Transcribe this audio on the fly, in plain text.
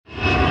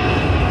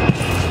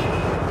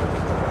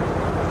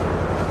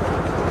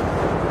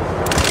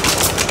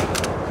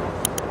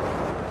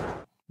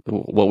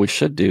what we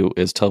should do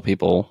is tell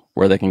people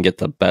where they can get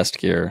the best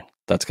gear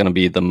that's going to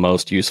be the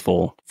most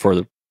useful for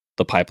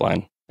the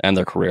pipeline and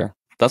their career.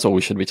 That's what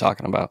we should be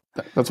talking about.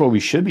 That's what we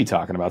should be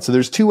talking about. So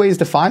there's two ways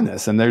to find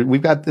this. And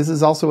this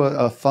is also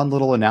a fun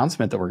little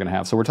announcement that we're going to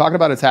have. So we're talking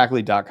about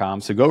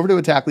attacklete.com. So go over to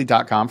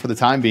attacklete.com. For the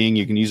time being,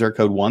 you can use our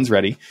code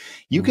onesready.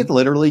 You could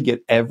literally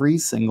get every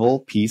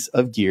single piece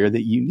of gear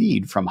that you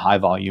need, from high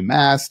volume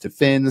masks to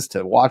fins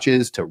to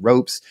watches to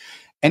ropes,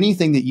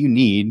 anything that you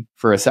need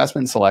for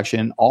assessment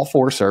selection, all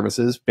 4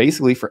 services,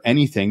 basically for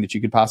anything that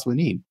you could possibly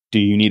need. Do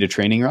you need a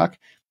training ruck?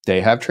 They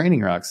have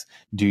training rucks.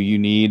 Do you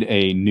need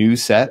a new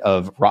set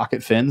of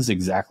rocket fins,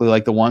 exactly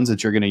like the ones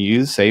that you're going to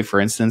use, say, for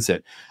instance,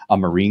 at a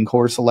Marine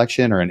Corps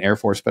selection or an Air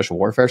Force Special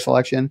Warfare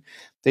selection?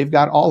 They've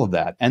got all of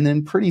that. And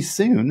then pretty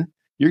soon,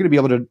 you're going to be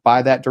able to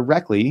buy that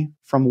directly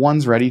from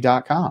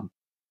onesready.com,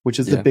 which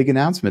is the big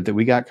announcement that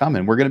we got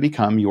coming. We're going to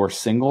become your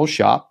single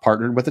shop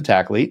partnered with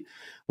Attacklete,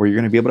 where you're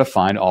going to be able to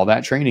find all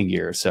that training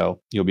gear. So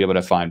you'll be able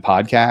to find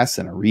podcasts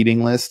and a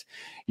reading list,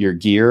 your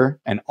gear,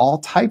 and all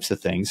types of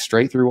things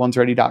straight through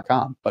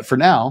onesready.com. But for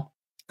now,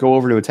 go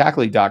over to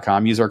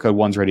attacklete.com, use our code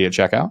onesready at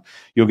checkout.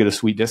 You'll get a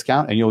sweet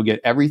discount, and you'll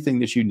get everything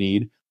that you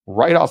need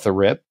right off the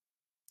rip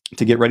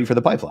to get ready for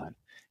the pipeline.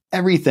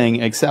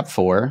 Everything except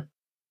for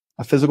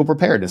a physical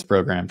preparedness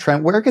program.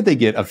 Trent, where could they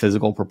get a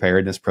physical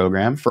preparedness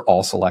program for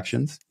all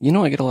selections? You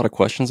know, I get a lot of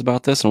questions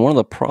about this, and one of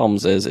the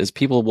problems is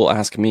people will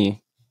ask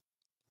me,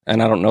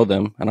 and I don't know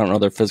them, I don't know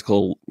their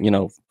physical,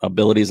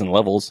 abilities and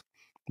levels.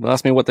 They'll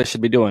ask me what they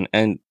should be doing,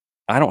 and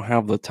I don't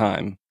have the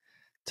time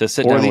to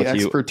sit down with you. Or the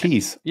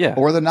expertise. Yeah.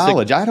 Or the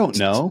knowledge. I don't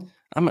know.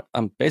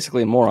 I'm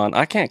basically a moron.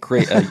 I can't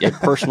create a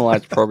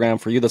personalized program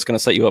for you that's going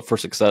to set you up for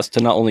success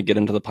to not only get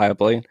into the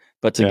pipeline,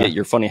 but to get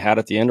your funny hat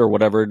at the end or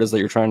whatever it is that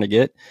you're trying to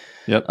get.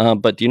 Yep.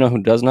 But do you know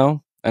who does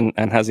know and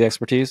has the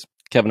expertise?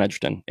 Kevin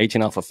Edgerton,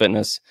 18 Alpha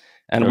Fitness.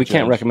 And we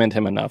can't recommend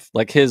him enough.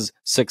 Like, his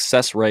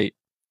success rate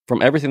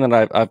from everything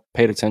that I've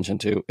paid attention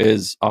to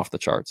is off the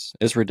charts.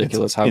 It's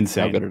ridiculous how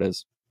good it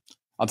is.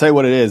 I'll tell you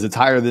what it is. It's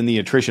higher than the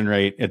attrition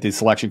rate at the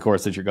selection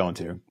course that you're going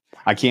to.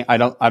 I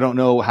don't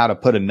know how to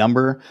put a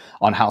number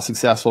on how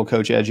successful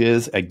Coach Edge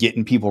is at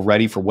getting people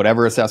ready for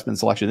whatever assessment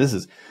selection. This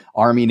is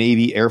Army,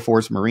 Navy, Air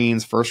Force,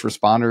 Marines, first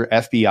responder,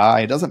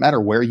 FBI. It doesn't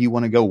matter where you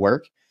want to go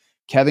work.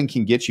 Kevin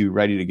can get you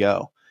ready to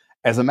go.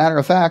 As a matter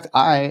of fact,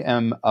 I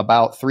am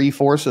about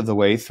 3/4 of the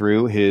way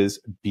through his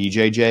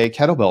BJJ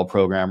kettlebell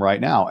program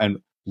right now. And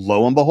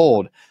lo and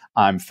behold,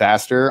 I'm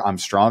faster, I'm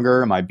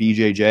stronger. My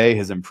BJJ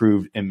has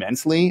improved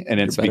immensely. And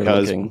it's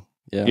because,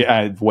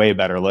 way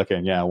better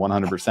looking. Yeah,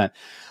 100%.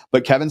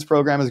 But Kevin's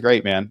program is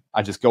great, man.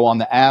 I just go on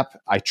the app.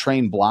 I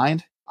train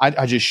blind.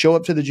 I just show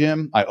up to the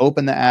gym. I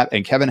open the app,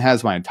 and Kevin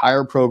has my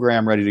entire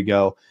program ready to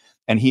go.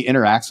 And he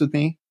interacts with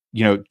me.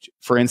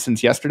 For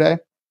instance, yesterday,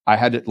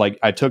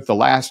 I took the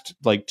last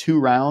 2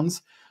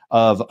 rounds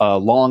of a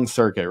long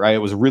circuit, right?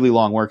 It was a really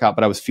long workout,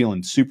 but I was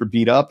feeling super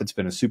beat up. It's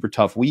been a super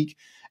tough week.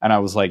 And I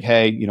was like,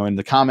 hey, in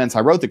the comments, I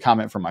wrote the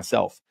comment for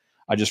myself.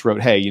 I just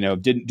wrote, hey,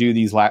 didn't do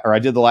these, or I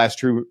did the last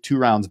 2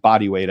 rounds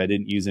body weight. I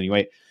didn't use any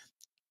weight.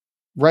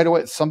 Right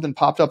away, something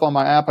popped up on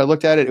my app. I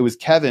looked at it. It was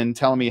Kevin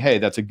telling me, hey,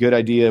 that's a good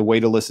idea. Way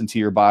to listen to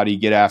your body.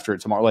 Get after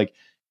it tomorrow. Like,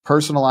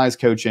 personalized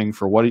coaching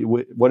for what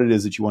it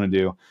is that you want to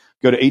do.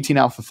 Go to 18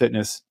 Alpha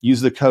Fitness.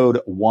 Use the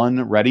code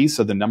oneready.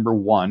 So the number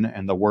 1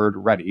 and the word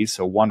ready.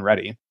 So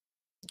oneready,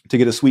 to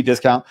get a sweet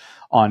discount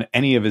on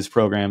any of his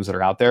programs that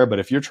are out there. But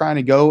if you're trying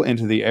to go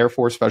into the Air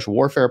Force Special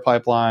Warfare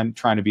pipeline,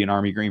 trying to be an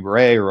Army Green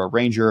Beret or a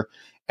Ranger,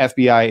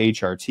 FBI,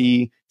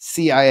 HRT,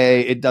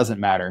 CIA, it doesn't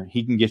matter.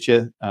 He can get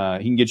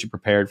you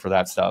prepared for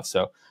that stuff.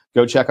 So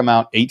go check him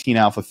out. 18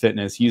 Alpha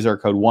Fitness. Use our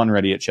code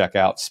oneready at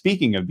checkout.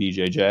 Speaking of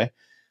BJJ,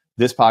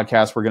 this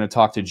podcast, we're going to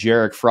talk to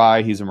Jeric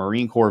Fry. He's a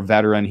Marine Corps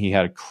veteran. He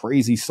had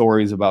crazy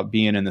stories about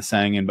being in the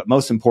Sangan, but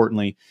most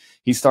importantly,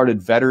 he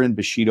started Veteran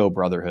Bushido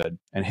Brotherhood.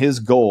 And his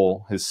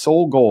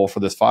sole goal for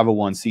this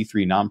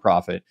 501c3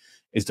 nonprofit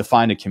is to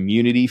find a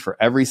community for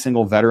every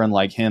single veteran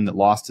like him that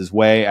lost his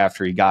way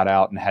after he got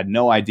out and had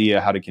no idea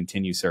how to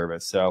continue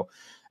service. So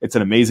it's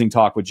an amazing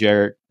talk with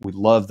Jeric. We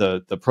love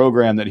the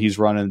program that he's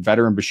running.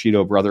 Veteran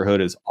Bushido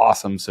Brotherhood is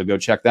awesome. So go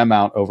check them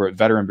out over at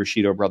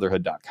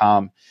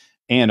veteranbushidobrotherhood.com.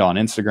 and on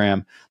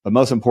Instagram. But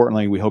most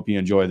importantly, we hope you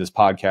enjoy this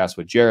podcast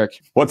with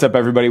Jeric. What's up,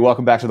 everybody?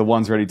 Welcome back to the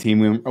Ones Ready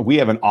team. We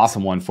have an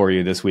awesome one for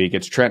you this week.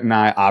 It's Trent and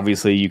I.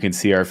 Obviously, you can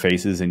see our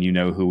faces and you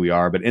know who we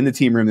are. But in the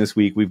team room this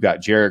week, we've got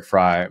Jeric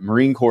Fry,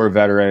 Marine Corps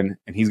veteran,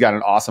 and he's got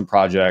an awesome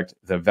project,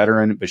 the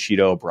Veteran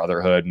Bushido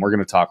Brotherhood. And we're going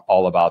to talk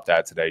all about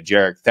that today.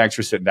 Jeric, thanks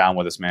for sitting down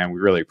with us, man. We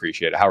really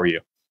appreciate it. How are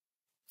you?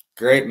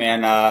 Great,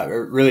 man.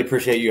 Really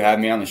appreciate you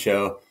having me on the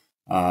show.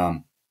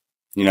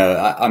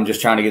 I'm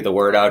just trying to get the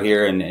word out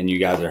here, and you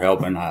guys are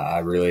helping. I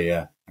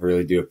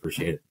really do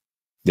appreciate it.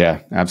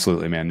 Yeah,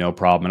 absolutely, man. No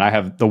problem. And I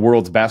have the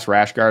world's best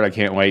rash guard. I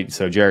can't wait.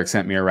 So Jeric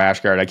sent me a rash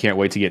guard. I can't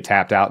wait to get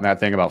tapped out in that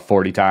thing about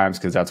 40 times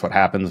because that's what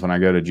happens when I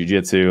go to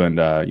jiu-jitsu and,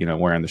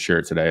 wearing the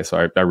shirt today.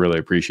 So I really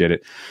appreciate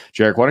it.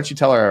 Jeric, why don't you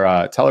tell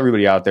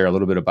everybody out there a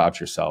little bit about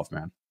yourself,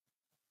 man?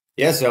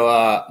 Yeah,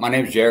 so my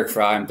name's Jeric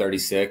Fry. I'm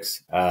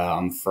 36.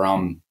 I'm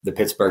from the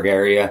Pittsburgh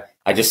area.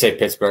 I just say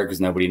Pittsburgh because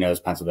nobody knows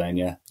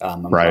Pennsylvania.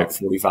 I'm about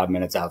 45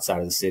 minutes outside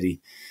of the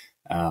city.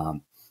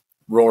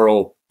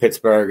 Rural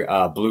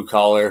Pittsburgh, blue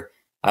collar.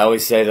 I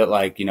always say that,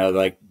 like, you know,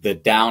 like the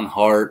down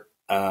heart,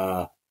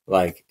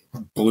 like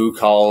blue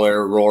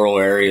collar rural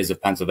areas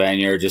of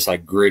Pennsylvania are just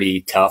like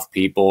gritty, tough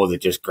people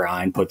that just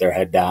grind, put their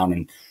head down,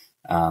 and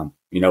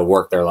you know,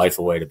 work their life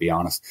away, to be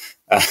honest.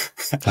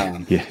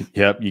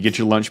 Yep. You get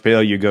your lunch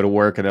pail, you go to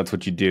work, and that's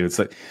what you do. It's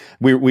like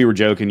we were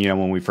joking, you know,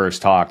 when we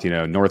first talked, you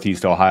know,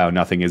 Northeast Ohio,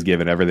 nothing is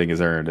given, everything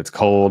is earned. It's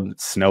cold,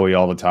 it's snowy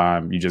all the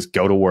time. You just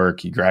go to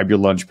work, you grab your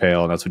lunch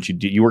pail, and that's what you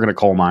do. You work in a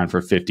coal mine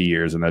for 50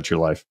 years, and that's your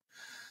life.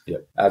 Yeah,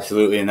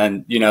 absolutely. And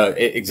then, you know,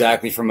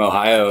 exactly from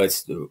Ohio,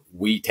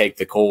 we take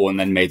the coal and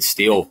then made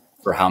steel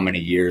for how many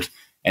years,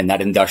 and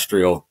that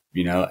industrial,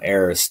 you know,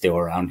 era is still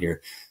around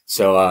here.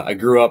 So I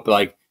grew up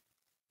like,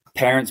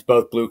 parents,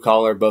 both blue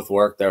collar, both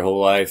worked their whole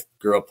life,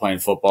 grew up playing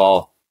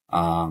football,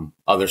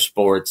 other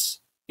sports,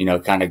 you know,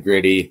 kind of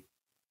gritty,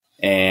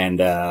 and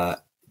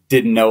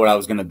didn't know what I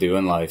was going to do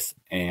in life.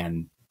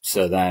 And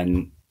so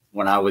then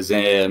when I was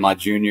in my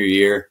junior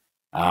year,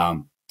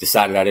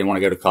 decided I didn't want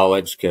to go to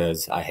college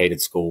because I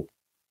hated school.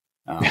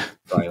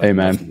 Hey,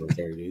 man.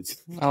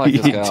 I like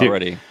this guy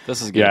already.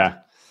 This is good. Yeah.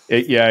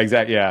 Yeah,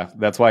 exactly. Yeah.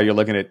 That's why you're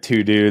looking at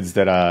two dudes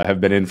that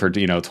have been in for,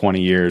 you know, 20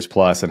 years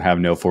plus and have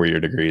no 4-year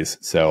degrees.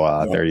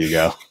 So there you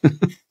go.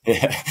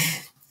 Yeah.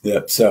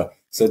 Yep. So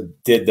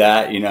did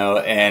that, you know,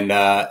 and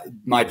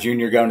my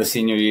junior going to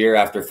senior year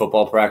after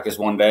football practice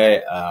one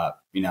day,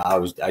 you know,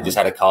 I just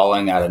had a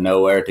calling out of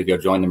nowhere to go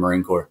join the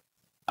Marine Corps.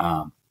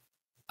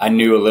 I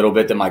knew a little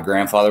bit that my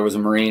grandfather was a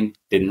Marine,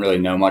 didn't really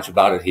know much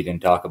about it. He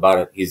didn't talk about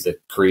it. He's the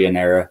Korean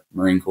era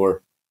Marine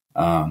Corps.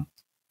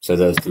 So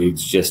those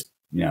dudes just,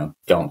 you know,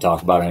 don't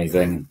talk about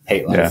anything,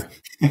 hate life.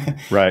 Yeah.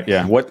 Right.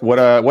 Yeah.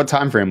 What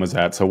time frame was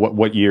that? So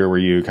what year were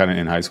you kind of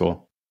in high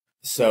school?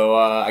 So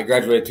I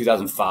graduated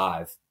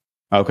 2005.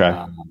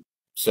 Okay.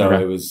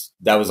 That was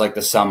like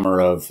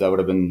that would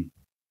have been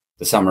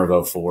the summer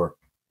of 04.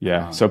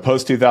 Yeah. So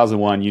post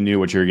 2001, you knew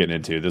what you were getting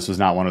into. This was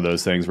not one of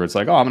those things where it's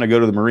like, oh, I'm going to go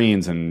to the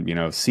Marines and, you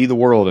know, see the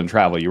world and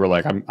travel. You were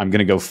like, I'm going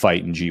to go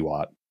fight in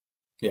GWAT.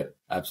 Yeah,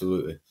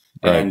 absolutely.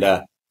 Right.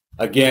 And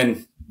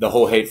again, the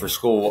whole hate for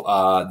school.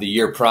 The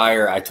year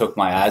prior, I took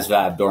my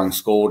ASVAB during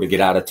school to get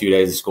out of 2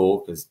 days of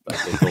school because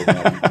like, they told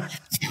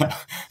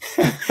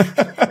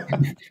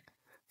me.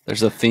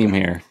 There's a theme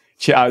here.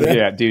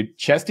 Yeah, dude.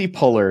 Chesty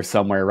Puller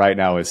somewhere right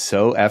now is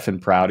so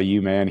effing proud of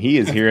you, man. He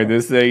is hearing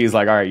this thing. He's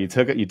like, all right, you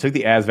took the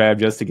ASVAB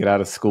just to get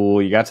out of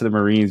school. You got to the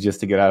Marines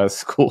just to get out of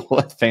school.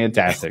 That's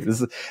fantastic.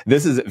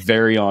 This is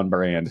very on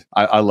brand.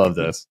 I love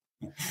this.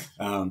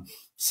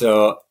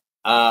 So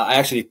I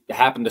actually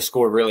happened to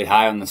score really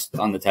high on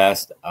the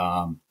test.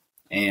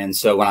 And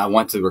so when I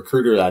went to the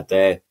recruiter that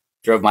day,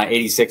 drove my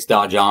 86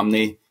 Dodge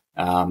Omni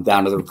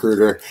down to the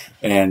recruiter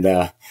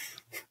and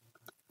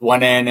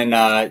went in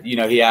and, you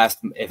know, he asked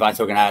if I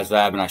took an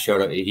ASVAB and I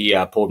showed up. He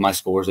pulled my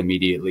scores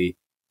immediately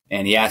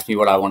and he asked me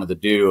what I wanted to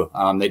do.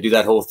 They do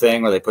that whole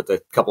thing where they put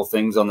the couple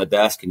things on the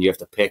desk and you have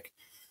to pick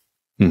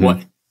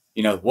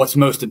what's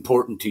most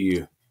important to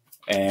you.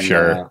 And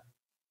sure.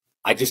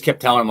 I just kept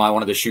telling him I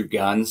wanted to shoot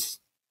guns.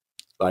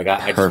 Like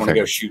I just want to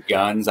go shoot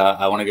guns.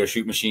 I want to go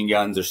shoot machine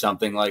guns or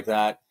something like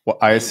that. Well,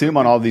 I assume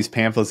on all these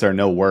pamphlets there are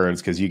no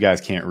words because you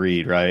guys can't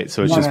read, right?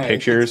 So it's just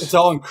pictures. It's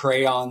all in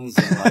crayons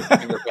and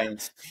like finger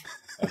paints.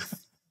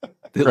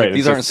 Right,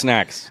 these aren't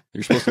snacks.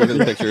 You're supposed to look at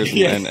the pictures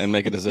and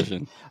make a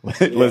decision.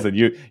 Listen,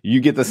 you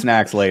get the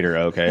snacks later,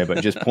 okay?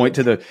 But just point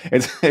to the.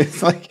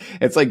 It's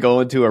like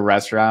going to a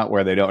restaurant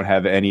where they don't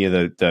have any of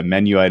the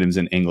menu items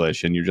in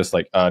English, and you're just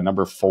like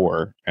number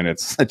 4, and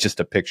it's just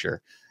a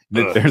picture.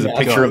 There's a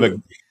picture of a.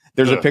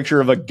 There's a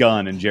picture of a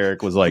gun, and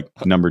Jeric was like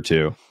number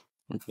 2.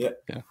 Yeah.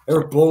 There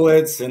were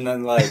bullets, and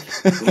then like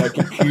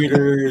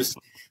computers,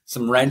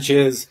 some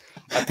wrenches.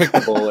 I picked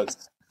the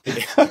bullets.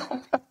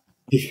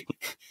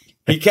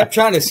 He kept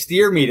trying to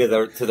steer me to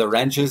the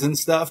wrenches and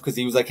stuff because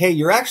he was like, "Hey,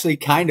 you're actually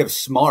kind of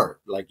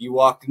smart. Like you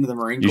walked into the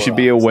Marine Corps. You should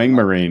be a wing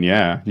Marine.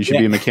 Yeah, you should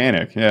be a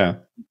mechanic. Yeah,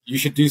 you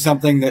should do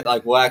something that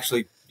like will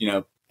actually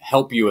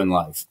help you in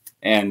life."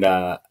 And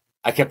I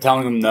kept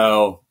telling him,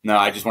 "No,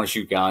 I just want to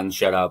shoot guns.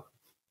 Shut up.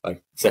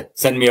 Like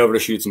send me over to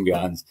shoot some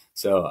guns."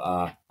 So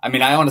I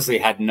mean, I honestly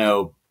had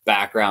no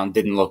background,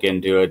 didn't look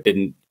into it,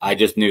 I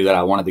just knew that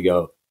I wanted to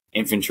go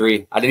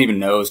infantry. I didn't even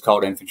know it was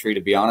called infantry,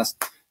 to be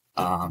honest.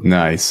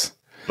 Nice.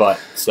 But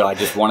so I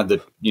just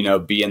wanted to,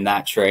 be in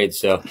that trade.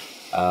 So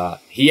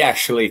he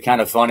actually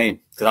kind of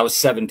funny because I was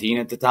 17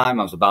 at the time.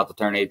 I was about to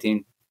turn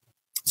 18.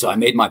 So I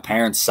made my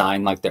parents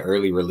sign like the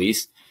early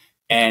release.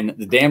 And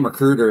the damn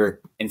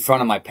recruiter in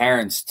front of my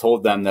parents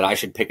told them that I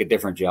should pick a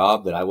different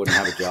job, that I wouldn't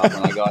have a job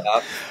when I got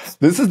out.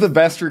 This is the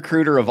best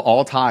recruiter of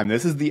all time.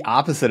 This is the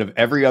opposite of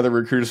every other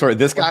recruiter story.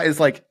 This guy is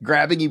like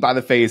grabbing you by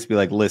the face, be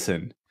like,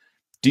 listen,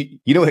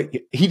 he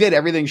did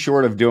everything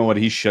short of doing what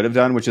he should have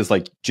done, which is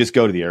like, just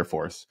go to the Air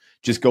Force.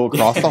 Just go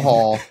across the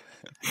hall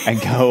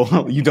and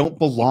go, you don't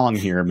belong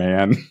here,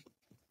 man.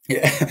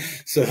 Yeah.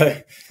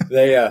 So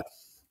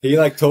he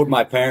like told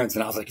my parents,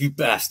 and I was like, you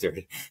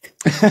bastard.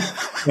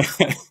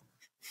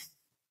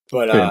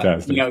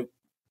 But, you know,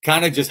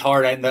 kind of just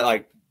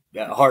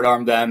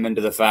hard-armed them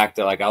into the fact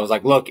that, like, I was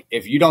like, look,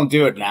 if you don't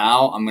do it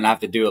now, I'm going to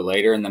have to do it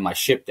later, and then my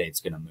ship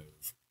date's going to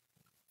move.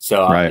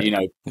 So, you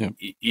know,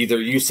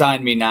 either you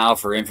sign me now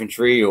for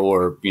infantry,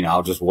 or, you know,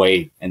 I'll just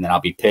wait, and then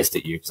I'll be pissed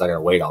at you because I got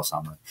to wait all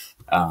summer.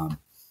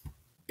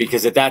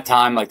 Because at that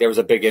time, like, there was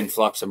a big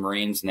influx of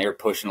Marines, and they were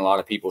pushing a lot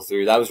of people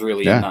through. That was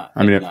really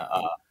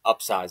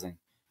upsizing.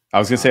 I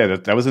was gonna say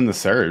that was in the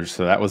surge,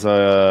 so that was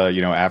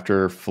you know,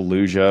 after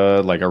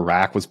Fallujah, like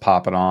Iraq was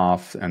popping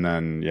off, and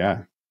then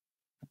yeah.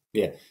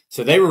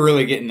 So they were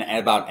really getting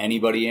about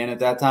anybody in at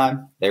that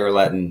time. They were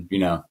letting, you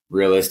know,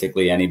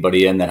 realistically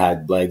anybody in that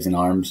had legs and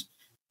arms.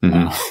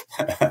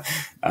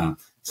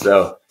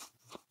 So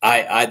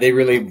they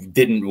really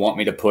didn't want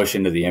me to push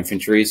into the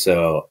infantry,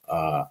 so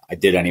I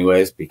did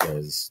anyways,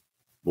 because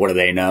what do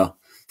they know?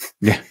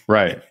 Yeah,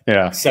 right.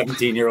 Yeah.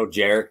 17-year-old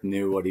Jeric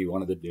knew what he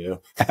wanted to do.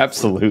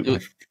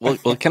 Absolutely.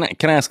 Well, can I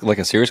ask like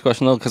a serious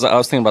question though? Because I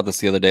was thinking about this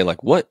the other day.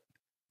 Like,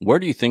 where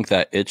do you think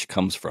that itch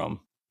comes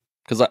from?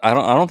 Because I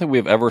don't think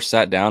we've ever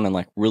sat down and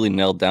like really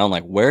nailed down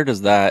like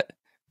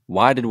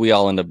why did we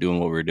all end up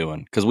doing what we were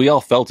doing? Because we all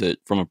felt it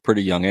from a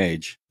pretty young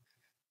age,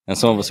 and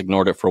some of us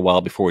ignored it for a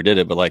while before we did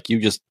it. But like, you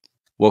just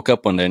woke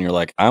up one day and you're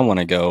like, I want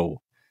to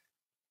go,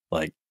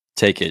 like,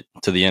 take it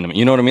to the enemy.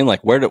 You know what I mean?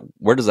 Like, where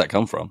does that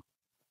come from?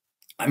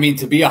 I mean,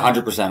 to be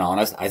 100%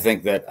 honest, I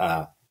think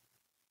that,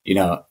 you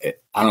know,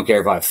 I don't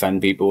care if I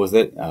offend people with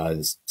it,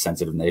 this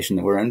sensitive nation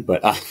that we're in,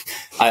 but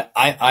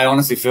I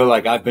honestly feel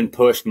like I've been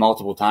pushed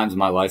multiple times in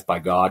my life by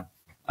God,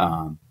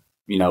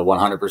 you know,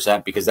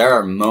 100%, because there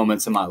are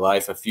moments in my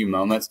life, a few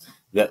moments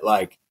that,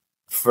 like,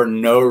 for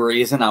no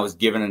reason, I was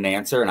given an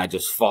answer and I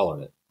just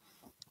followed it.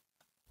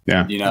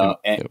 Yeah. You know,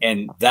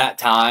 and that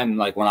time,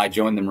 like when I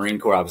joined the Marine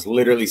Corps, I was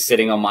literally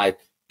sitting on my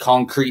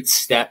concrete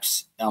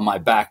steps on my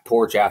back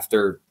porch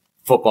after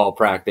football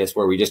practice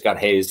where we just got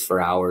hazed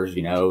for hours.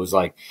 You know, it was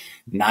like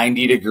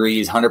 90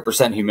 degrees,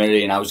 100%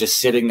 humidity. And I was just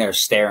sitting there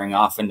staring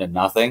off into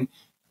nothing.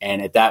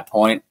 And at that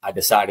point, I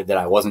decided that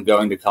I wasn't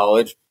going to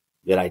college,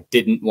 that I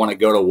didn't want to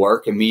go to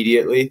work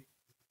immediately.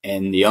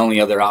 And the only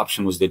other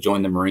option was to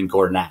join the Marine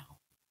Corps now.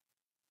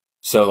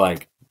 So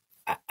like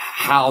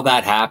how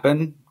that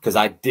happened, because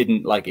I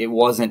didn't like, it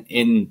wasn't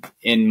in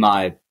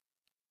my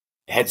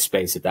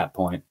headspace at that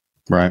point.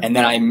 Right. And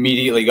then I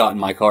immediately got in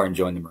my car and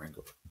joined the Marine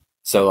Corps.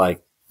 So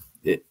like,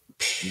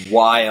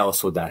 why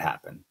else would that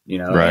happen? You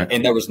know, right.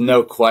 And there was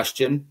no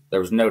question. There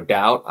was no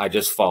doubt. I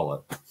just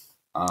followed.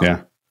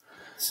 Yeah.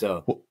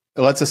 So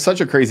well, that's such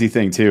a crazy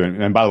thing too.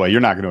 And by the way,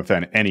 you're not going to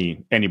offend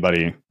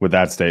anybody with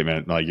that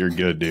statement. Like, you're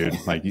good, dude.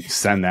 Like, you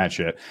send that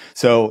shit.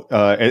 So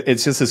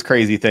it's just this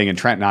crazy thing. And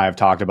Trent and I have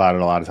talked about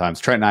it a lot of times.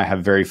 Trent and I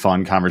have very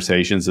fun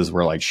conversations as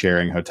we're like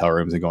sharing hotel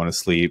rooms and going to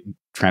sleep.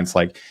 Trent's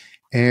like,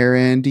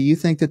 Aaron, do you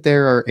think that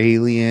there are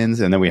aliens?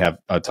 And then we have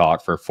a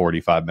talk for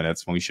 45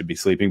 minutes when we should be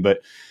sleeping.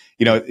 But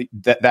you know,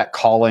 that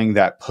calling,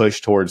 that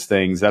push towards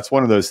things, that's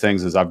one of those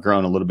things as I've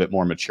grown a little bit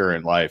more mature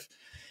in life.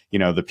 You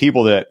know, the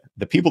people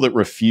that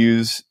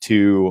refuse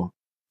to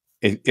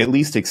at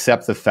least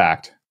accept the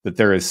fact that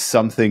there is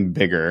something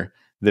bigger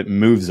that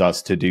moves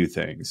us to do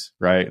things,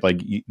 right?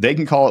 Like, they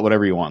can call it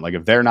whatever you want. Like,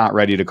 if they're not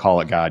ready to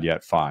call it God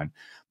yet, fine.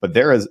 But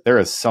there is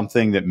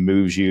something that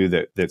moves you,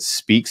 that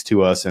speaks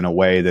to us in a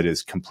way that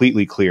is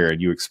completely clear.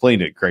 And you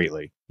explained it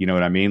greatly. You know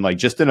what I mean? Like,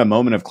 just in a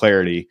moment of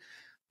clarity,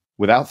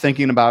 without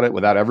thinking about it,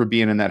 without ever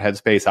being in that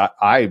headspace,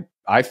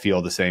 I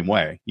feel the same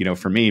way. You know,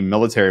 for me,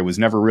 military was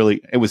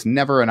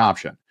never an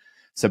option.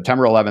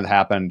 September 11th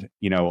happened,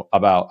 you know,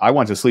 I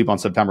went to sleep on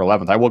September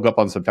 11th. I woke up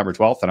on September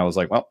 12th and I was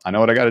like, well, I know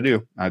what I got to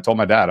do. And I told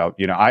my dad,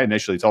 I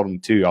initially told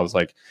him too, I was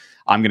like,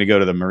 I'm going to go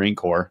to the Marine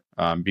Corps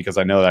because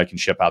I know that I can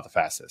ship out the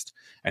fastest.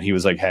 And he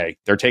was like, hey,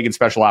 they're taking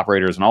special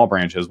operators in all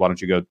branches. Why don't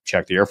you go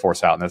check the Air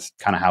Force out? And that's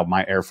kind of how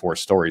my Air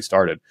Force story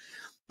started.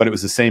 But it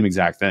was the same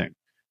exact thing.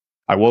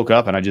 I woke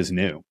up and I just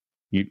knew,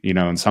 you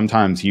know, and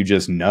sometimes you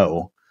just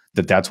know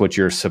that that's what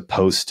you're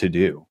supposed to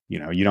do. You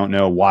know, you don't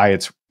know why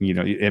it's, you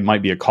know, it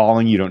might be a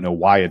calling. You don't know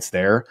why it's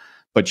there,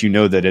 but you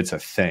know that it's a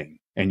thing.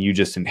 And you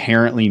just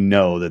inherently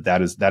know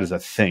that is a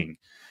thing.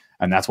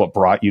 And that's what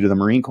brought you to the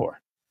Marine Corps.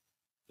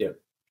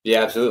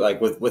 Yeah, absolutely.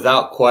 Like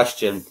without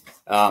question.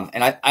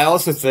 And I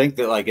also think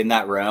that, like, in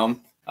that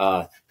realm,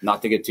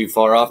 not to get too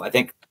far off, I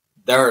think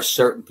there are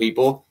certain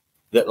people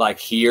that like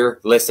hear,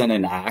 listen,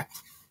 and act.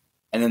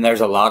 And then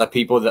there's a lot of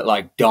people that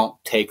like don't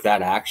take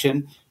that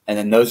action. And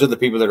then those are the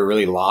people that are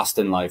really lost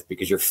in life,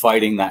 because you're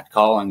fighting that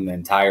calling the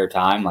entire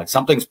time. Like,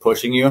 something's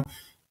pushing you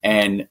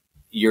and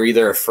you're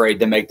either afraid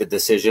to make the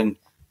decision,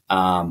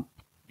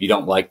 you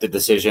don't like the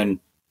decision,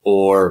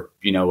 or,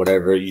 you know,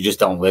 whatever, you just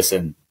don't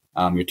listen.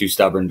 You're too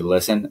stubborn to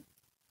listen.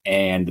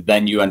 And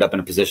then you end up in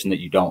a position that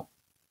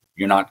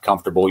you're not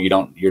comfortable.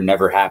 You're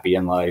never happy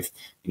in life.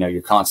 You know,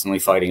 you're constantly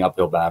fighting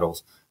uphill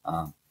battles.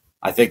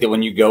 I think that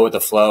when you go with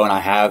the flow, and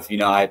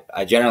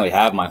I generally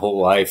have my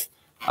whole life,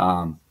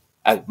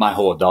 my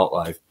whole adult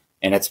life,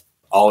 and it's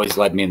always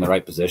led me in the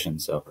right position.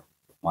 So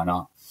why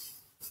not?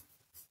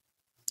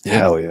 Yeah.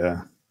 Hell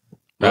yeah.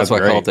 That's why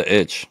I call it the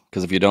itch,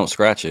 because if you don't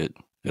scratch it,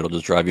 it'll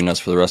just drive you nuts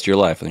for the rest of your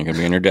life, and you're going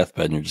to be on your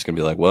deathbed, and you're just going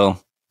to be like,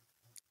 well,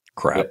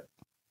 crap.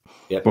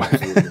 Yep.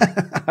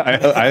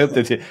 I hope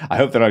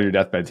that on your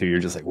deathbed too, you're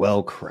just like,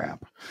 well,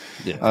 crap.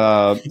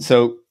 Yeah.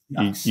 So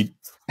Nice.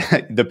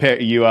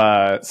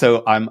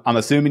 so I'm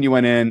assuming you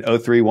went in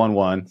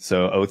 0311.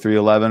 So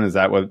 0311, is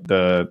that what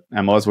the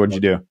M was? What did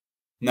you do?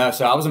 No,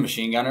 so I was a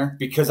machine gunner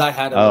because I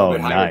had a little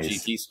bit higher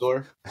GT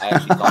score. I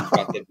actually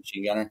contracted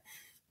machine gunner.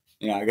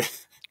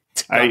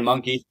 I got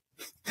monkey.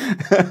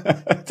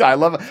 I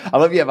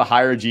love you have a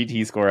higher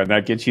GT score and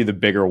that gets you the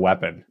bigger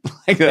weapon.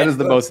 Like that is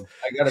the most.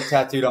 I got it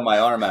tattooed on my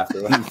arm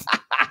afterwards.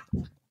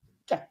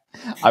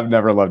 I've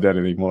never loved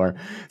anything more.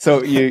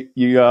 So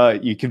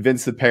you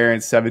convince the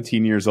parents,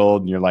 17 years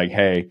old, and you're like,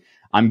 hey,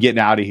 I'm getting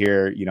out of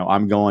here.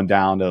 I'm going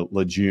down to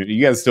Lejeune.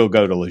 You guys still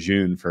go to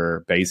Lejeune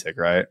for basic,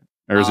 right?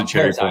 Or is it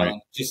Cherry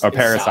Point?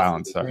 Paris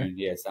Island. Sorry.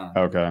 Yeah, it's down.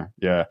 Okay.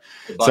 Yeah.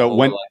 So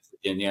when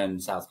Virginia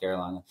and South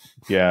Carolina.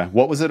 Yeah.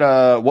 What was it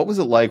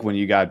like when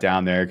you got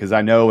down there? Because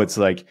I know it's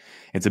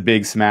a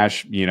big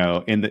smash,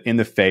 in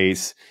the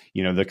face,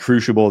 the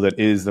crucible that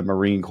is the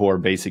Marine Corps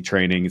basic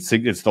training.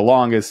 It's the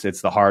longest,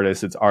 it's the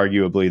hardest, it's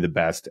arguably the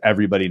best.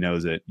 Everybody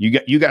knows it.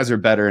 You guys are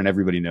better and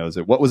everybody knows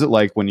it. What was it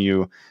like when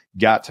you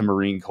got to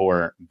Marine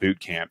Corps boot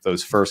camp,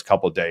 those first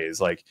couple of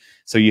days? Like,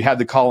 so you had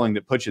the calling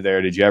that put you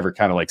there. Did you ever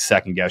kind of like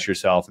second guess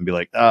yourself and be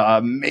like,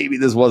 maybe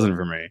this wasn't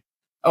for me?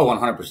 Oh,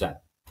 100%.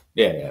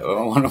 Yeah,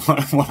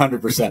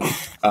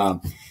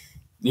 100%.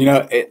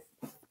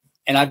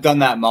 And I've done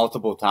that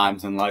multiple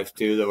times in life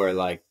too, that where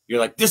like, you're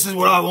like, this is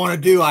what I want to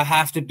do. I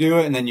have to do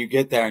it. And then you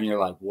get there and you're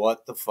like,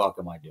 what the fuck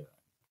am I doing?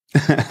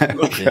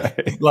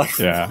 Okay.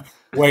 Yeah.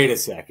 Wait a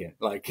second.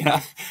 Like,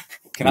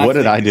 what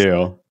did I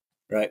do?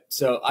 Right.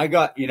 So I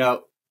got,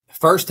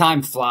 first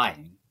time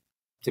flying,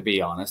 to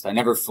be honest. I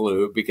never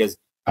flew because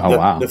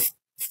the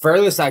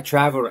furthest I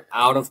traveled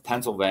out of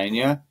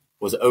Pennsylvania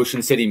was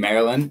Ocean City,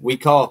 Maryland. We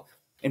call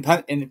in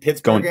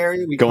Pittsburgh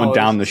area. Going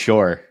down the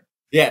shore.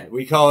 Yeah,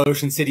 we call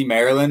Ocean City,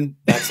 Maryland.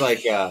 That's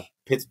like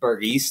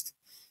Pittsburgh East.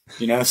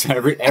 So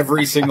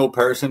every single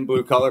person,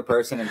 blue collar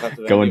person in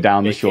Pennsylvania, going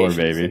down the shore,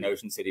 baby. In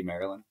Ocean City,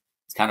 Maryland.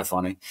 It's kind of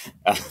funny.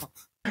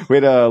 We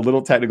had a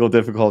little technical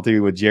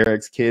difficulty with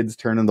Jeric's kids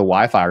turning the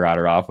Wi-Fi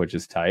router off, which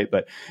is tight.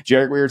 But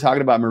Jeric, we were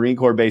talking about Marine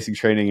Corps basic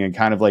training and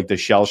kind of like the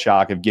shell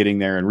shock of getting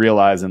there and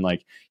realizing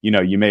like,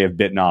 you may have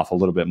bitten off a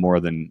little bit more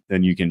than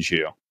you can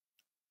chew.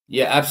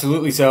 Yeah,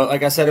 absolutely. So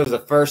like I said, it was the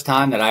first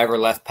time that I ever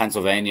left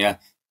Pennsylvania.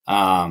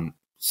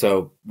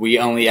 So we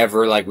only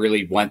ever like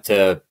really went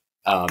to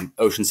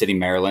Ocean City,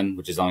 Maryland,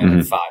 which is only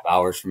like 5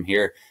 hours from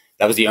here.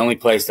 That was the only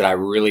place that I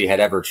really had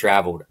ever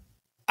traveled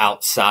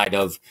outside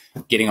of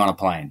getting on a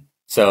plane.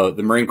 So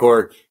the Marine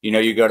Corps,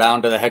 you go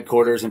down to the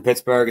headquarters in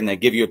Pittsburgh and they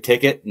give you a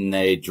ticket and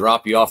they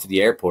drop you off at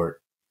the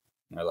airport.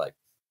 And they're like,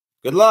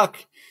 good luck.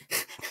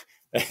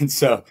 And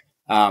so,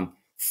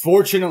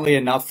 fortunately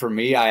enough for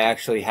me, I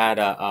actually had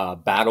a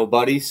battle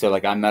buddy. So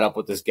like I met up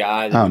with this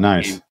guy. Oh,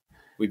 nice.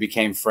 We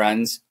became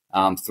friends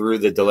through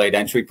the delayed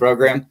entry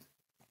program.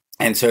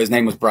 And so his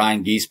name was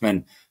Brian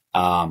Giesman.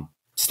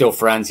 Still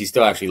friends. He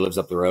still actually lives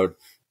up the road.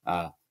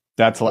 I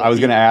was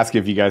going to ask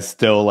if you guys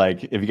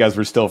if you guys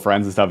were still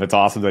friends and stuff. It's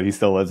awesome that he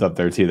still lives up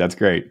there too. That's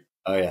great.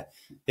 Oh yeah.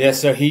 Yeah.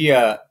 So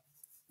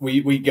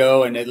we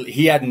go and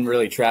he hadn't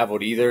really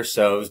traveled either.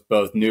 So it was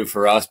both new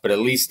for us, but at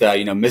least,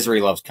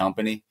 misery loves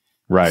company.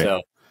 Right.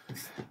 So,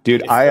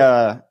 dude,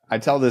 I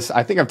tell this,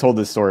 I think I've told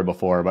this story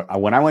before, but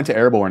when I went to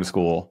airborne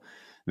school,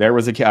 there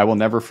was a kid, I will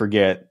never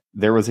forget.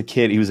 There was a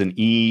kid, he was an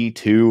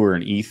E2 or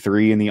an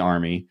E3 in the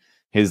Army.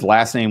 His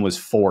last name was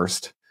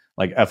Forst,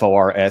 like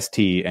Forst,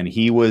 and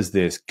he was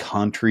this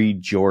country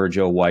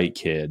Georgia white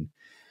kid.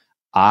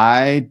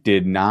 I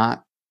did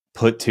not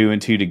put two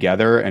and two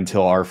together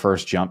until our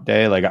first jump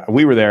day. Like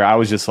we were there. I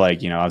was just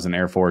like, I was an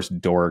Air Force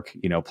dork,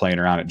 playing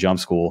around at jump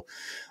school.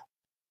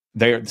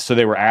 So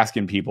they were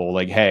asking people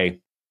like, hey,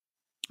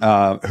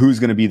 who's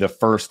going to be the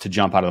first to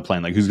jump out of the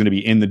plane? Like who's going to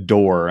be in the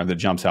door that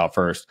jumps out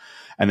first?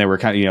 And they were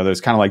kind of,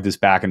 there's kind of like this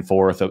back and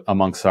forth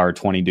amongst our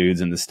 20 dudes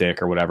in the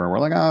stick or whatever. And we're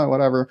like, oh,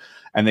 whatever.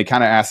 And they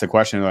kind of asked the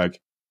question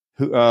like,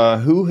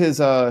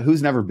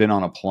 who's never been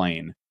on a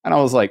plane? And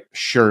I was like,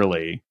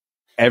 surely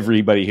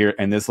everybody here.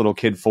 And this little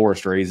kid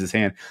Forrest raised his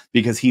hand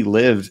because he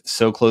lived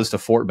so close to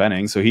Fort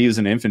Benning. So he was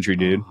an infantry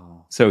dude.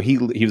 Oh. So he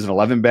was an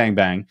 11 bang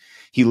bang.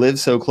 He lived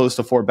so close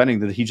to Fort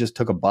Benning that he just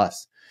took a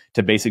bus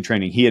to basic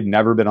training. He had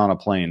never been on a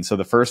plane. So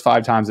the first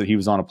 5 times that he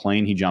was on a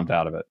plane, he jumped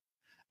out of it.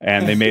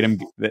 And they made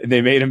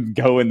him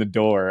go in the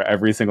door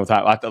every single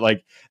time. I thought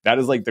like that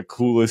is like the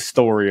coolest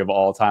story of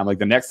all time. Like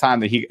the next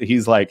time that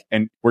he's like,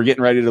 and we're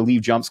getting ready to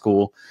leave jump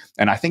school.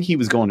 And I think he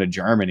was going to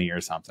Germany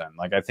or something.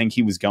 Like I think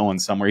he was going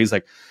somewhere. He's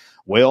like,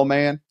 well,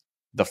 man,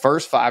 the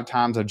first 5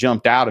 times I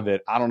jumped out of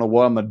it, I don't know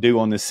what I'm going to do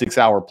on this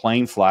 6-hour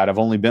plane flight. I've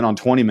only been on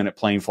 20-minute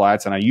plane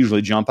flights and I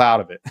usually jump out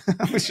of it.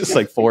 I was just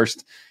like,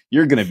 Forrest,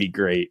 you're going to be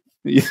great.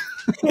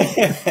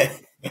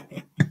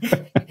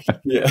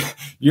 Yeah,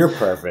 you're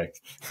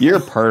perfect. You're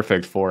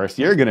perfect, Forrest.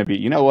 You're going to be,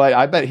 you know what?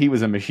 I bet he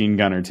was a machine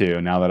gunner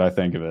too, now that I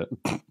think of it.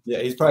 Yeah,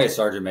 he's probably a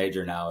sergeant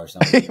major now or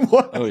something.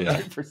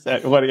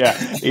 100%. What? Yeah.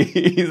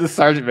 He's a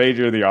sergeant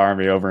major of the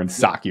Army over in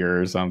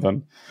Sakura or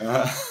something.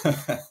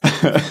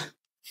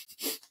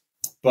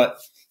 But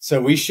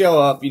so we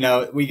show up,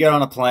 we get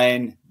on a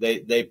plane.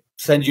 They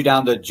send you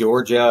down to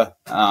Georgia.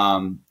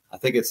 I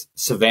think it's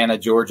Savannah,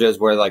 Georgia is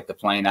where like the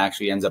plane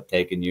actually ends up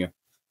taking you.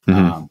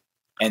 Mm-hmm.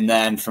 And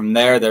then from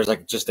there, there's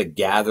like just a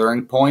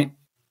gathering point,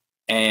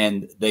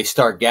 and they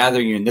start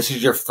gathering you. And this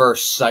is your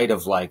first sight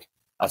of like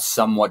a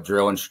somewhat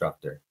drill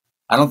instructor.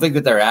 I don't think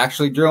that they're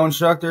actually drill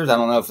instructors. I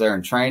don't know if they're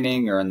in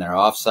training or in their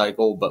off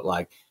cycle, but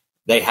like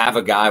they have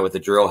a guy with a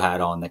drill hat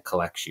on that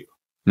collects you,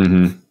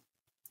 mm-hmm.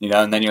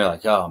 And then you're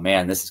like, oh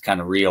man, this is kind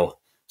of real.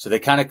 So they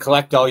kind of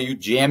collect all you,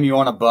 jam you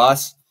on a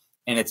bus,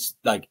 and it's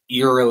like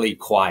eerily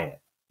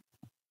quiet.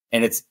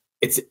 And it's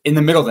in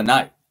the middle of the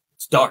night.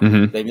 It's dark.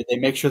 Mm-hmm. They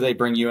make sure they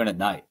bring you in at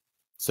night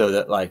so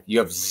that like you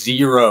have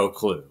zero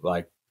clue,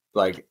 like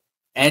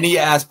any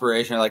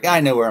aspiration, like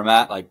I know where I'm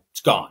at, like it's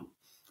gone.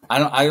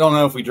 I don't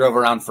know if we drove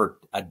around for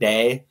a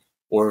day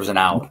or it was an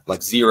hour,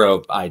 like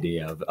zero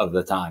idea of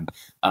the time.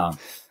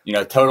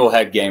 Total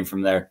head game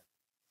from there.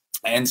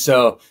 And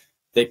so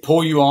they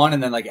pull you on,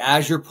 and then like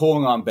as you're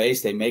pulling on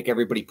base, they make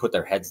everybody put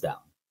their heads down.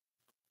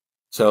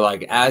 So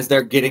like as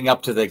they're getting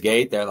up to the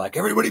gate, they're like,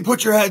 everybody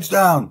put your heads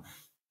down.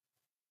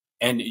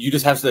 And you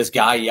just have this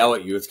guy yell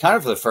at you. It's kind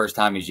of for the first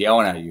time he's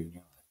yelling at you.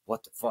 You're like,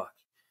 what the fuck?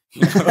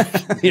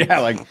 Yeah,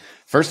 like,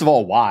 first of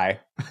all,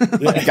 why?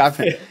 Like,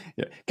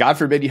 God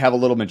forbid you have a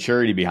little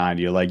maturity behind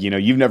you. Like,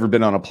 you've never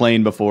been on a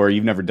plane before.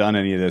 You've never done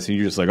any of this. And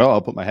you're just like, oh,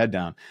 I'll put my head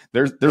down.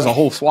 There's a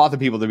whole swath of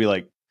people to be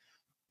like,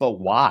 but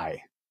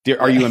why?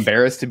 Are you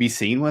embarrassed to be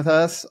seen with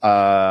us?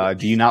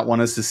 Do you not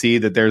want us to see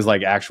that there's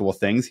like actual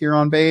things here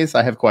on base?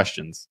 I have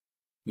questions.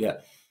 Yeah.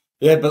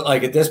 Yeah. But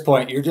like at this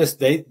point, you're just,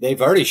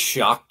 they've already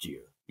shocked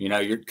you.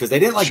 Because they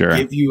didn't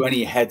give you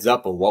any heads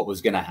up of what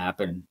was going to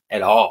happen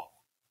at all.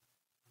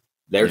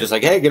 They were just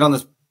like, hey, get on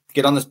this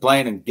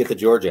plane and get to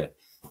Georgia.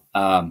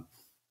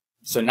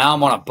 So now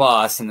I'm on a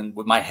bus and then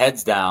with my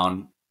head's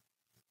down,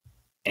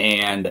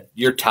 and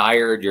you're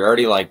tired. You're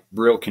already like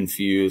real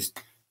confused.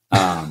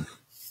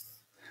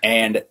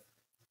 And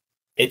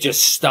it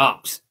just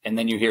stops. And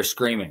then you hear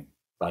screaming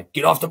like,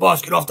 get off the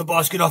bus, get off the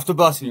bus, get off the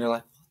bus. And you're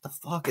like, what the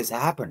fuck is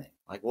happening?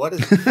 Like, what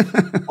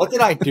did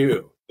I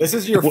do? This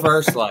is your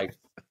first, like,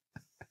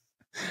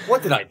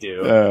 what did I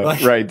do?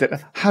 Right.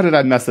 How did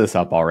I mess this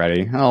up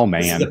already? Oh,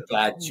 man. This is a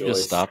bad choice. You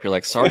just stop. You're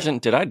like,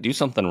 Sergeant, did I do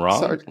something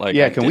wrong?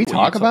 Can we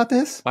talk about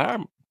this?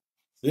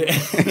 Yeah.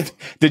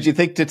 Did you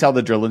think to tell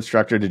the drill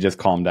instructor to just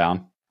calm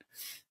down?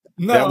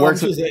 No,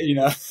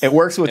 it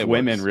works with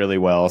women really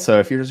well. So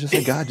if you're just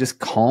like, God, just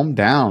calm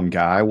down,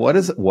 guy. What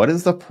is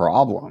the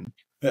problem?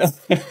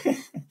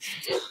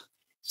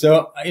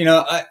 So,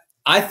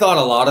 I thought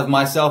a lot of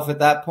myself at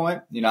that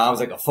point. I was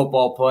like a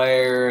football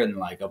player and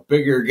like a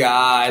bigger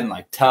guy and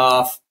like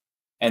tough.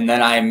 And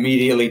then I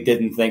immediately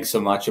didn't think so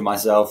much of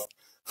myself.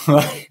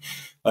 Like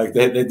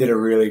they did a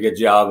really good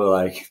job of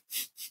like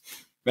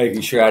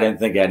making sure I didn't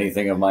think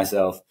anything of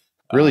myself.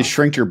 Really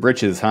shrink your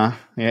britches, huh?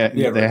 Yeah.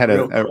 They had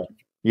a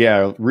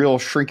real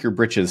shrink your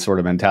britches sort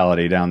of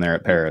mentality down there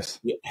at Paris.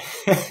 Yeah.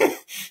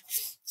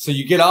 So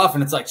you get off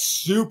and it's like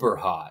super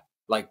hot,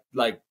 like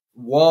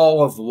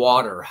wall of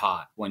water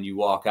hot when you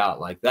walk out,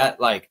 like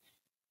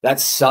that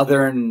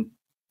southern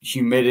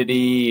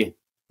humidity,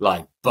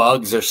 like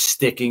bugs are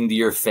sticking to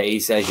your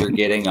face as you're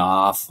getting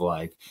off.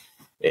 Like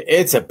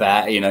it's a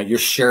bad, your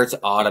shirt's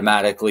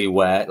automatically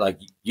wet. Like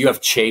you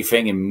have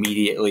chafing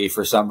immediately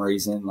for some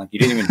reason. Like you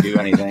didn't even do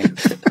anything.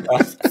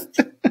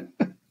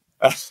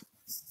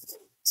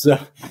 So,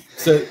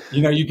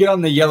 you get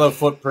on the yellow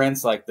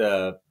footprints, like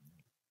the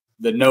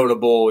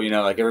notable,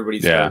 like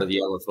everybody's heard of the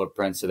yellow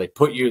footprints. So they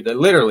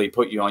literally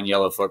put you on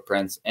yellow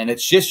footprints, and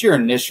it's just your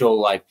initial,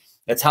 like,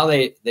 that's how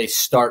they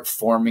start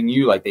forming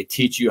you. Like they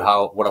teach you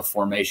what a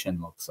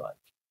formation looks like.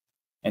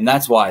 And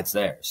that's why it's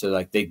there. So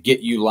like they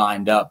get you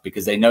lined up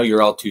because they know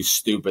you're all too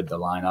stupid to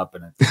line up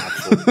in an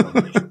actual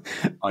formation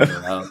on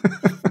your own.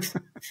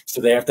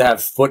 So they have to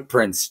have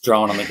footprints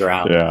drawn on the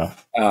ground. Yeah.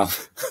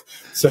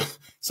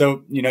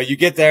 So, you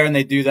get there and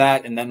they do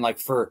that. And then like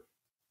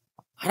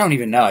I don't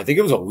even know, I think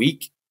it was a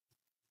week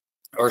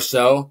or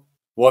so.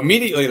 Well,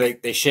 immediately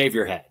they shave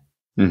your head.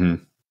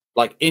 Mm-hmm.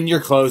 Like in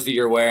your clothes that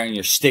you're wearing,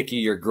 you're sticky,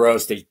 you're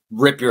gross. They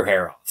rip your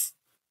hair off.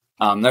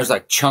 There's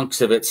like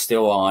chunks of it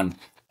still on.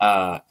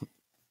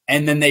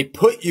 And then they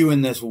put you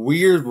in this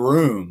weird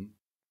room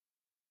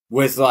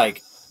with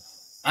like,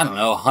 I don't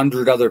know,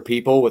 100 other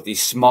people with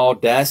these small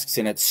desks.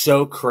 And it's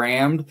so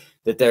crammed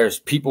that there's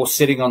people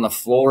sitting on the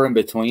floor in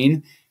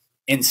between.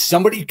 And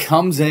somebody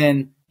comes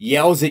in,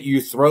 yells at you,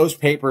 throws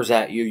papers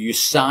at you. You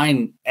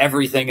sign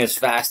everything as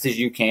fast as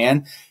you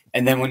can.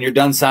 And then when you're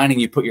done signing,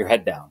 you put your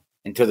head down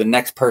until the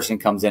next person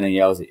comes in and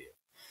yells at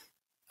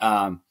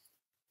you.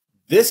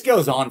 This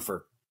goes on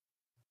for,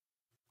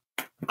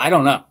 I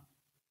don't know.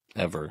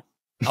 Ever.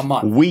 A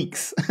month.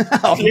 Weeks.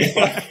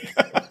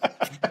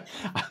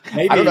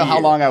 Maybe I don't know how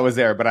long I was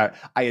there, but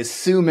I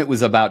assume it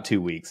was about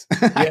 2 weeks.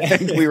 I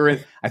think we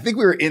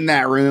were in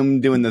that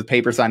room doing the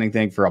paper signing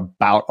thing for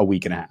about a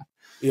week and a half.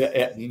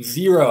 Yeah,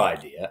 zero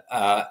idea.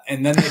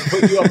 And then they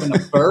put you up in a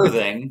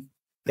berthing.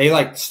 They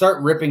like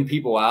start ripping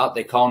people out.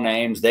 They call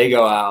names. They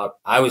go out.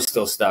 I was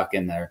still stuck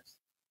in there.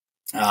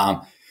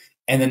 And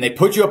then they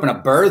put you up in a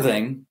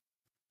berthing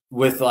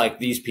with like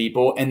these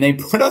people, and they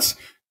put us.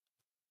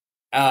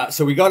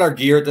 So we got our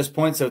gear at this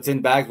point, so it's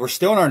in bags. We're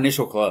still in our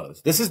initial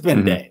clothes. This has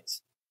been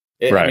days.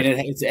 Right. I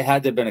mean, it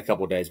had to have been a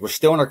couple of days. We're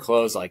still in our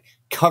clothes, like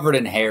covered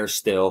in hair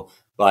still,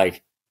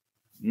 like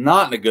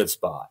not in a good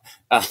spot.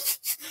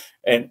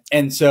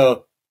 And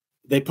so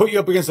they put you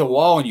up against a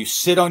wall and you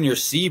sit on your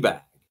sea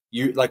bag.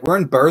 You like, we're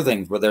in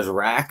berthings where there's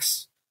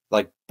racks,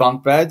 like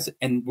bunk beds,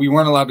 and we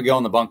weren't allowed to go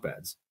on the bunk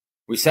beds.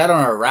 We sat on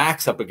our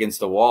racks up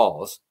against the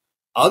walls.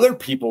 Other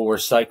people were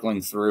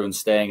cycling through and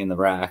staying in the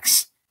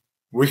racks.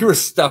 We were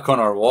stuck on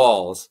our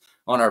walls,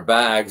 on our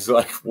bags,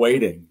 like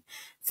waiting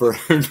for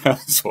who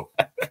knows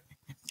what.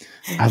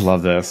 I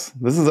love this.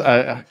 This is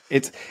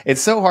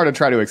it's so hard to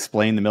try to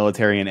explain the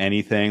military in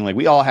anything. Like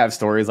we all have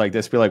stories like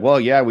this. Be like, well,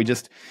 yeah,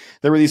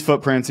 there were these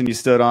footprints and you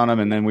stood on them,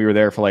 and then we were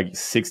there for like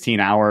 16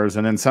 hours,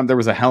 and then there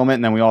was a helmet,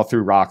 and then we all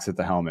threw rocks at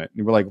the helmet.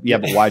 And we're like, yeah,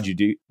 but why'd you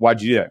do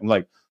that? I'm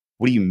like,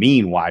 what do you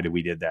mean? Why did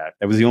we did that?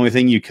 That was the only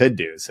thing you could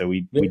do, so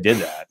we did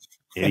that.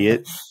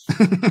 Idiot.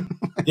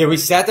 Yeah, we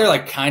sat there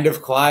like kind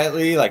of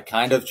quietly, like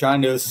kind of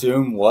trying to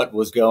assume what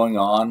was going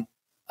on.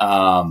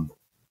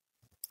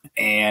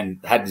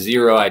 And had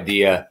zero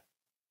idea.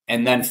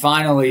 And then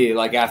finally,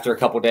 like after a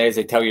couple of days,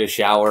 they tell you to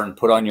shower and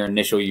put on your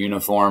initial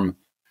uniform.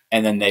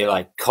 And then they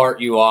like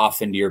cart you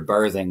off into your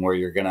berthing where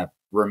you're going to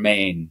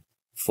remain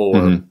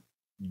for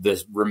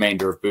this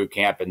remainder of boot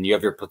camp. And you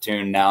have your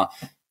platoon now.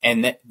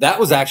 And that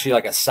was actually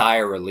like a sigh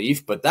of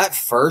relief. But that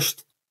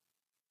first,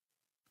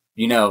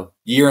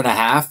 year and a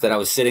half that I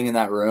was sitting in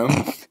that room,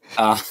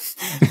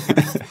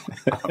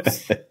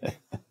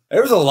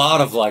 there was a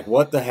lot of like,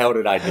 what the hell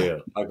did I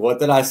do? Like, what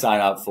did I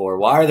sign up for?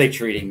 Why are they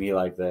treating me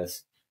like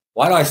this?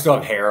 Why do I still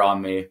have hair on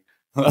me?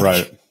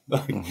 Right.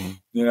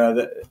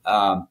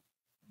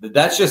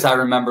 That's just, I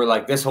remember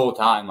like this whole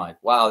time, like,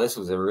 wow, this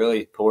was a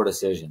really poor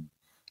decision.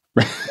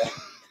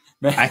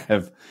 I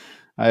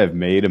have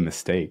made a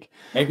mistake.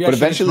 Maybe I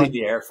should have joined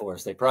the Air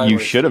Force. They probably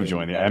should have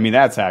joined it. I mean,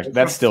 that's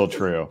still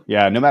true.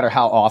 Yeah. No matter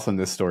how awesome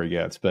this story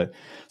gets, but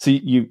so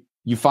you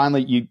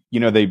finally,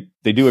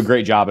 they do a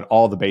great job at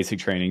all the basic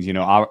trainings,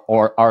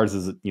 ours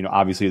is,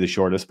 obviously the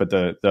shortest, but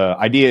the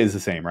idea is the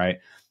same, right?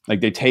 Like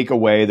they take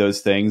away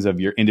those things of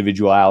your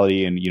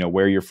individuality and,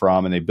 where you're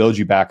from, and they build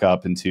you back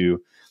up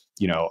into,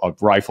 a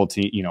rifle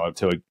team,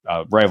 to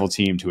a rifle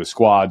team, to a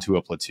squad, to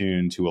a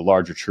platoon, to a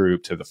larger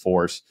troop, to the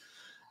force.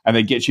 And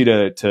they get you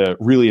to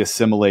really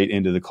assimilate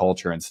into the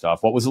culture and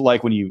stuff. What was it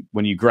like when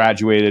you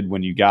graduated,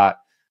 when you got,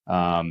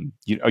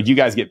 you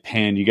guys get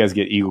pinned, you guys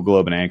get Eagle,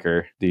 Globe, and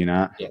Anchor, do you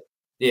not?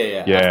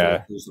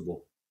 Yeah.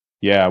 Crucible.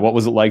 Yeah. What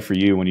was it like for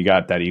you when you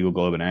got that Eagle,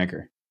 Globe, and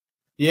Anchor?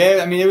 Yeah.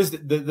 I mean, it was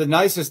the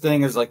nicest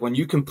thing is like when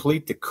you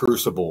complete the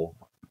Crucible,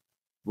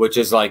 which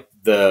is like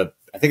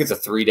I think it's a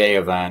 3-day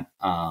event.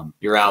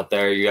 You're out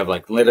there, you have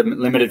like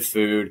limited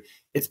food.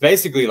 It's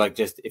basically like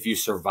just if you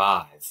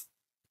survive,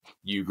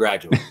 you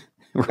graduate.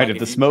 Right. Like if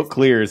the smoke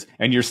clears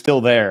and you're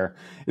still there,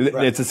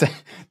 right.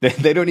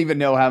 They don't even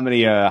know how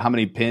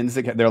many pins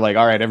they're like,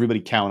 all right, everybody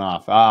count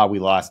off. We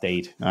lost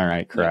 8. All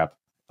right. Crap.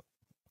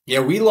 Yeah.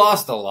 We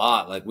lost a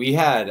lot. Like we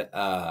had,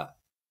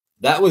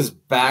 that was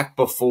back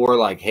before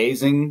like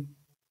hazing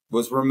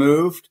was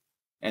removed.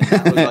 And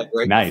that was like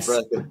right. Nice.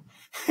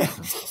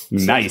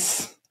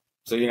 Nice.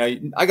 So,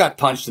 I got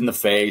punched in the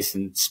face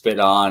and spit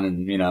on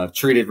and,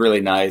 treated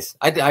really nice.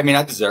 I mean,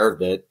 I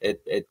deserved it.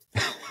 It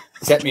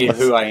set me to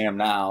who I am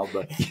now,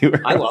 but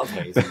I love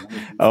hazing.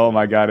 Oh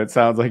my God. It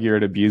sounds like you're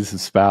an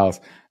abusive spouse.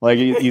 Like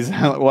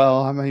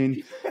well, I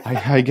mean,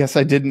 I guess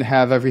I didn't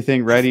have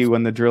everything ready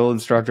when the drill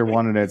instructor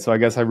wanted it. So I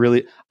guess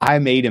I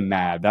made him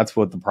mad. That's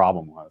what the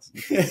problem was.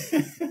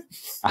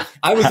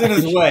 I was in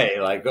his way.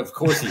 Like, of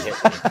course he hit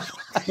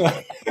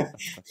me.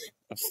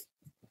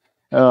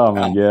 Oh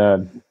my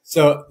God.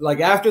 So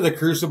like after the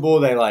Crucible,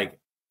 they like,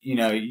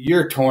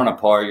 you're torn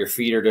apart, your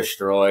feet are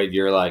destroyed.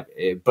 You're like,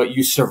 but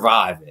you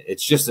survive it.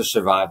 It's just a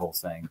survival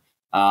thing.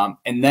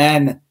 And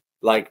then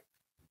like,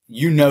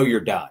 you're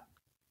done.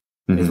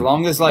 As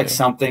long as like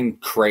something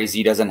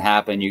crazy doesn't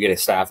happen, you get a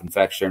staph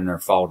infection or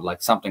fall,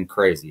 like something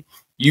crazy,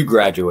 you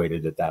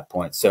graduated at that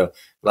point. So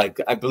like,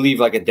 I believe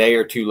like a day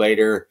or two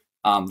later,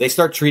 they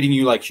start treating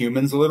you like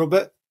humans a little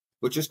bit,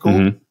 which is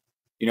cool.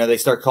 They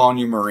start calling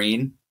you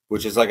Marine,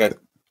 which is like a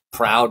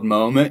proud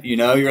moment.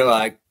 You're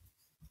like,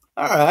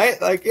 all right,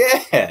 like,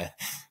 yeah,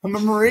 I'm a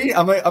Marine.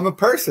 I'm a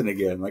person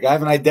again. Like I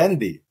have an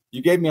identity.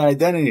 You gave me an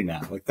identity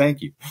now. Like,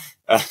 thank you.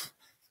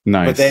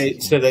 Nice.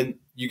 But so then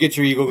you get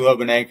your Eagle,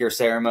 Globe, and Anchor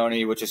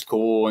ceremony, which is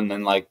cool. And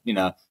then like,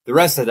 the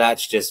rest of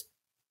that's just,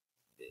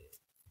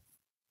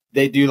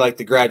 they do like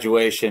the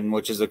graduation,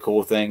 which is a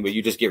cool thing, but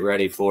you just get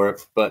ready for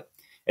it. But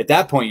at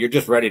that point, you're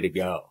just ready to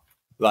go.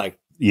 Like,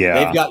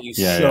 they've got you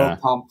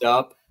pumped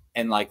up,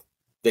 and like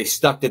they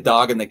stuck the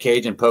dog in the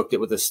cage and poked it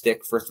with a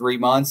stick for 3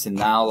 months. And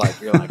now like,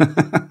 you're like,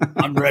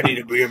 I'm ready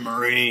to be a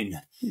Marine.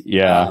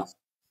 Yeah.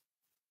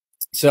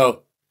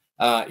 So,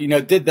 you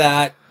know, did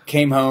that,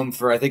 came home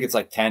for, I think it's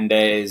like 10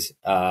 days,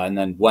 and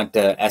then went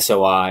to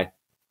SOI,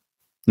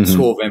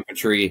 School of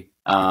Infantry,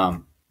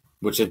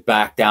 which is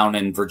back down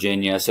in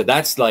Virginia. So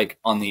that's like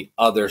on the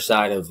other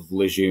side of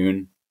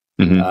Lejeune,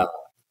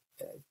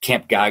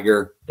 Camp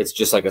Geiger. It's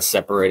just like a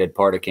separated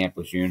part of Camp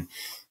Lejeune.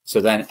 So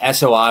then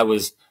SOI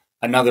was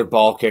another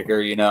ball kicker,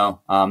 you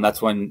know.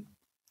 That's when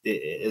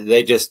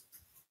they just,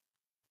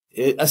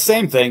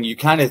 same thing. You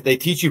kind of, they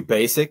teach you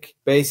basic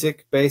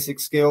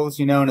skills,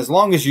 you know, and as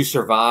long as you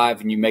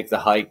survive and you make the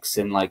hikes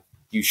and like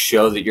you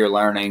show that you're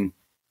learning,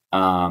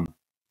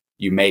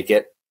 you make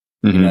it,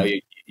 you know,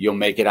 you'll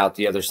make it out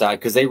the other side,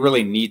 because they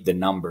really need the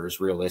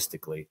numbers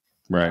realistically.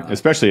 Right.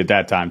 Especially at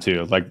that time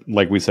too.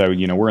 Like we said,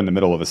 you know, we're in the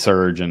middle of a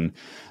surge and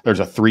there's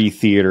a 3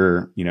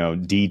 theater, you know,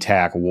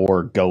 DTAC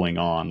war going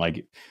on.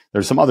 Like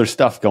there's some other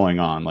stuff going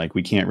on. Like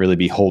we can't really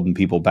be holding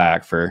people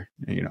back for,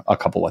 you know, a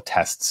couple of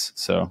tests.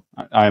 So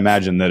I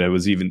imagine that it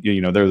was even,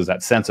 you know, there was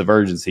that sense of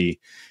urgency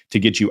to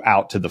get you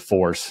out to the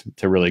force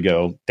to really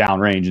go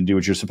downrange and do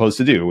what you're supposed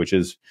to do, which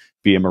is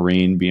be a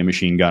Marine, be a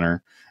machine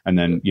gunner, and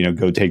then, you know,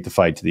 go take the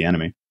fight to the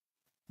enemy.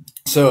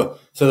 So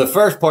the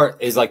first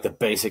part is like the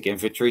basic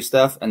infantry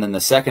stuff. And then the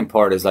second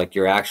part is like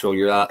your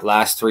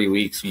last 3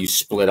 weeks, you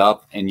split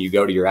up and you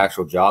go to your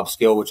actual job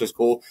skill, which is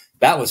cool.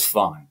 That was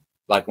fun.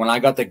 Like when I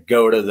got to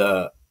go to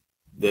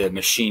the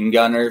machine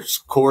gunners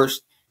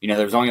course, you know,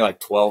 there's only like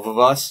 12 of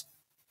us.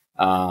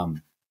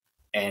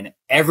 And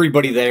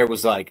everybody there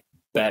was like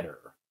better.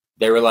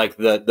 They were like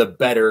the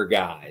better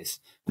guys,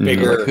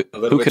 bigger, a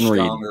little bit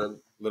stronger.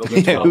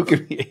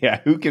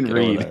 Who can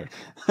read?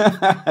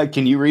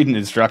 Can you read an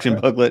instruction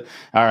booklet?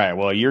 All right,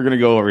 well, you're going to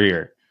go over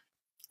here.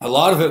 A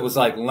lot of it was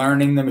like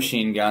learning the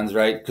machine guns,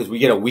 right? Because we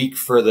get a week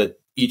for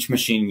each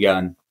machine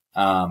gun,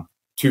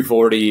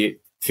 240,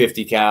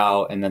 50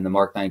 cal, and then the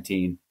Mark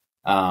 19.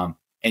 And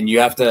you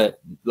have to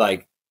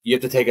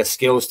take a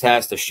skills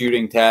test, a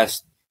shooting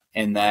test,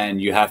 and then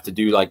you have to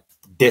do like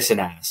dis and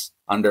ass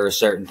under a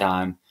certain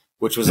time,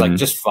 which was like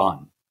just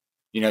fun.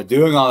 You know,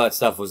 doing all that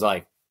stuff was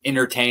like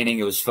entertaining.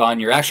 It was fun.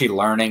 You're actually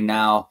learning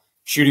now.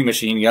 Shooting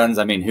machine guns.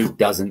 I mean, who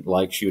doesn't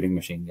like shooting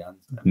machine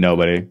guns?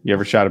 Nobody. You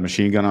ever shot a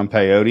machine gun on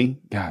peyote?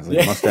 God,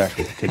 like mustache.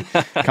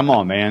 Come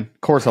on, man.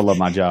 Of course I love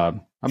my job.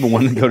 I've been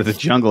wanting to go to the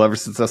jungle ever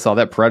since I saw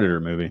that Predator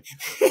movie.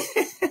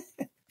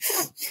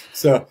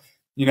 So,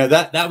 you know,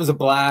 that was a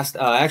blast.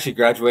 I actually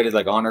graduated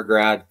like honor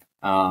grad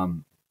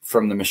from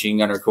the machine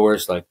gunner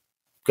course, like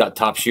got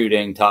top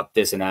shooting, top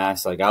dis and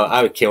ass. Like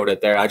I killed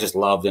it there. I just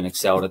loved and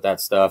excelled at that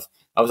stuff.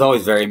 I was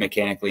always very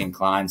mechanically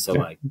inclined. So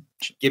like,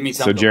 give me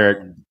something. So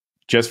Jeric,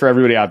 just for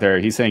everybody out there,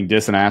 he's saying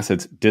dis and ass.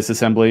 It's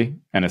disassembly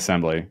and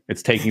assembly.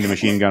 It's taking the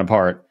machine gun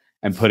apart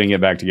and putting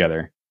it back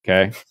together.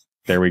 Okay.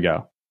 There we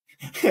go.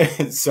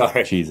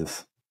 Sorry.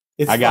 Jesus.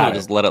 I got it.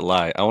 Just let it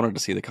lie. I wanted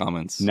to see the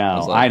comments.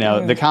 No, I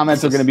know. The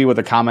comments are going to be what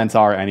the comments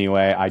are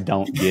anyway. I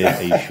don't give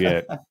a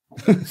shit.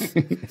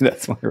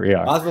 That's where we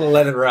are. I was going to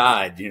let it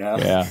ride, you know?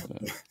 Yeah.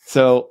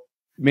 So,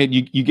 man,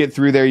 you get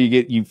through there,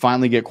 you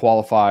finally get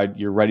qualified,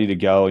 you're ready to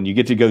go, and you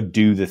get to go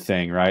do the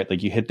thing, right?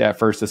 Like you hit that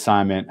first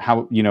assignment.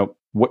 How, you know,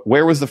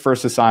 where was the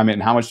first assignment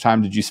and how much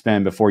time did you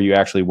spend before you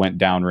actually went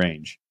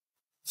downrange?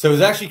 So it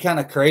was actually kind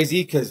of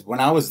crazy because when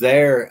I was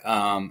there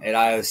at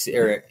IOC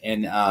or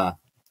in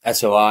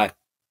SOI,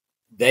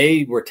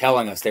 they were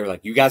telling us, they were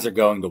like, you guys are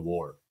going to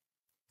war.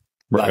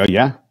 Like,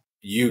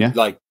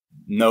 like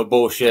no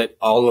bullshit.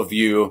 All of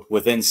you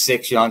within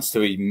 6 months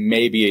to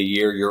maybe a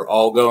year, you're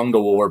all going to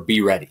war.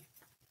 Be ready.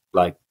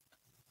 Like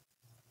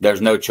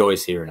there's no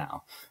choice here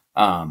now.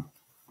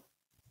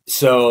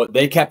 So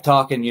they kept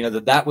talking, you know,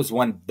 that was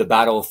when the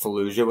Battle of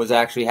Fallujah was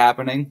actually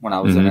happening when I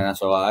was in an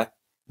SOI.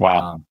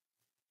 Wow.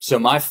 So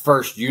my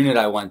first unit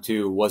I went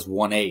to was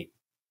 1-8.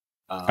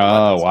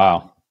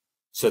 Wow.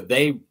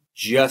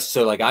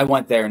 So like I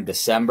went there in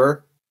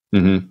December.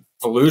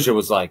 Fallujah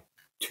was like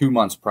 2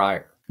 months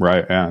prior.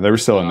 Right. Yeah. They were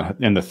still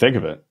in the thick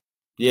of it.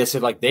 Yeah. So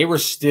like they were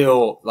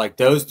still like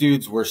those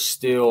dudes were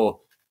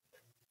still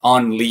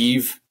on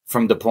leave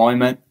from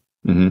deployment.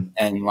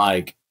 And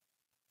like,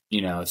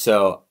 you know,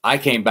 so I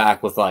came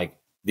back with like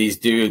these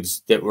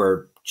dudes that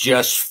were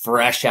just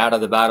fresh out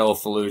of the Battle of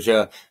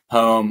Fallujah,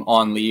 home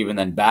on leave and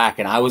then back.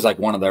 And I was like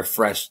one of their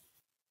fresh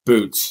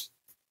boots.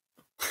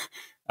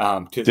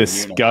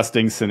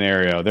 Disgusting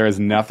scenario. There is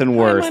nothing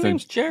worse than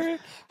Jeric.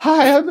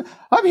 Hi,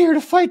 I'm here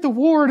to fight the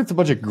war. And it's a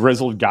bunch of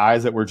grizzled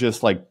guys that were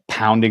just like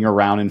pounding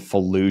around in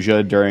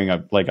Fallujah during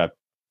a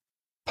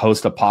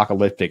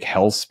post-apocalyptic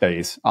hell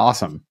space.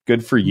 Awesome.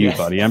 Good for you,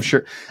 buddy. I'm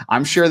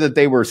sure that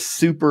they were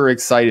super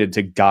excited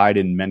to guide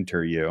and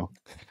mentor you.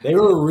 They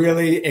were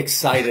really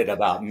excited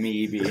about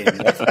me being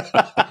there.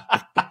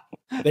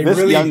 This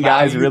really young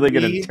guy's really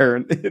going to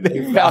turn. They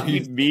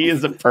valued me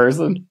as a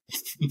person.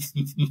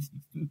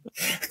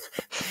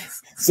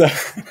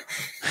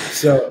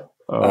 So.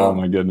 Oh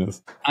my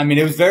goodness. I mean,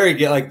 it was very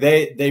good. Like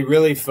they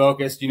really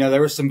focused, you know,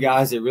 there were some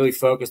guys that really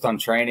focused on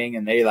training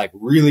and they like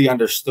really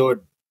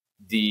understood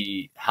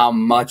how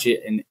much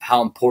and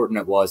how important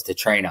it was to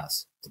train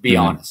us, to be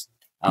honest.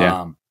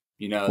 Yeah.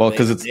 You know, well,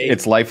 because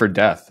it's life or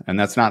death, and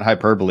that's not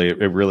hyperbole.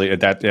 It really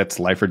it's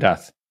life or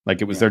death.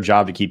 Like, it was their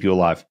job to keep you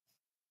alive.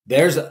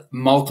 There's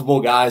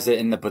multiple guys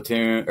in the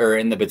platoon or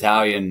in the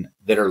battalion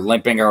that are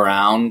limping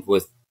around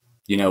with,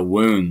 you know,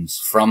 wounds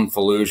from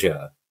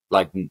Fallujah,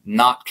 like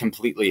not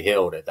completely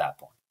healed at that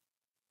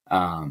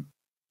point.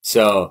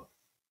 So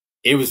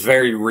it was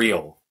very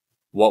real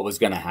what was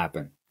going to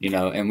happen, you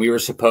know, and we were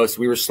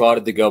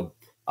slotted to go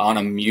on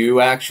a MEU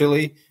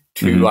actually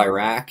to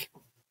Iraq.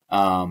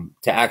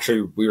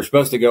 We were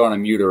supposed to go on a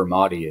MEU to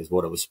Ramadi is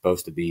what it was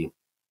supposed to be.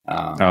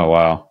 Oh,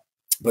 wow.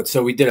 But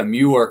so we did a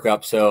MEU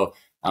workup. So,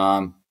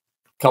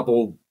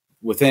 couple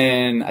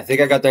within, I think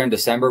I got there in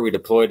December. We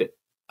deployed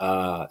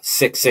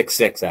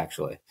 666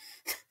 actually.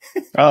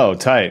 Oh,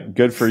 tight.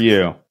 Good for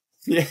you.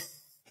 Yeah.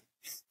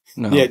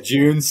 No. Yeah,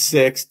 June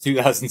 6th,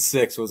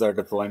 2006 was our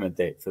deployment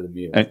date for the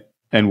MEU.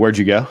 And where'd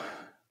you go?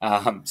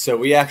 So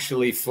we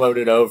actually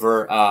floated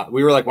over.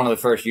 We were like one of the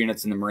first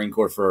units in the Marine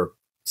Corps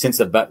since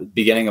the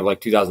beginning of like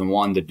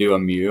 2001 to do a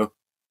MEU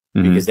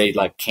because they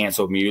like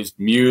canceled MEUs.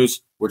 MEUs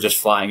were just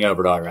flying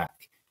over to Iraq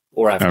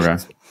or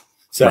Afghanistan.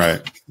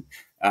 Okay.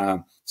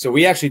 So, so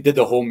we actually did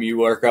the whole MEU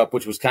workup,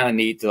 which was kind of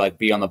neat to like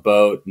be on the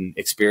boat and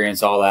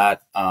experience all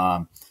that.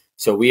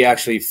 So we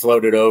actually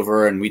floated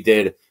over and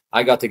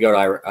I got to go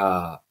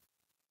to,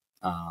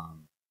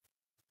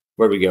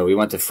 where'd we go? We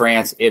went to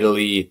France,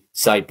 Italy,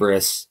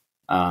 Cyprus,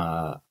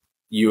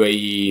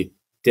 UAE,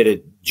 did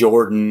it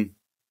Jordan.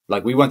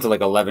 Like we went to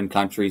like 11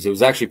 countries. It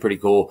was actually pretty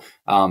cool.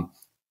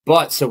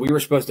 But so we were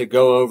supposed to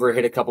go over,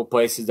 hit a couple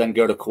places, then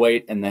go to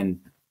Kuwait and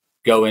then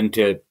go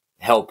into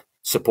help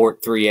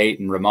support 3-8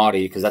 in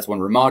Ramadi, because that's when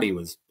Ramadi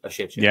was a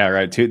shit show. Yeah,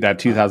 right. That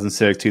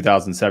 2006,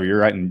 2007. You're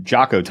right in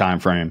Jocko time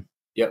frame.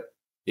 Yep.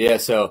 Yeah.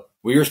 So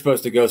we were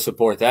supposed to go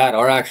support that.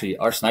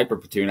 Our sniper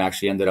platoon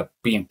actually ended up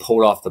being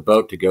pulled off the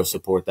boat to go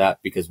support that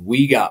because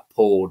we got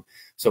pulled.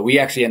 So we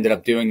actually ended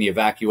up doing the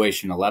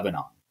evacuation of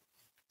Lebanon.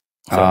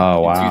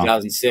 So in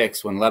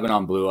 2006, when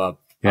Lebanon blew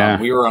up,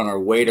 we were on our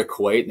way to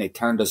Kuwait and they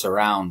turned us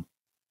around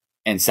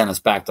and sent us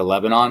back to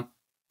Lebanon.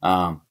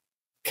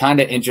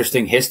 Kind of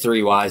interesting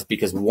history wise,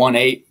 because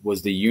 1-8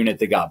 was the unit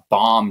that got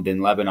bombed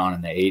in Lebanon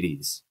in the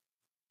 80s.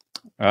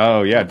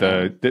 Oh yeah.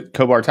 The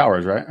Khobar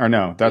Towers, right? Or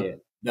no, the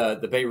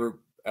Beirut.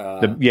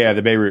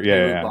 The Beirut.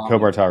 Yeah.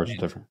 Khobar Towers is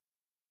different.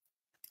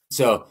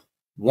 So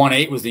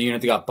 1-8 was the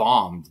unit that got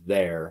bombed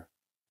there.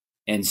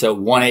 And so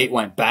 1-8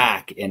 went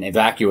back and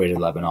evacuated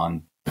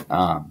Lebanon,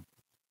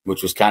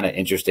 which was kind of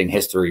interesting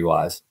history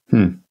wise.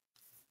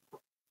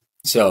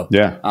 So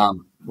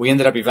we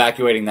ended up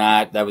evacuating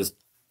that. That was,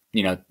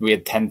 you know, we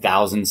had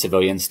 10,000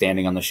 civilians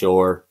standing on the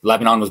shore.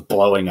 Lebanon was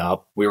blowing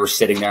up. We were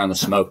sitting there on the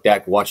smoke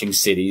deck watching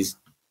cities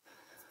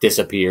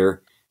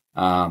disappear.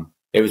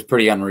 It was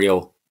pretty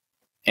unreal.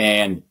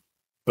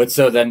 But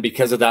so then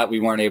because of that, we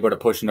weren't able to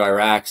push into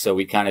Iraq. So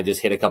we kind of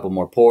just hit a couple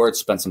more ports,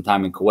 spent some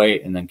time in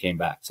Kuwait, and then came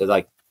back. So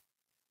like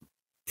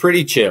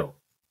pretty chill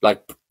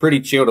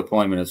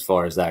deployment as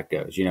far as that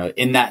goes. You know,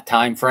 in that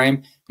time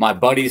frame, my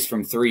buddies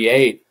from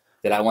 3-8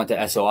 that I went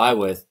to SOI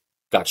with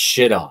got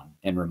shit on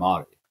in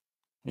Ramadi.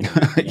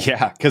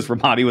 Yeah, because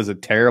Ramadi was a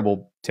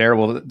terrible.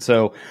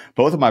 So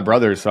both of my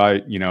brothers,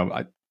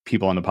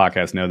 people on the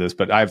podcast know this,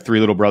 but I have 3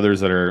 little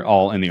brothers that are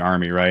all in the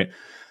Army, right?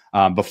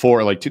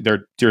 Before, like,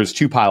 there's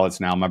 2 pilots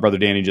now. My brother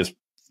Danny just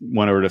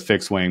went over to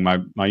fixed wing.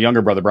 My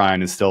younger brother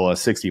Brian is still a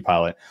 60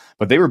 pilot,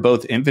 but they were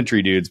both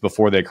infantry dudes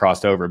before they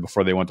crossed over,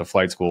 before they went to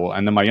flight school.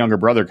 And then my younger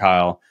brother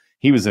Kyle,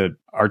 he was an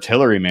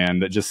artillery man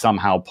that just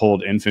somehow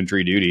pulled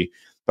infantry duty.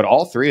 But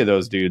all 3 of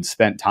those dudes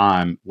spent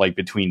time like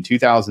between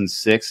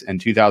 2006 and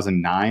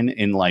 2009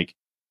 in like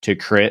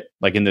Tikrit,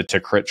 like in the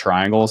Tikrit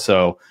triangle.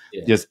 So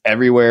just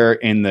everywhere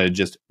in the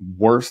just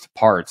worst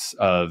parts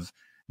of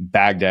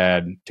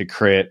Baghdad,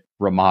 Tikrit,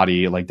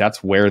 Ramadi, like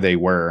that's where they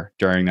were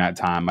during that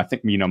time. I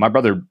think, my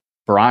brother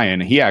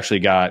Brian, he actually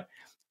got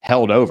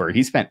held over.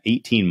 He spent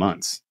 18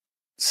 months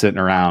sitting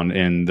around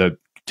in the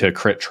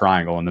Tikrit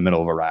triangle in the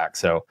middle of Iraq.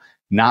 So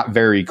not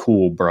very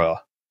cool, bro.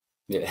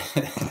 Yeah.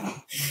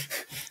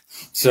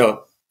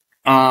 So,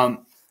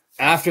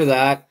 after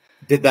that,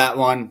 did that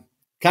one,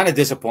 kind of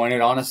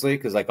disappointed, honestly,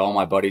 because like all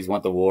my buddies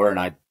went to war and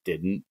I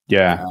didn't.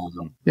 Yeah.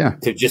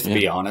 To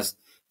be honest.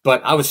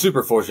 But I was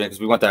super fortunate because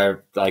we went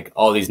to like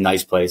all these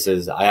nice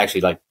places. I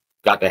actually like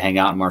got to hang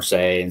out in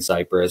Marseille and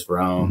Cyprus,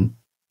 Rome,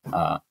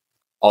 all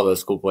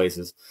those cool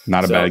places.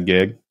 Not a bad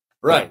gig.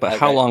 Right. But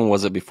how long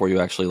was it before you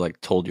actually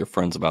like told your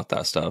friends about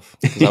that stuff?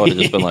 Because I would have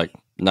just been like,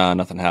 nah,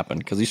 nothing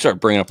happened. Because you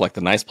start bringing up like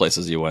the nice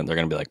places you went, they're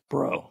going to be like,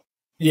 bro.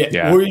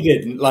 Yeah, we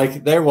didn't.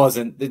 Like, there was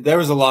a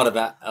lot of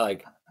that.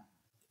 Like,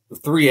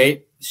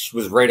 3-8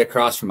 was right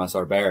across from us,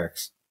 our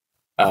barracks.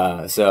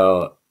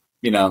 So,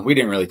 we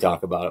didn't really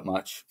talk about it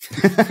much.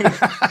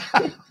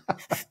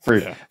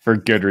 for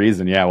good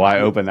reason. Yeah.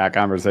 Why open that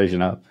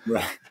conversation up?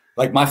 Right.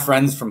 Like, my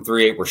friends from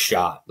 3-8 were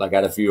shot. Like, I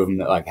had a few of them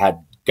that like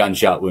had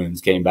gunshot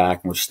wounds, came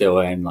back and were still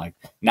in, like,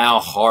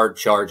 now hard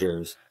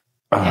chargers.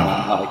 And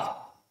I'm like,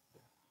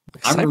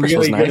 I'm Cypress really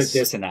was good nice.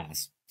 at dissing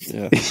ass.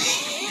 Yeah.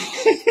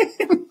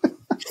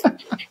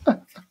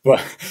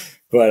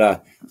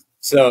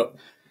 So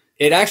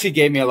it actually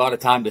gave me a lot of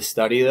time to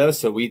study though.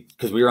 So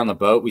because we were on the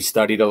boat, we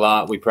studied a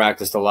lot, we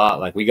practiced a lot.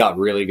 Like we got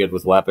really good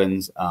with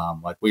weapons.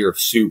 Like we were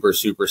super,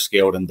 super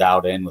skilled and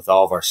dialed in with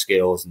all of our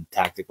skills and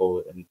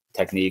tactical and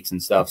techniques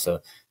and stuff.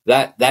 So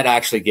that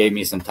actually gave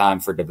me some time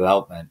for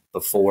development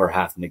before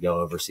having to go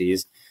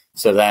overseas.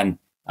 So then,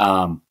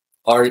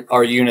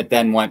 our unit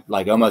then went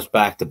like almost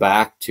back to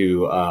back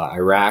to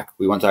Iraq.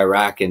 We went to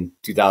Iraq in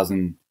 2000, I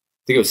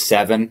think it was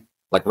 7.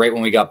 Like right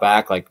when we got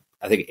back, like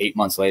I think 8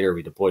 months later,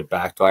 we deployed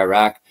back to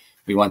Iraq.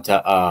 We went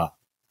to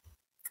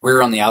we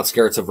were on the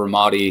outskirts of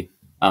Ramadi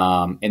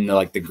in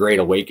the Great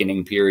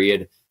Awakening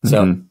period.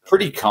 So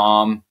pretty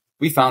calm.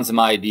 We found some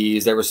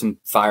IDs. There were some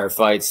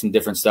firefights, some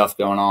different stuff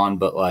going on,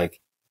 but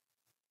like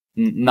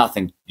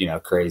nothing,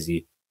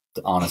 crazy,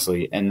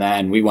 honestly. And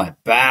then we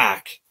went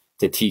back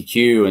to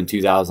TQ in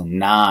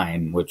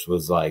 2009, which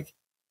was like,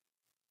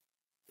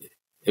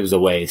 it was a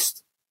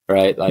waste,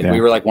 right? Like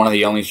we were like one of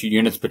the only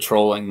units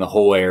patrolling the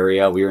whole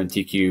area. We were in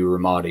TQ,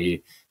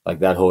 Ramadi, like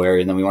that whole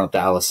area. And then we went up to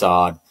Al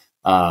Asad,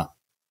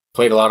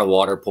 played a lot of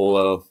water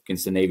polo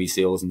against the Navy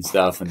SEALs and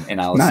stuff. And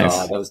Al Asad,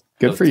 nice. that was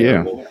good for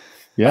terrible. You.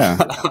 Yeah.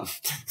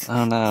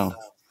 Oh no.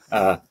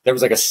 There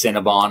was like a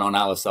Cinnabon on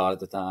Al Asad at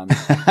the time.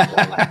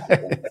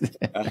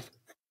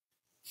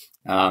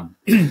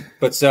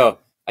 But so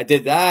I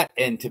did that.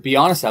 And to be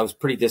honest, I was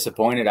pretty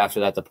disappointed after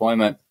that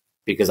deployment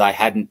because I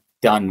hadn't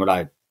done what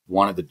I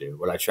wanted to do,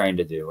 what I trained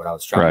to do, what I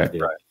was trying to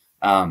do.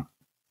 Right.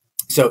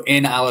 So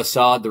in Al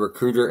Asad, the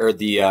recruiter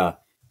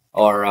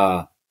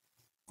or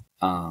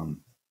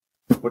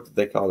what did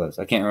they call those?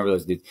 I can't remember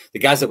those dudes. The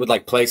guys that would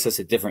like place us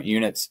at different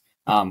units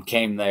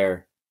came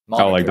there.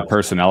 Oh, like the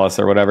personnelist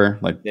or whatever.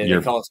 Like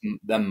they call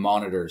them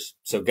monitors.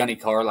 So Gunny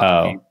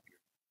Carlisle came,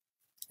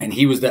 and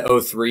he was the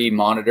 03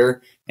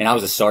 monitor, and I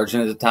was a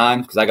sergeant at the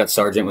time because I got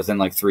sergeant within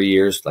like 3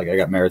 years. Like I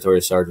got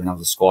meritorious sergeant. I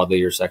was a squad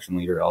leader, section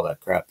leader, all that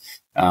crap.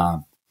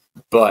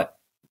 But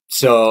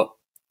so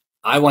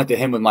I went to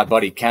him with my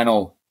buddy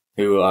Kennel,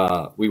 who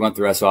we went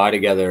through SOI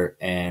together,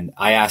 and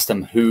I asked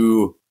him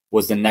who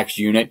was the next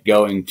unit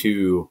going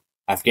to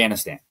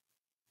Afghanistan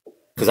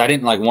because I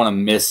didn't want to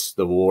miss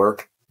the war.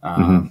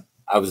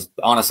 I was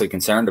honestly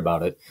concerned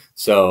about it.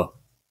 So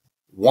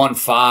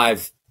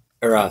 3-5,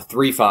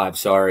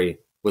 sorry,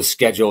 was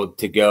scheduled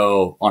to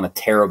go on a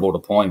terrible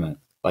deployment.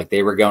 Like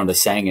they were going to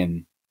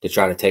Sangin to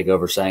try to take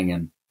over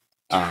Sangin.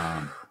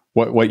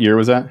 What year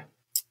was that?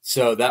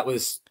 So that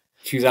was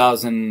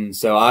 2000.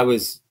 So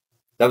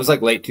that was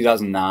like late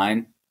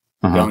 2009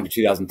 going to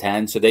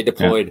 2010. So they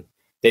deployed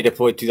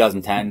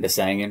 2010 to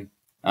Sangin.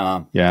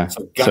 So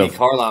Gunny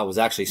Carlisle was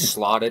actually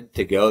slotted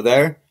to go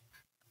there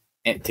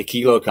to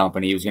Kilo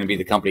Company. He was going to be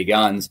the company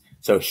guns.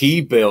 So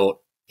he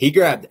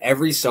grabbed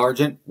every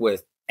sergeant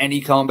with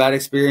any combat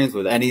experience,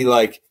 with any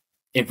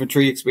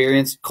infantry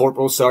experience,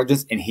 corporal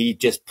sergeants, and he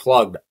just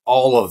plugged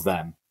all of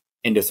them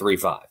into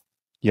 3-5.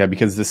 Yeah,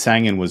 because the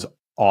Sangin was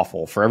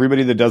awful. For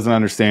everybody that doesn't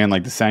understand,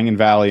 like the Sangin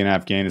Valley in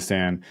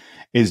Afghanistan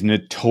is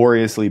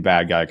notoriously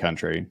bad guy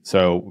country.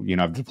 So,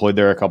 I've deployed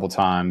there a couple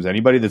times.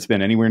 Anybody that's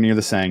been anywhere near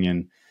the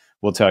Sangin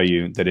will tell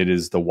you that it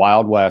is the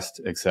Wild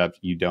West, except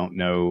you don't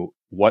know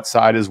what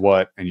side is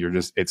what, and you're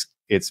just,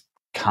 it's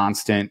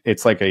constant.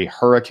 It's like a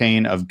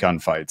hurricane of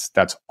gunfights.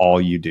 That's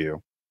all you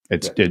do.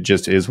 It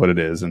just is what it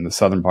is in the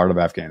southern part of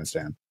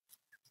Afghanistan.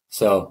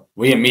 So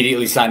we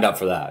immediately signed up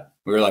for that.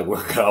 We were like,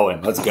 we're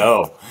going, let's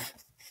go.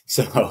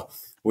 So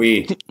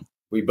we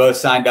both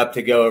signed up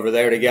to go over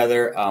there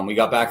together. We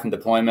got back from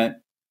deployment.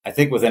 I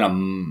think within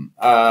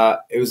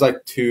it was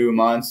like 2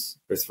 months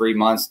or 3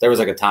 months. There was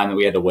like a time that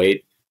we had to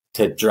wait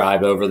to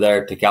drive over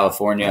there to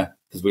California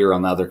because we were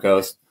on the other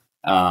coast.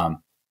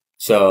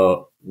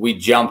 So we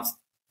jumped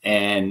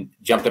in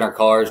our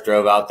cars,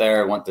 drove out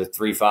there, went to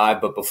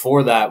 3-5. But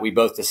before that, we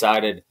both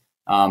decided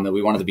that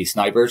we wanted to be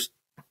snipers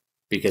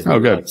because we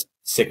were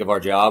sick of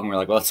our job. And we were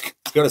like, well, let's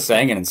go to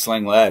Sangin and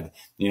sling lead,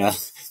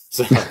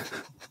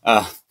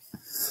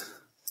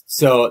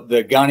 So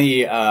the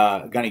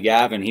Gunny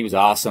Gavin, he was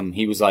awesome.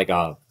 He was like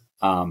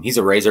he's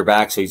a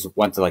Razorback, so he's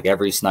went to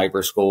every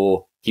sniper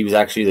school. He was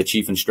actually the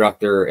chief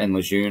instructor in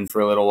Lejeune for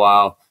a little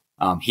while.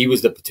 He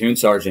was the platoon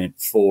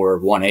sergeant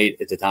for 1-8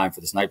 at the time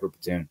for the sniper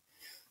platoon.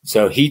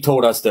 So he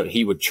told us that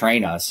he would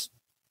train us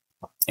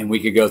and we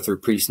could go through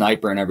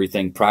pre-sniper and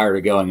everything prior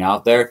to going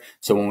out there.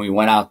 So when we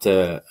went out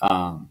to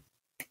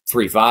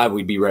 3-5,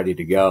 we'd be ready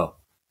to go.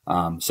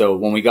 So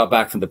when we got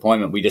back from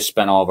deployment, we just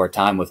spent all of our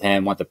time with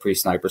him, went to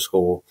pre-sniper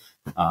school,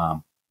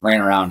 ran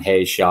around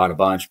Hayes, shot a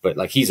bunch, but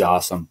he's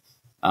awesome.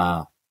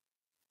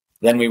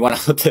 Then we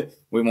went out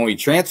when we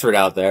transferred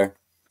out there,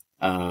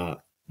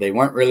 they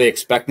weren't really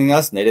expecting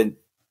us and they didn't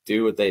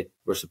do what they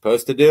were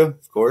supposed to do.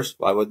 Of course,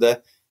 why would they?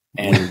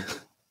 And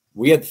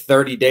we had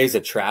 30 days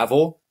of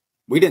travel.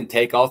 We didn't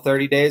take all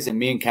 30 days, and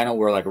me and Kendall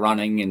were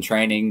running and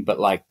training, but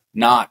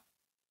not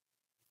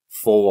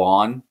full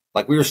on.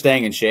 We were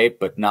staying in shape,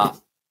 but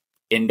not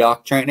in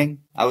dock training,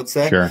 I would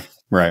say. Sure.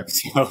 Right.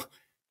 So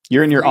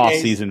You're in your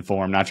off-season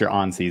form, not your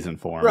on-season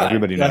form. Right.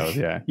 Everybody knows.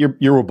 Yeah,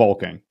 you're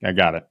bulking. I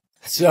got it.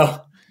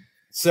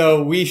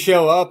 So we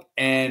show up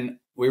and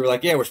we were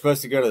like, yeah, we're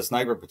supposed to go to the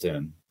sniper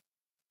platoon,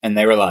 and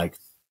they were like,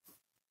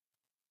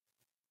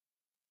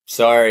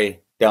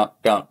 sorry, don't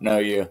know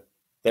you.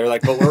 They were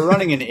like, but we're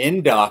running an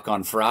in-doc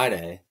on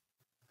Friday,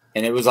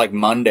 and it was like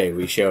Monday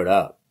we showed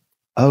up.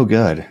 Oh,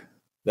 good.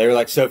 They were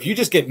like, so if you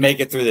just make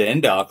it through the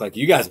in-doc, like,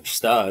 you guys are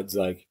studs,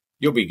 like,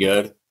 you'll be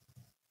good.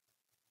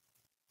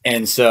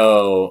 And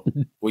so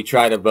we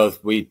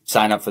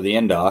sign up for the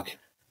in-doc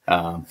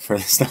for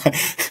this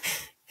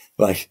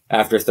like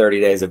after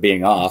 30 days of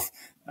being off,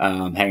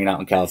 hanging out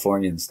in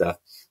California and stuff.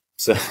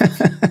 So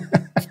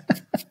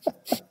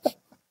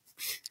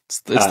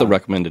it's the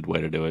recommended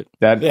way to do it.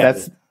 That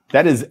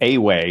is a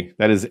way.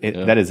 That is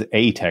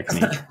a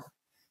technique.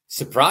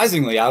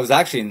 Surprisingly, I was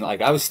actually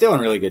I was still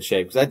in really good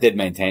shape because I did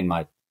maintain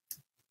my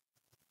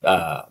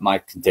my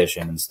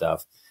condition and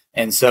stuff.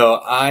 And so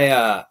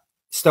I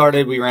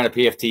we ran a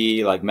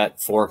PFT, like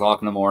met 4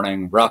 o'clock in the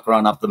morning, rock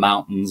run up the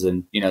mountains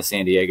and,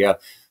 San Diego.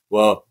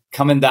 Well,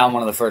 coming down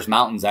one of the first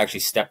mountains, I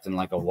actually stepped in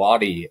like a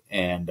wadi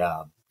and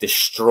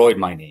destroyed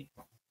my knee.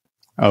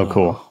 Oh,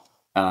 cool.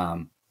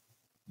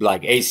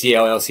 Like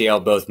ACL,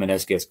 LCL, both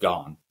meniscus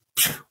gone.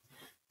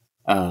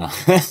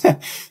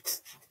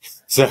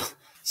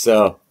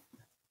 So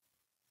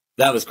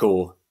that was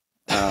cool.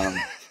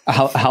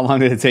 How long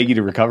did it take you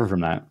to recover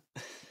from that?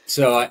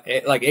 So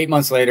like 8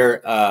 months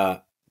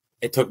later,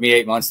 it took me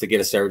 8 months to get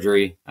a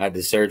surgery. I had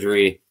the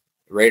surgery.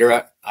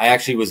 I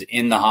actually was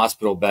in the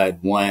hospital bed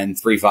when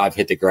 3-5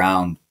 hit the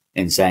ground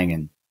in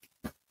Sangin,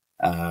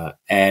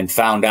 and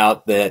found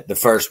out that the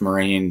first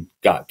Marine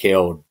got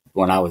killed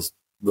when I was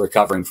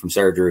recovering from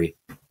surgery,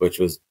 which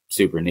was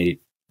super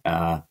neat.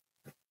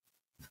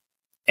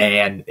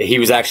 And he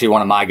was actually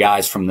one of my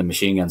guys from the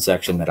machine gun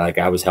section that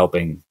I was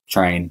helping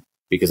train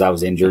because I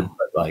was injured.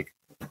 But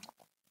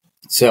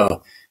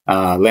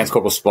Lance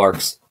Corporal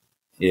Sparks,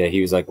 yeah,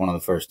 he was like one of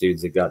the first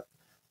dudes that got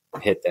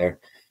hit there.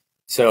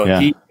 So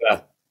he,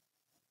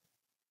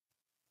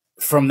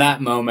 from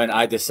that moment,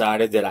 I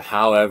decided that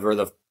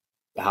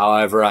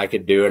however I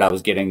could do it, I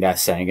was getting that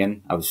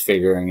Sangin. I was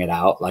figuring it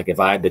out. Like if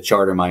I had to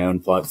charter my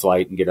own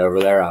flight and get over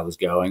there, I was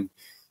going.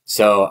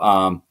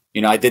 So,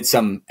 I did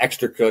some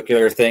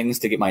extracurricular things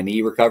to get my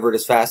knee recovered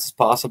as fast as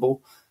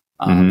possible.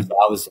 So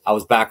I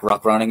was back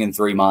ruck running in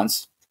 3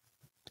 months.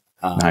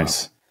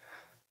 Nice.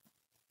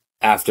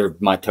 After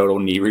my total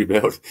knee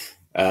rebuild.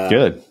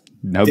 Good.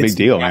 No big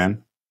deal,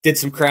 man. Did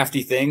some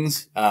crafty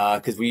things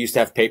because we used to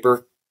have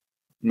paper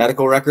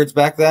medical records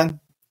back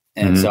then.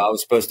 And so I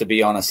was supposed to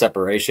be on a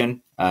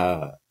separation,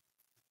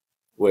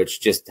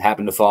 which just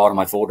happened to fall out of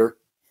my folder.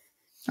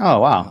 Oh,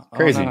 wow.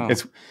 Crazy. Oh, no.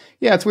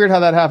 It's weird how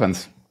that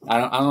happens. I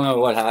don't know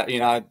what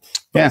happened,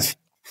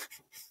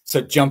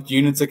 So jumped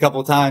units a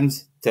couple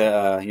times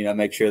to,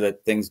 make sure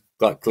that things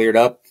got cleared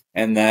up.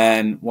 And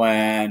then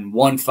when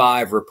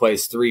 1-5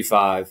 replaced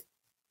 3-5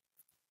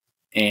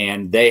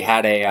 and they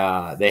had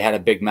a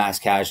big mass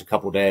cash a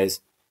couple days,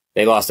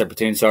 they lost their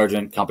platoon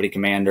sergeant, company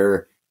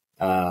commander,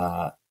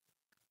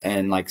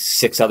 and like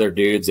 6 other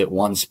dudes at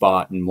one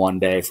spot in one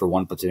day for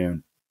one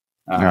platoon.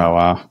 Oh,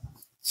 wow.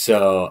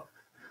 So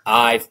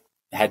I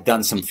had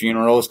done some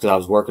funerals because I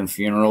was working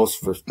funerals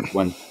for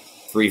when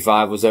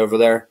 3-5 was over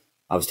there.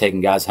 I was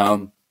taking guys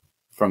home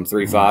from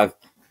 3-5.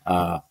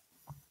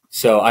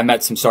 So I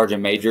met some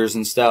sergeant majors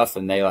and stuff,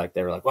 and they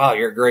were like, wow,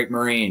 you're a great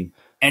Marine.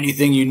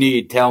 Anything you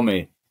need, tell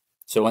me.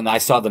 So when I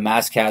saw the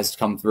mass cast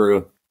come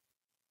through,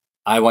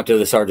 I went to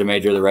the sergeant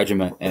major of the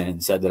regiment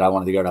and said that I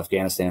wanted to go to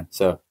Afghanistan.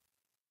 So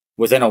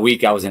within a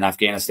week, I was in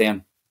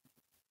Afghanistan.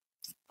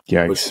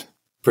 Yikes. Which is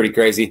pretty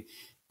crazy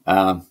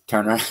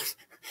turnaround.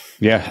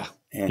 Yeah.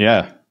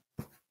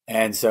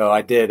 And so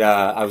I did.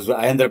 I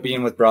ended up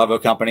being with Bravo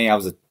Company. I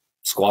was a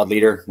squad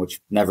leader,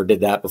 which never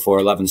did that before.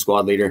 11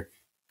 squad leader,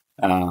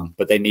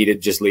 but they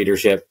needed just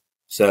leadership.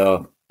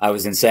 So I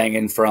was in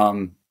Sangin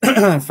from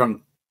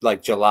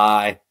like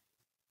July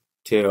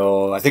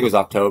till I think it was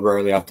October,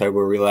 early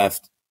October we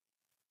left.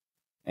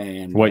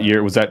 And what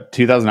year was that?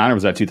 2009 or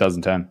was that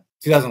 2010?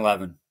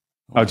 2011.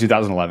 Oh,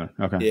 2011.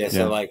 Okay. Yeah.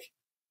 So like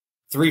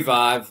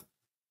 3-5.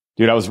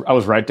 Dude, I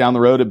was right down the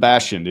road at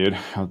Bastion, dude.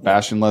 I was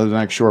Bastion,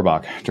 Leatherneck,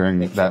 Shorebach during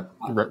that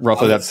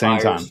roughly that same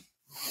time.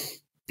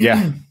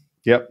 Yeah.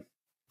 Yep.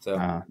 So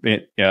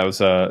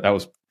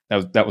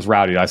that was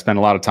rowdy. I spent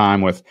a lot of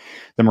time with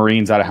the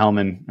Marines out of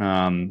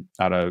Hellman,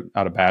 out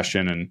of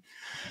Bastion, and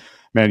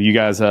man, you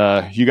guys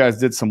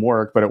did some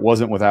work, but it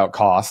wasn't without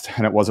cost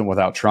and it wasn't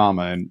without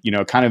trauma. And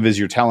kind of as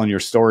you're telling your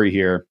story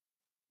here,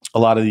 a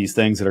lot of these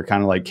things that are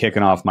kind of like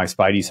kicking off my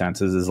spidey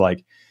senses is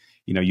like,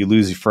 you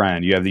lose a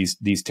friend, you have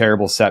these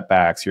terrible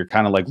setbacks, you're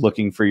kind of like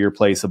looking for your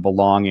place of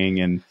belonging,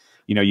 and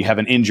you have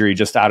an injury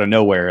just out of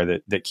nowhere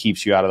that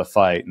keeps you out of the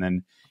fight, and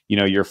then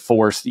you're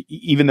forced,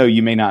 even though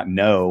you may not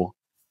know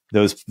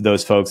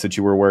those folks that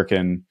you were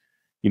working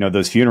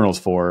those funerals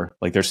for,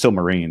 like they're still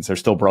Marines, they're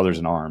still brothers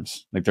in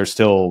arms, like they're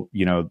still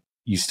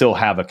you still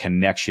have a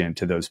connection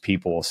to those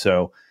people.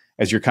 So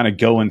as you're kind of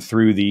going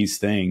through these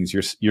things,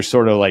 you're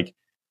sort of like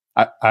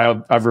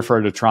I've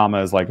referred to trauma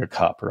as like a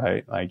cup,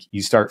 right? Like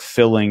you start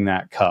filling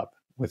that cup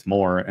with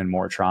more and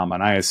more trauma.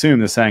 And I assume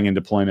the saying in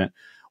deployment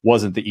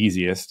wasn't the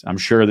easiest. I'm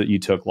sure that you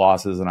took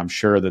losses and I'm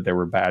sure that there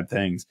were bad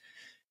things.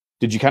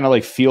 Did you kind of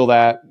like feel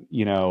that,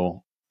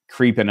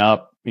 creeping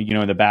up,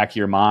 in the back of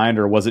your mind,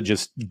 or was it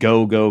just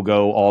go, go,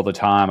 go all the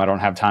time? I don't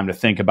have time to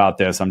think about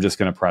this. I'm just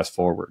going to press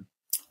forward.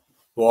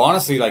 Well,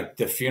 honestly, like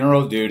the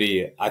funeral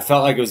duty, I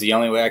felt like it was the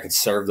only way I could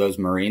serve those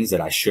Marines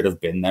that I should have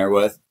been there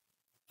with.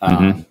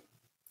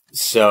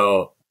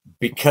 So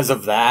because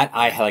of that,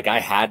 I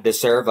had to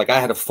serve. Like I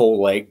had a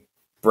full leg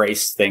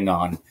brace thing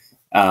on,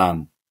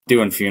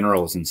 doing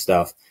funerals and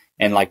stuff,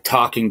 and like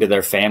talking to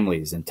their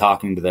families and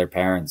talking to their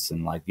parents,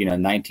 and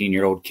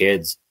 19-year-old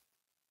kids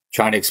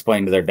trying to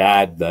explain to their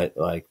dad that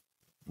like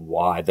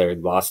why they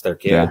lost their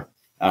kid.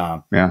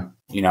 I mean,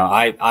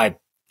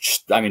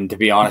 to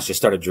be honest, just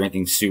started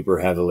drinking super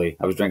heavily.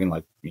 I was drinking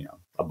like,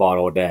 a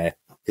bottle a day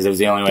because it was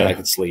the only way I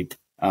could sleep.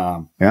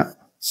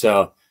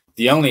 So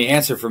the only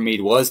answer for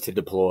me was to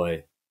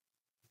deploy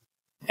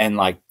and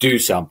like do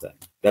something.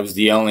 That was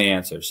the only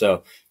answer.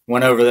 So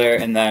went over there,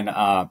 and then,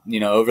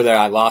 over there,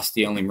 I lost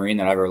the only Marine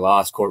that I ever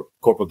lost,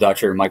 Corporal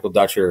Dutcher, Michael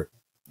Dutcher,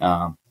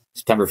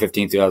 September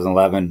 15th,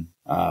 2011.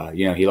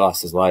 He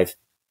lost his life,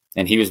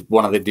 and he was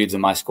one of the dudes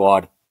in my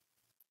squad.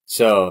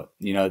 So,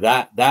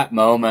 that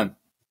moment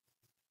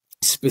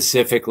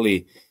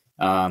specifically,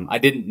 I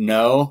didn't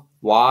know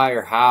why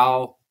or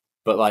how,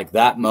 but like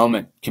that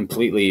moment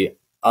completely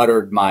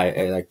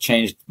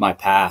changed my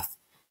path.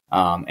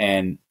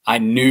 And I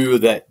knew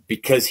that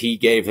because he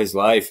gave his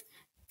life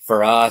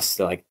for us,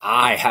 like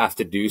I have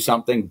to do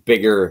something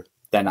bigger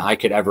than I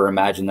could ever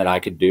imagine that I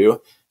could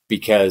do,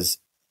 because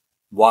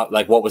what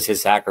was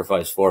his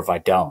sacrifice for if I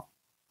don't?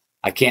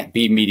 I can't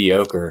be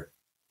mediocre,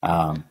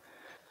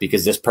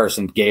 because this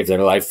person gave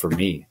their life for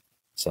me.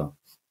 So,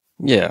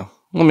 yeah.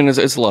 I mean,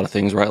 it's a lot of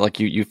things, right? Like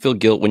you feel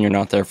guilt when you're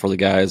not there for the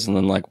guys. And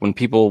then like when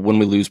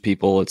we lose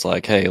people, it's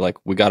like, hey, like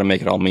we got to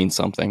make it all mean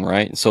something.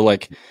 Right. So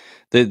like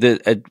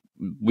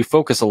we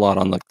focus a lot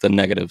on like the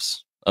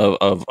negatives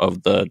of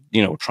the,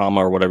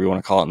 trauma or whatever you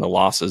want to call it, and the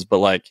losses. But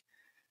like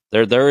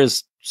there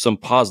is some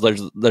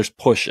there's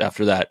push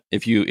after that.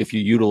 If you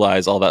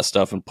utilize all that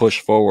stuff and push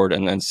forward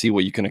and see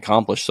what you can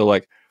accomplish. So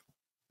like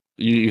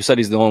you said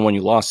he's the only one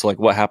you lost. So like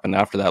what happened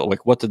after that?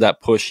 Like what did that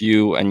push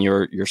you and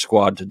your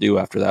squad to do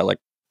after that? Like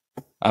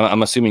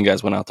I'm assuming you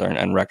guys went out there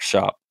and wrecked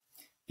shop.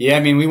 Yeah, I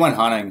mean, we went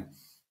hunting.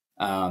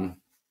 But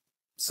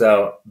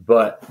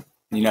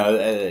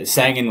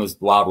Sangin was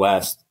Wild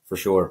West for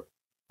sure.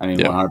 I mean,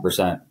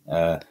 100%.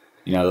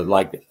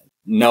 Like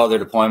no other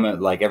deployment,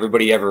 like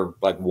everybody ever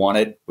like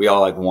wanted. We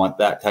all like want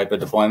that type of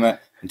deployment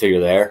until you're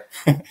there.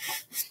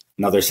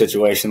 Another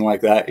situation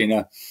like that,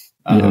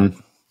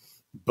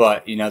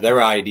 But, there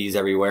were IEDs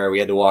everywhere. We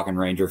had to walk in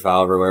Ranger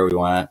file everywhere we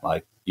went.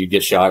 Like you'd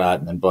get shot at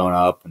and then blown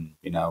up, and,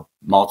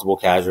 multiple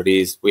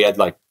casualties. We had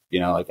I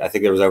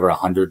think there was over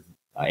 100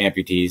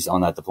 amputees on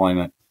that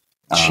deployment.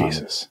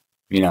 Jesus.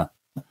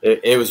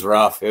 It was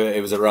rough.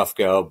 It was a rough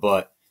go,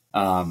 but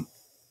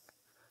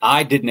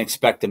I didn't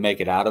expect to make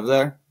it out of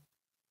there.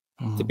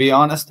 To be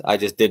honest, I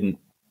didn't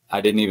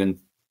even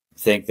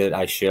think that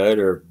I should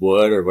or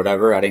would or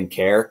whatever. I didn't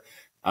care.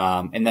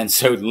 And then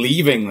so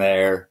leaving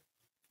there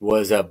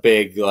was a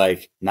big,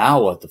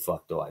 now what the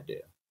fuck do I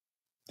do?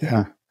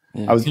 Yeah.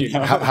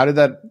 How did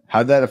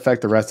that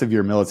affect the rest of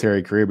your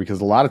military career?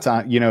 Because a lot of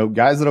time,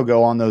 guys that'll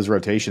go on those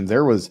rotations,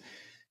 there was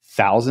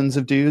thousands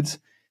of dudes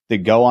that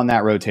go on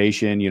that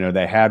rotation.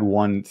 They had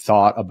one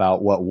thought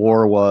about what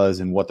war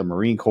was and what the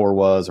Marine Corps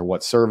was or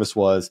what service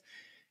was.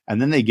 And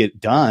then they get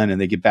done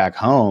and they get back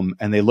home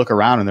and they look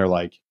around and they're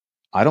like,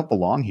 I don't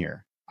belong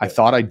here. I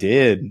thought I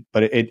did,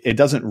 but it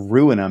doesn't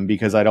ruin them,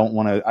 because I don't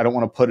want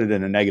to put it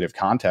in a negative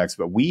context.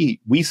 But we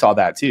saw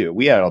that too.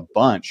 We had a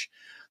bunch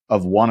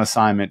of 1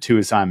 assignment, 2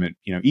 assignment,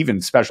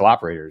 even special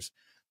operators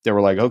that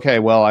were like, okay,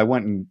 well, I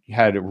went and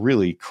had a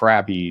really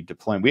crappy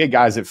deployment. We had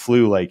guys that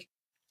flew like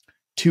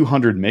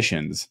 200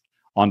 missions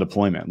on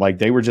deployment. Like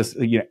they were just,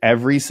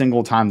 every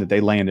single time that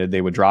they landed,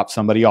 they would drop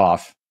somebody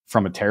off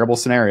from a terrible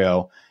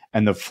scenario,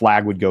 and the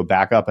flag would go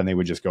back up and they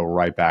would just go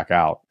right back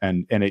out.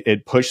 And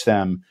it pushed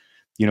them,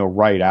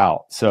 right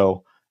out.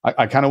 So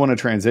I kind of want to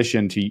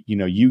transition to,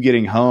 you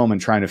getting home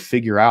and trying to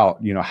figure out,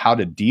 how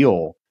to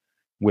deal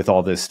with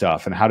all this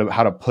stuff and how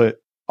to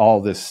put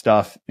all this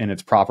stuff in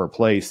its proper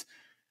place.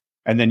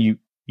 And then you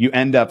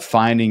end up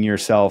finding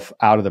yourself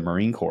out of the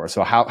Marine Corps.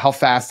 So how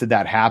fast did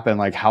that happen?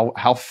 Like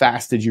how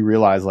fast did you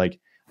realize like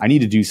I need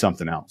to do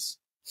something else?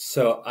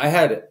 So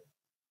I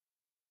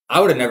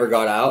would have never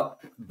got out,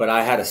 but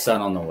I had a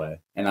son on the way.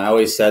 And I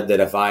always said that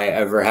if I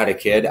ever had a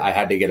kid, I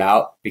had to get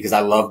out, because I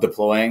love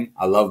deploying.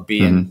 I love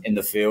being in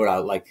the field. I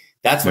like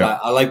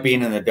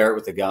being in the dirt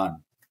with a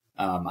gun.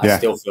 I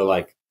still feel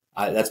like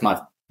that's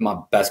my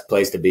best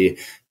place to be.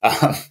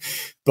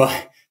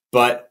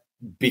 But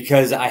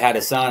because I had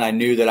a son, I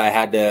knew that I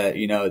had to,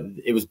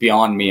 it was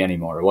beyond me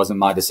anymore. It wasn't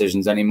my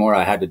decisions anymore.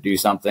 I had to do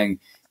something,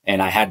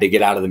 and I had to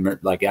get out of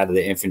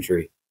the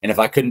infantry. And if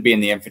I couldn't be in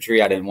the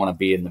infantry, I didn't want to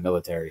be in the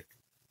military.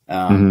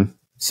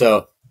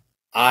 So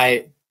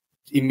I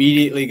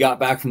immediately got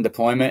back from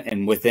deployment,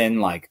 and within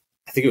like,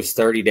 I think it was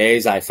 30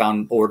 days, I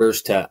found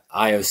orders to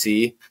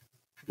IOC.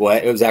 Well,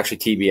 it was actually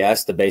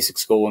TBS, the basic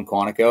school in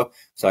Quantico.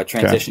 So I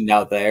transitioned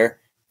out there,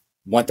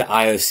 went to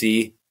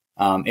IOC,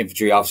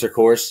 infantry officer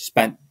course,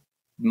 spent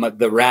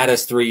the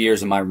raddest 3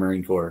 years of my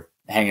Marine Corps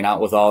hanging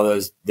out with all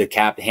those,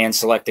 hand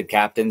selected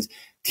captains,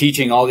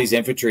 teaching all these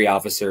infantry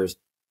officers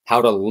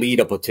how to lead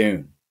a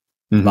platoon.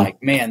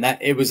 Like, man,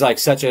 it was like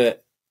such a,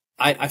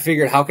 I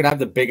figured, how could I have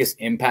the biggest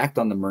impact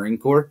on the Marine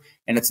Corps?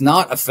 And it's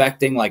not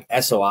affecting like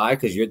SOI,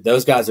 because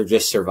those guys are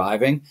just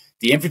surviving.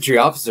 The infantry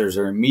officers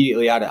are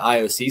immediately out of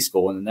IOC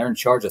school, and they're in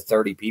charge of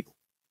 30 people.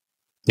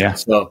 Yeah.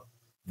 So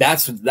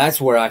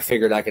that's where I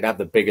figured I could have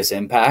the biggest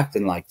impact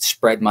and like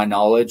spread my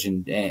knowledge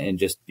and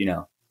just, you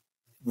know,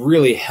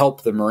 really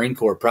help the Marine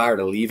Corps prior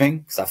to leaving,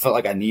 because I felt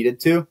like I needed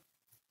to.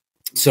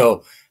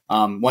 So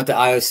went to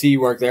IOC,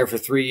 worked there for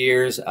 3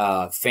 years.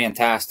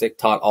 Fantastic.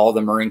 Taught all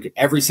the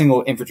every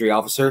single infantry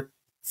officer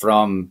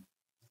from,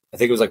 I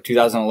think it was like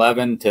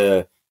 2011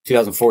 to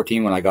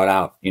 2014 when I got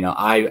out. You know,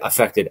 I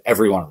affected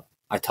every one of them.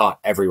 I taught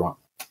every one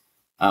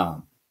of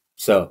them.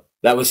 So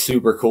that was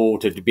super cool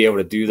to be able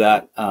to do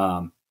that.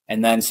 And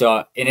then,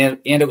 and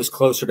it was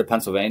closer to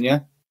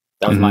Pennsylvania.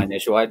 That was my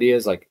initial idea,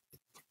 is like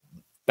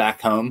back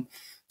home.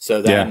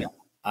 So then,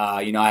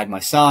 you know, I had my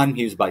son,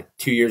 he was like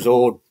 2 years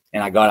old,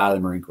 and I got out of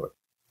the Marine Corps.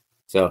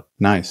 So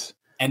nice.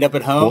 End up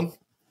at home. Well,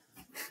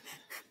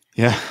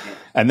 yeah.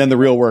 And then the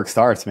real work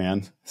starts,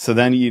 man. So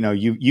then, you know,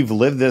 you've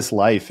lived this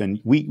life,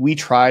 and we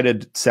try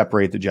to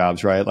separate the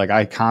jobs, right? Like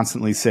I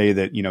constantly say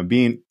that, you know,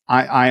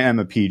 I am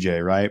a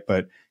PJ, right?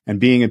 And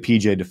being a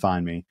PJ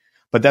defined me,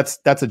 but that's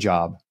a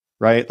job,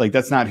 right? Like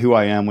that's not who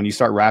I am. When you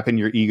start wrapping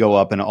your ego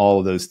up in all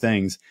of those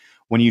things,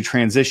 when you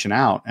transition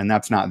out and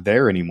that's not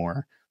there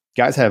anymore,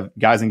 guys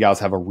and gals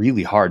have a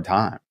really hard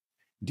time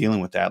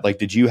dealing with that. Like,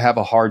 did you have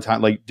a hard time?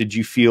 Like, did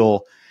you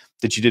feel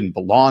that you didn't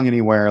belong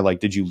anywhere? Like,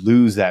 did you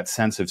lose that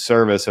sense of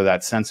service or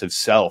that sense of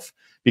self?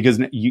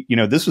 Because you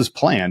know, this was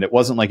planned. It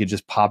wasn't like it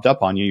just popped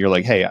up on you. You're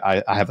like, hey,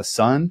 I have a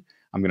son.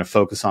 I'm going to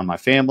focus on my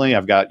family.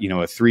 I've got, you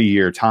know, a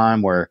 3-year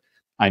time where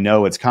I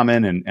know it's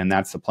coming, and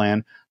that's the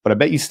plan. But I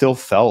bet you still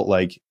felt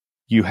like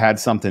you had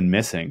something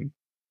missing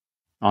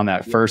on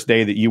that first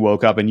day that you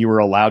woke up and you were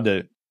allowed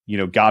to, you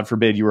know, God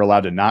forbid, you were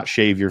allowed to not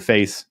shave your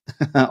face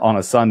on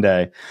a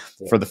Sunday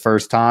for the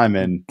first time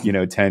in, you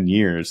know, 10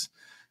 years.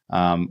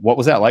 What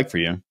was that like for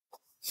you?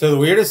 So the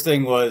weirdest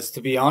thing was,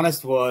 to be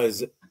honest,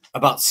 was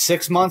about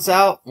 6 months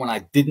out when I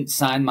didn't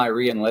sign my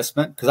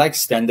re-enlistment, because I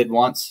extended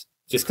once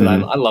just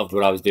because I loved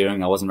what I was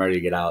doing. I wasn't ready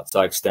to get out. So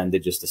I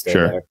extended just to stay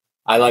there.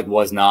 I like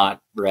was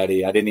not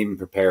ready. I didn't even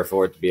prepare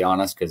for it, to be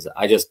honest, because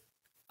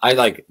I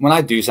like, when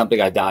I do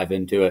something, I dive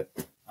into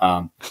it.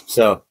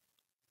 So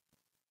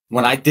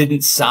when I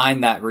didn't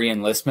sign that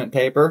re-enlistment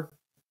paper,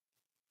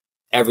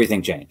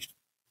 everything changed.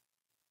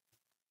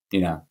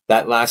 You know,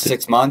 that last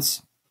 6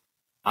 months,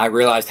 I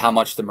realized how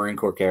much the Marine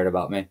Corps cared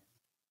about me.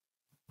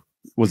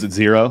 Was it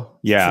zero?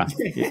 Yeah.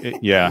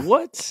 Yeah.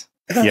 What?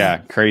 Yeah.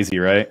 Crazy,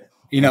 right?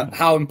 You know,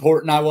 how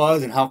important I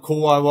was and how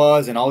cool I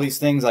was and all these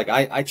things. Like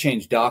I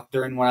changed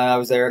doctrine when I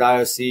was there at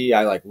IOC.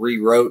 I like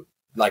rewrote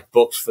like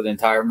books for the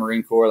entire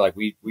Marine Corps. Like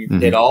we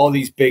did all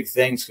these big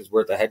things because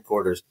we're at the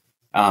headquarters.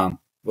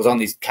 Was on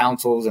these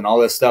councils and all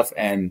this stuff.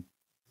 And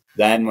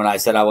then when I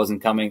said I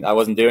wasn't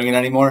doing it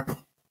anymore,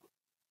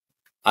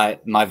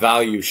 my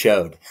value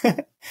showed.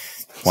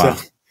 Wow.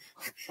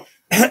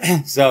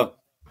 So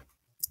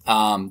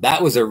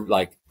that was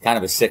kind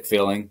of a sick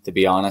feeling, to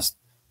be honest.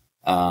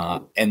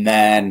 And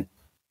then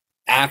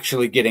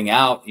actually getting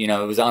out, you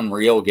know, it was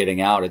unreal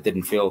getting out. It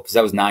didn't feel, because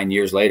that was 9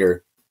 years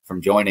later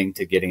from joining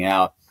to getting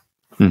out.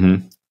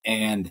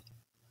 And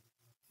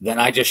then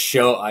I just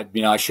show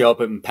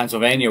up in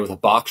Pennsylvania with a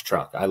box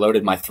truck. I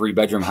loaded my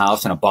 3-bedroom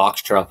house in a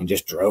box truck and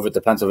just drove it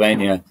to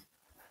Pennsylvania.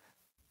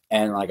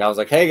 And like, I was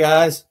like, hey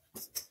guys,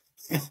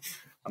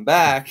 I'm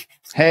back.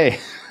 Hey,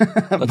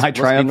 let's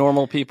be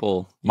normal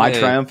people. My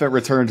triumphant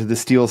return to the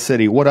Steel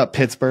City. What up,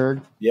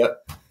 Pittsburgh?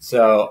 Yep.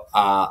 So,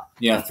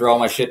 you know, throw all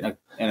my shit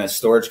in a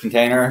storage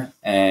container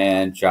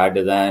and tried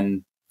to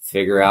then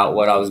figure out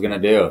what I was going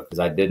to do, because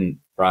I didn't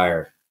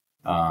prior.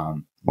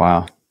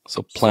 Wow.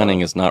 So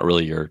planning is not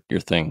really your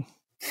thing.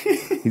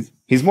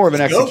 He's more of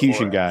an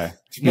execution guy.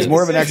 He's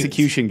more of an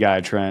execution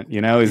guy, Trent. You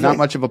know, he's not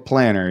much of a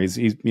planner. He's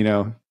you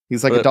know,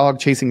 he's like a dog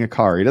chasing a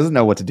car. He doesn't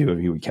know what to do if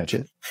he would catch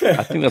it.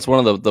 I think that's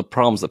one of the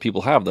problems that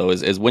people have, though,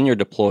 is when you're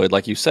deployed,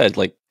 like you said,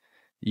 like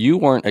you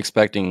weren't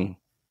expecting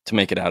to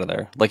make it out of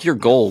there. Like your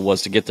goal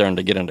was to get there and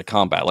to get into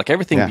combat. Like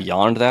everything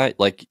beyond that,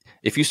 like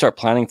if you start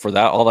planning for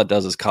that, all that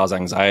does is cause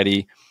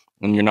anxiety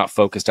when you're not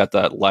focused at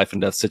that life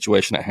and death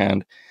situation at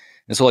hand.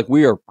 And so like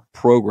we are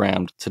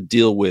programmed to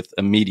deal with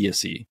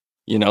immediacy,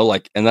 you know,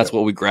 like, and that's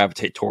what we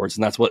gravitate towards.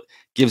 And that's what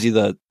gives you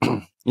the,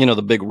 you know,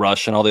 the big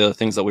rush and all the other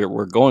things that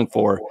we're going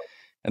for.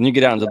 And you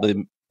get out into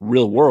the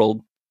real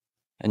world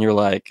and you're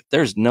like,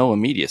 there's no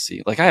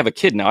immediacy. Like I have a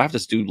kid now, I have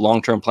to do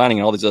long-term planning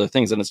and all these other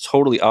things. And it's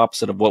totally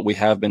opposite of what we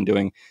have been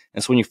doing.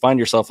 And so when you find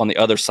yourself on the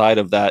other side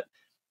of that,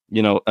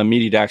 you know,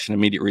 immediate action,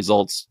 immediate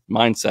results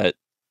mindset,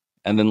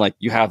 and then like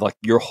you have like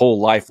your whole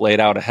life laid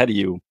out ahead of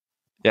you,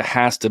 it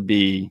has to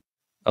be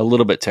a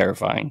little bit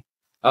terrifying.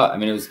 Oh, I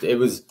mean, it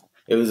was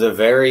a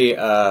very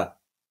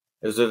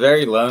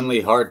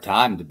lonely, hard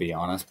time, to be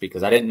honest,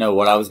 because I didn't know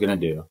what I was going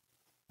to do.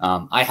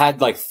 I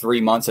had like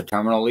 3 months of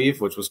terminal leave,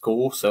 which was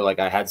cool. So like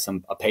I had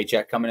a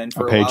paycheck coming in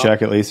for a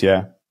paycheck while. At least.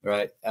 Yeah.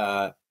 Right.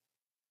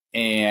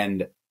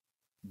 And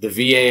the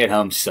VA at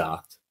home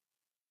sucked,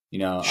 you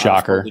know,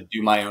 shocker. I was supposed to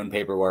do my own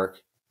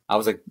paperwork. I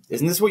was like,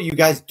 isn't this what you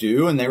guys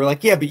do? And they were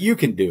like, yeah, but you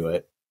can do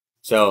it.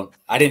 So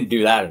I didn't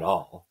do that at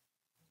all.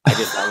 I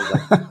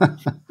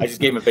just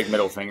gave him a big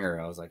middle finger.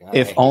 I was like,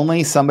 if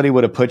only somebody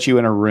would have put you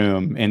in a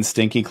room in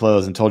stinky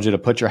clothes and told you to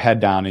put your head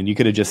down and you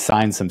could have just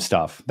signed some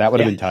stuff. That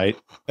would have been tight.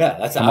 Yeah,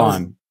 that's Come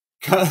on.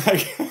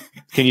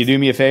 Can you do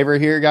me a favor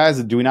here,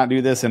 guys? Do we not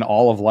do this in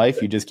all of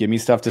life? You just give me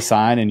stuff to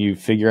sign and you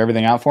figure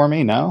everything out for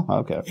me? No?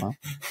 Okay. Well.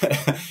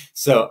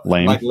 So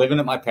lame. Like living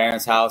at my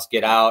parents' house,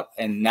 get out.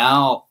 And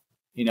now,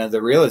 you know,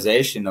 the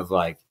realization of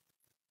like,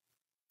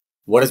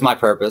 what is my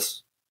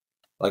purpose?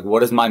 Like,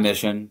 what is my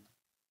mission?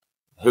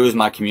 Who is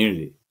my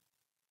community?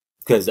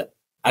 Because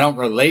I don't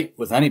relate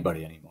with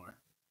anybody anymore.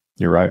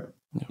 You're right.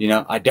 You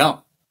know, I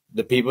don't.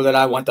 The people that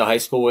I went to high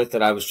school with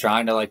that I was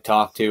trying to like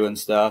talk to and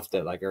stuff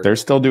that like they're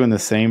still doing the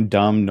same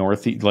dumb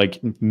northeast,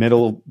 like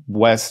middle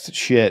west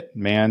shit,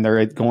 man.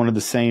 They're going to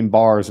the same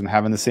bars and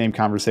having the same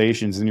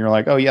conversations. And you're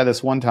like, oh yeah,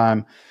 this one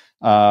time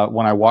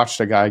when I watched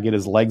a guy get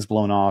his legs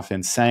blown off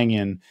and sang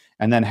in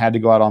and then had to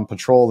go out on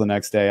patrol the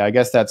next day. I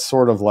guess that's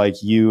sort of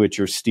like you at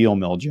your steel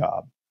mill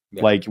job.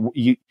 Yeah. Like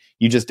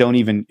you just don't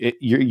even,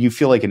 you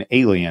feel like an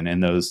alien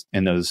in those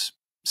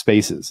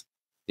spaces.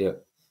 Yeah.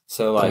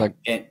 So like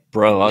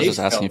bro, I was just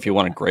asking if you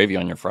wanted gravy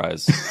on your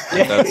fries.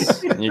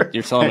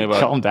 You're telling me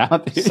about calm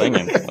down, dude.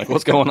 Singing. Like,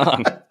 what's going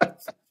on?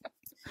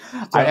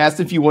 I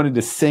asked if you wanted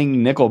to sing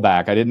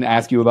Nickelback. I didn't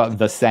ask you about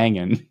the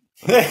singing.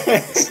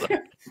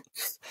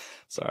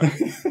 Sorry.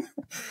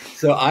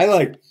 So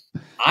I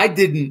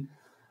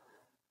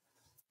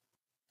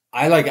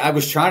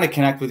was trying to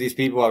connect with these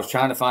people. I was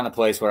trying to find a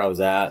place where I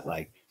was at.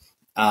 Like,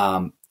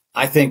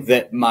 I think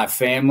that my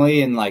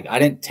family and like, I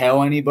didn't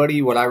tell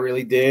anybody what I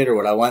really did or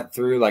what I went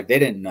through. Like they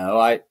didn't know.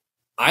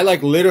 I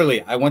like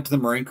literally, I went to the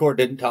Marine Corps,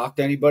 didn't talk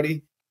to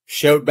anybody,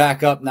 showed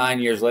back up 9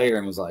 years later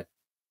and was like,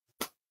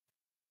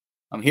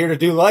 I'm here to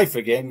do life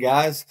again,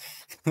 guys.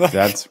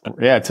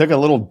 It took a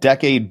little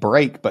decade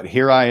break, but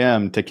here I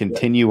am to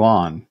continue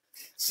on.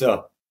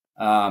 So,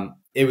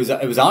 it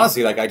was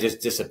honestly like I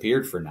just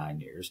disappeared for 9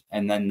 years.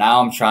 And then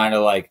now I'm trying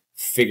to like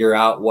figure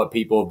out what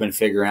people have been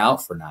figuring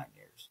out for 9 years.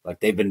 Like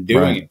they've been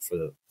doing it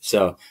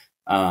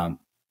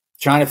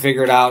trying to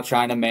figure it out,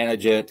 trying to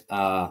manage it,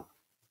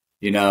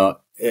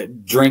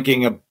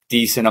 drinking a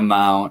decent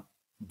amount,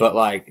 but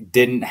like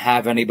didn't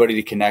have anybody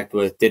to connect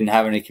with, didn't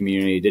have any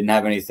community, didn't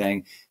have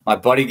anything. My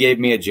buddy gave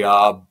me a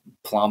job,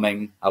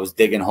 plumbing. I was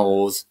digging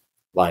holes,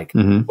 like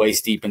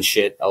waist deep in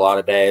shit a lot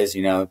of days,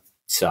 you know,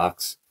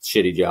 sucks,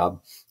 shitty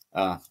job.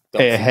 A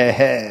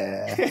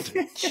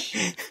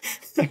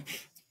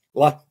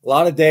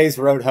lot of days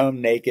rode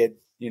home naked,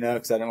 you know,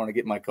 because I didn't want to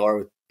get in my car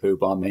with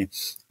poop on me.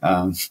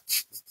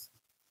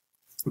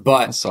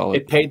 But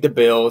it paid the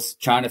bills,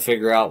 trying to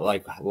figure out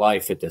like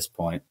life at this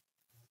point.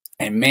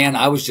 And man,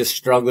 I was just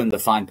struggling to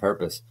find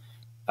purpose.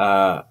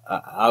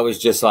 I was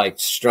just like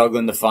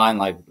struggling to find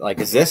like,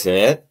 is this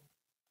it?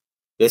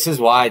 This is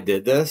why I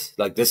did this.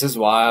 Like, this is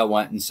why I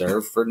went and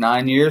served for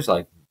 9 years.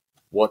 Like,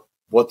 what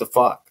the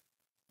fuck?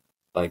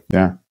 Like,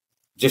 yeah,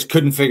 just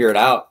couldn't figure it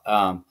out.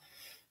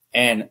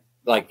 And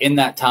like in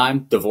that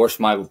time, divorced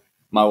my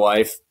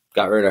wife,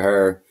 got rid of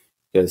her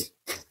because,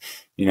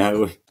 you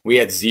know, we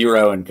had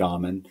zero in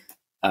common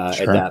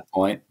at that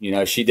point. You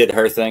know, she did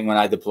her thing when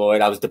I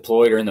deployed. I was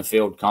deployed or in the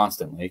field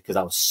constantly because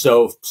I was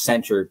so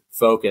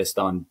focused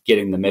on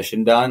getting the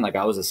mission done. Like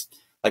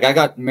I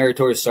got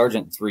meritorious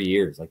sergeant in 3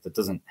 years. Like that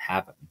doesn't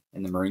happen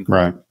in the Marine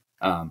Corps.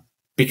 Right.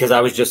 Because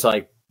I was just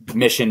like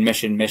mission.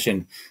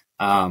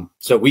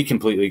 So we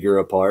completely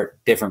grew apart,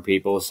 different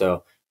people.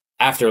 So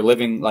after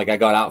living, like I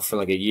got out for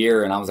like a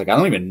year and I was like, I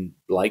don't even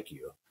like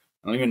you.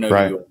 I don't even know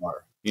who you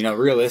are. You know,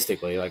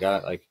 realistically,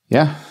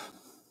 yeah.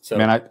 So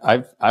man,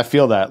 I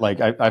feel that.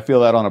 Like I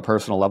feel that on a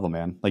personal level,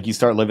 man. Like you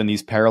start living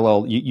these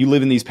parallel, you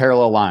live in these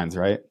parallel lines,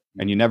 right?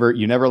 And you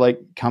never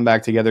like come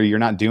back together. You're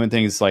not doing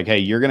things like, hey,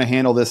 you're going to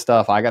handle this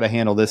stuff. I got to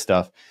handle this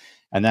stuff.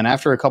 And then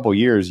after a couple of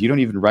years, you don't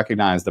even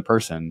recognize the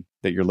person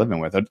that you're living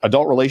with.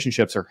 Adult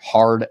relationships are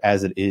hard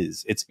as it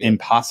is. It's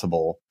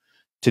impossible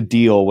to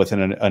deal with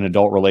an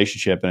adult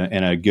relationship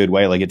in a good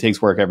way. Like it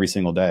takes work every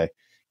single day.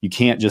 You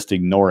can't just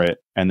ignore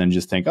it and then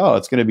just think, oh,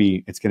 it's going to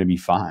be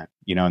fine.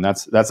 You know, and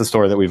that's a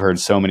story that we've heard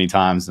so many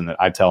times and that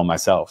I tell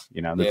myself,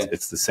 you know,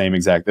 it's the same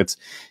exact, it's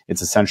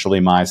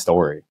essentially my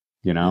story,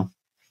 you know?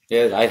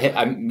 Yeah.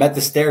 I met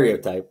the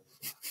stereotype.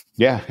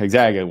 Yeah,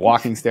 exactly.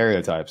 Walking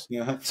stereotypes.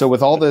 Yeah. So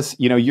with all this,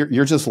 you know,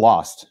 you're just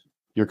lost.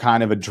 You're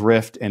kind of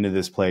adrift into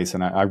this place.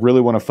 And I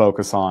really want to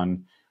focus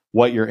on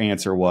what your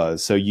answer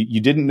was. So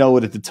you didn't know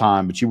it at the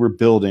time, but you were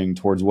building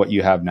towards what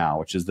you have now,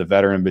 which is the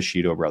Veteran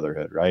Bushido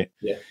Brotherhood, right?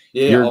 Yeah.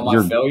 Yeah. All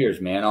my failures,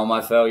 man. All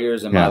my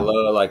failures and my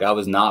low, like I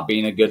was not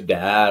being a good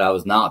dad. I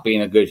was not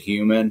being a good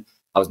human.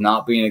 I was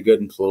not being a good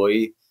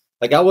employee.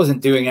 Like I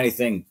wasn't doing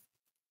anything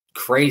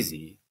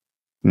crazy,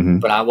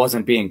 but I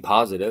wasn't being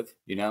positive,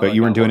 you know. But like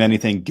you weren't doing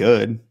anything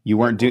good. You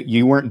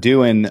weren't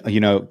doing, you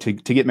know, to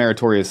get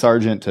meritorious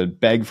sergeant, to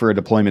beg for a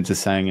deployment to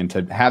Seng, and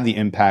to have the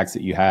impacts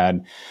that you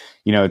had,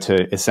 you know,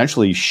 to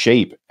essentially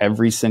shape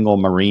every single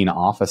Marine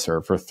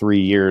officer for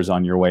 3 years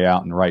on your way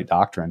out in the right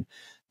doctrine.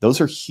 Those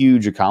are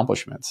huge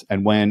accomplishments.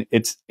 And when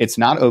it's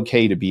not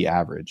okay to be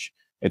average,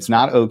 it's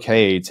not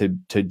okay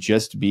to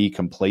just be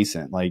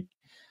complacent. Like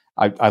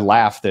I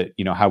laugh that,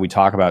 you know, how we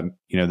talk about,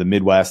 you know, the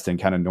Midwest and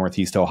kind of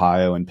Northeast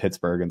Ohio and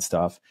Pittsburgh and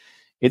stuff.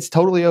 It's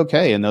totally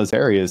okay in those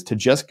areas to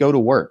just go to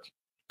work,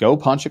 go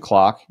punch a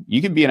clock.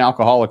 You can be an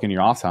alcoholic in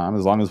your off time,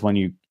 as long as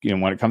when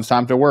when it comes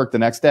time to work the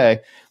next day,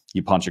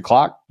 you punch a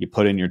clock, you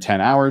put in your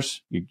 10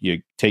 hours,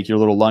 you take your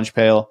little lunch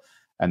pail,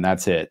 and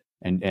that's it.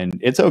 And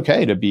it's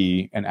okay to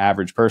be an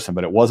average person,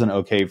 but it wasn't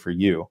okay for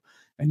you.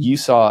 And you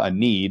saw a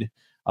need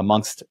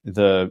amongst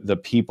the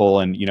people,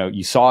 and, you know,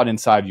 you saw it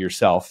inside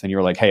yourself, and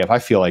you're like, hey, if I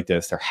feel like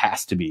this, there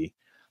has to be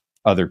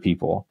other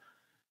people.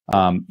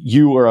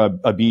 You were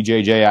a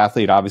BJJ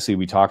athlete. Obviously,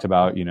 we talked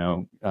about, you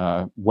know,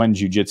 when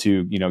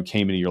jiu-jitsu, you know,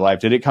 came into your life.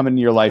 Did it come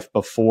into your life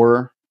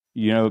before,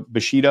 you know,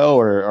 Bushido,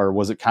 or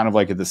was it kind of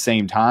like at the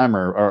same time,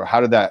 or how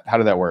did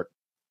that work?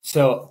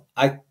 So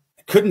I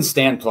couldn't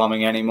stand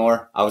plumbing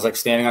anymore. I was like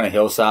standing on a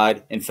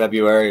hillside in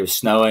February. It was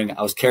snowing.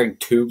 I was carrying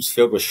tubes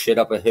filled with shit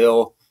up a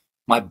hill.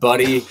 My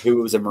buddy,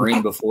 who was a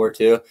Marine before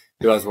too,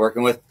 who I was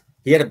working with,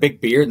 he had a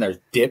big beard and there's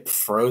dip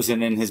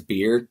frozen in his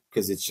beard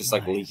because it's just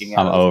like leaking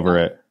out. I'm over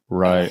it.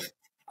 Right.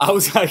 I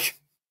was like,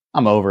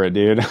 I'm over it,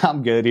 dude.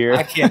 I'm good here.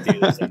 I can't do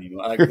this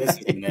anymore. Like, this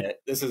isn't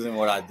it. This isn't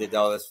what I did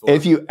all this for.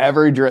 If you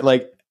ever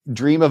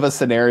dream of a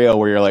scenario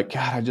where you're like,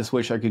 God, I just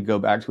wish I could go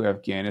back to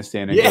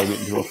Afghanistan and go get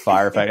into a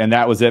firefight, and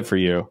that was it for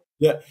you.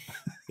 Yeah.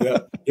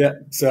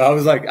 So I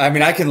was like, I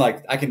mean, I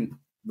can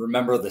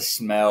remember the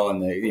smell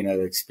and the, you know,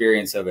 the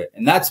experience of it.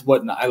 And that's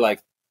what I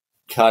like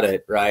cut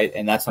it. Right.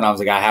 And that's when I was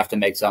like, I have to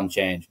make some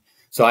change.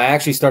 So I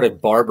actually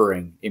started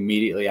barbering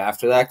immediately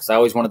after that, because I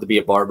always wanted to be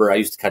a barber. I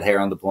used to cut hair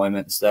on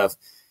deployment and stuff.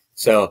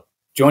 So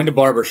joined a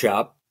barber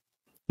shop.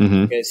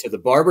 Okay. So the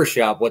barber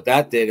shop, what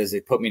that did is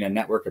it put me in a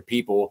network of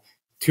people.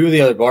 2 of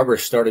the other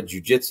barbers started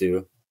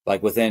jiu-jitsu,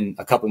 like within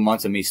a couple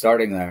months of me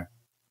starting there.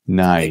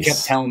 Nice. They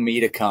kept telling me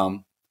to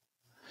come.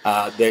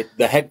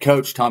 The head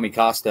coach, Tommy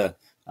Costa,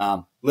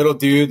 little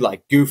dude,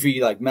 like goofy,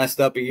 like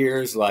messed up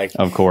ears, like,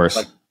 of course,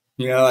 like,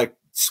 you know, like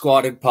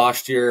squatted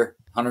posture,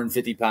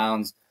 150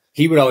 pounds.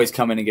 He would always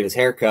come in and get his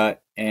hair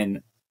cut.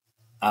 And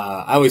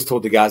I always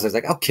told the guys, I was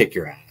like, I'll kick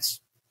your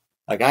ass.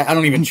 Like, I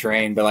don't even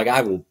train, but like,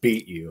 I will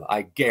beat you.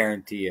 I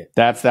guarantee it.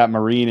 That's that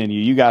Marine in you.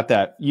 You got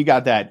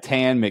that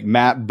tan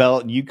McMat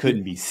belt, and you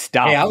couldn't be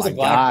stopped. Hey, I was a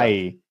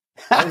black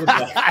belt.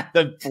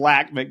 The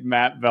black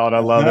McMat belt. I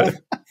love it.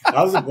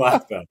 I was a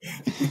black belt.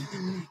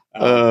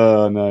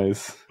 Oh,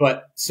 nice.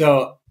 But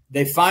so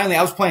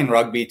I was playing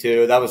rugby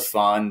too. That was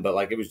fun, but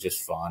like, it was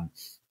just fun.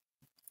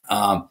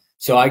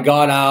 So I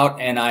got out,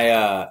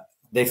 and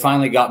they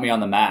finally got me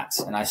on the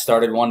mats, and I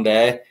started one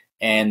day,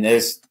 and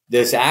this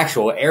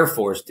actual Air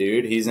Force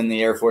dude, he's in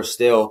the Air Force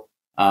still.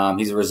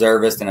 He's a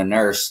reservist and a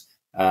nurse.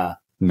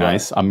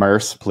 Nice. A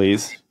nurse,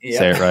 please. Yep.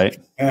 Say it right.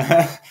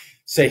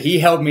 So he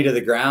held me to the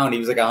ground. He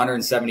was like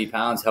 170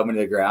 pounds, held me to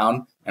the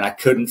ground, and I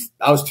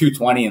was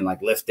 220 and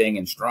like lifting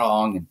and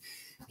strong. And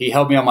he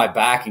held me on my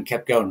back and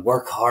kept going,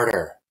 work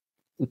harder,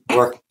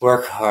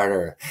 work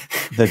harder.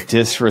 The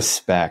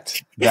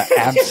disrespect, the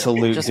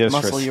absolute just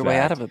disrespect. Muscle your way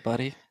out of it,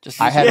 buddy. Just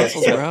use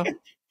muscles, bro.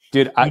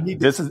 Dude,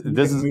 this is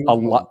a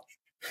lot.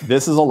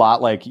 This is a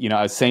lot like, you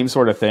know, same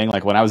sort of thing.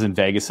 Like when I was in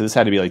Vegas, this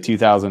had to be like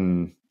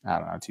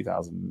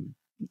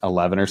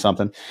 2011 or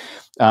something.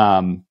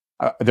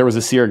 There was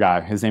a SEER guy.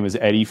 His name was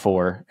Eddie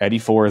Four. Eddie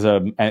Four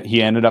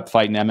he ended up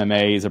fighting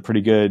MMA. He's he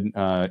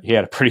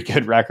had a pretty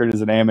good record as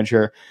an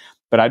amateur.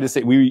 But I just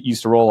say we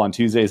used to roll on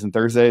Tuesdays and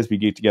Thursdays. We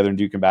get together and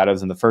do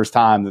combatives. And the first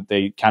time that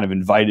they kind of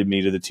invited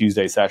me to the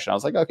Tuesday session, I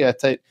was like, okay, I'll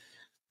take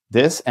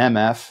this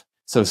MF.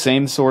 So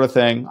same sort of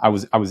thing. I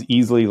was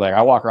easily like,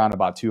 I walk around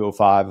about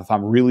 205. If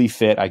I'm really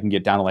fit, I can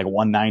get down to like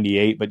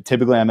 198. But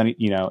typically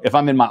if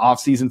I'm in my off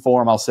season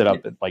form, I'll sit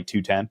up at like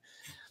 210.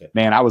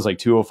 Man, I was like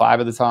 205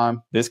 at the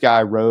time. This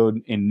guy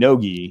rode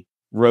me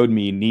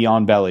knee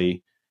on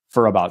belly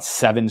for about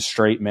 7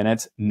 straight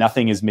minutes.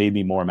 Nothing has made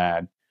me more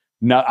mad.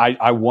 No,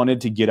 I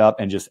wanted to get up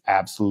and just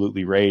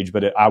absolutely rage,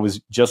 but I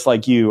was just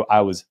like you.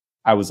 I was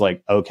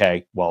like,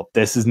 okay, well,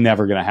 this is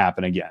never going to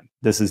happen again.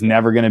 This is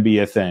never going to be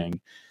a thing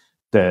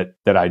that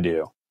I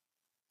do.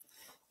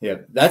 Yeah,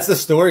 that's the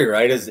story,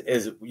 right?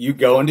 Is you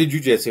go into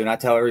jiu-jitsu, and I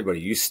tell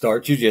everybody, you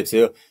start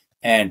jiu-jitsu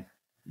and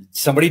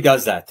somebody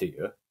does that to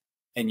you.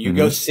 and you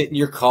go sit in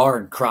your car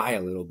and cry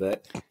a little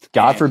bit.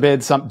 God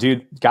forbid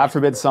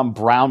some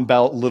brown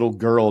belt little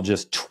girl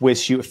just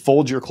twists you,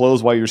 folds your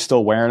clothes while you're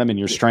still wearing them, and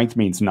your strength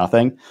means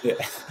nothing. Yeah.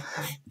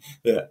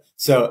 Yeah.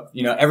 So,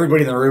 you know,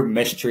 everybody in the room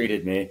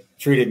mistreated me,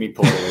 treated me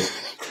poorly.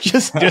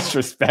 Just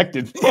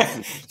disrespected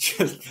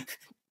me.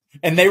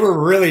 And they were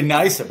really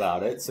nice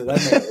about it. So that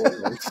made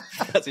it worse.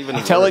 That's even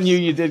worse. Telling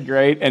you did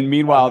great. And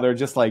meanwhile, they're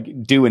just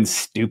like doing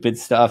stupid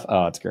stuff.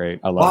 Oh, it's great.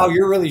 I love it. Wow,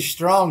 you're really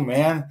strong,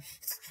 man.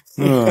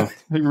 You're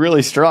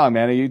really strong,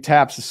 man. You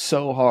taps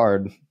so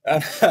hard.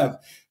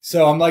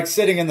 So I'm like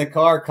sitting in the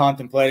car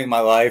contemplating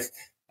my life.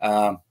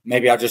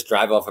 Maybe I'll just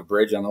drive off a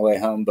bridge on the way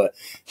home. But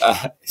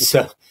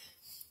so,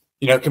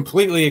 you know,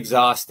 completely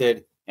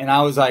exhausted. And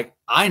I was like,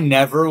 I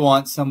never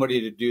want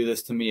somebody to do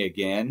this to me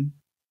again.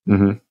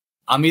 Mm-hmm.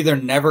 I'm either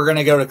never going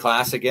to go to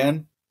class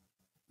again,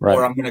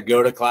 or I'm going to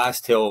go to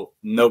class till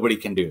nobody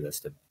can do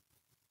this to me.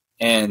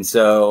 And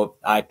so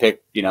I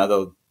picked, you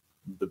know,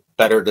 the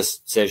better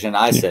decision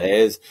I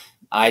say is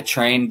I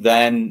trained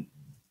then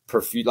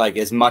like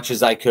as much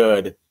as I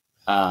could,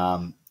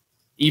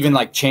 even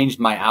like changed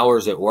my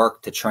hours at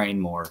work to train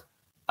more,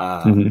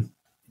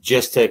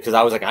 just to, cause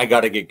I was like, I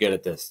got to get good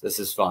at this. This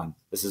is fun.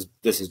 This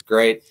is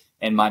great.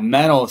 And my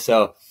mental.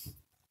 So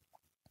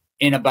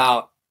in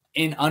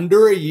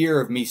under a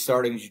year of me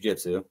starting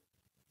jiu-jitsu,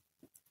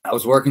 I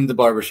was working at the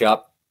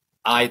barbershop.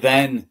 I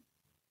then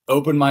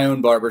opened my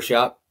own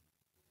barbershop,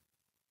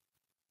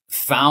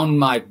 found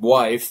my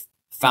wife,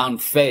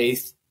 found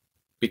Faith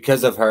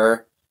because of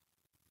her,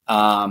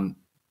 and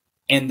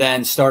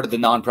then started the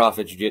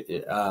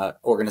nonprofit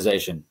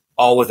organization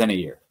all within a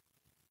year.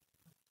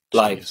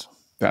 Like, jeez,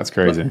 that's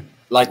crazy.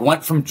 Like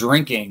went from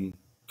drinking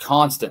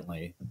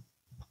constantly,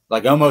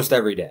 like almost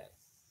every day,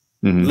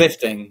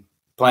 lifting,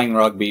 playing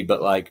rugby,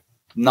 but like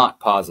not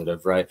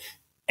positive, right?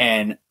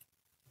 And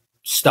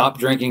stopped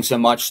drinking so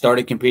much,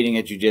 started competing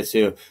at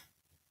jiu-jitsu,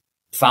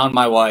 found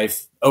my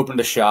wife, opened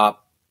a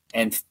shop,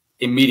 and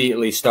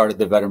immediately started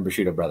the Veteran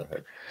Bushido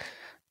Brotherhood.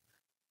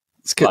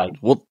 It's good. Like,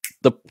 well,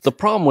 the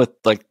problem with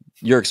like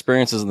your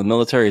experiences in the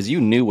military is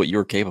you knew what you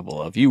were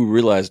capable of. You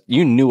realized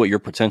you knew what your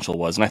potential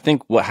was. And I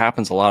think what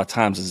happens a lot of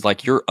times is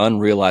like your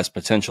unrealized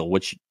potential,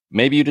 which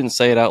maybe you didn't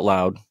say it out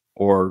loud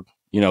or,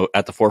 you know,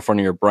 at the forefront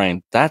of your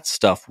brain, that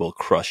stuff will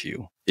crush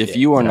you if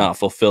you are not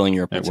fulfilling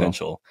your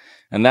potential.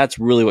 And that's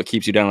really what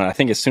keeps you down. And I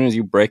think as soon as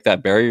you break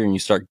that barrier and you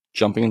start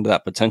jumping into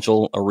that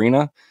potential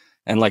arena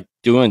and like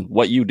doing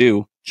what you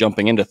do,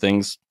 jumping into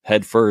things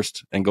head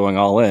first and going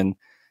all in,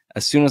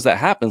 as soon as that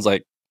happens,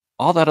 like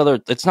all that other,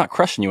 it's not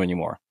crushing you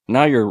anymore.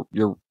 Now you're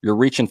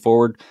reaching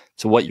forward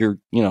to what your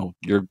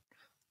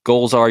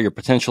goals are, your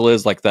potential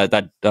is, like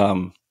that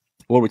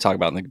what we talked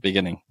about in the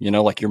beginning, you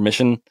know, like your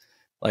mission,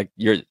 like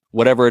your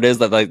whatever it is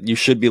that like you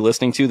should be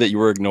listening to that you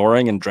were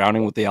ignoring and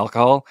drowning with the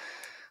alcohol.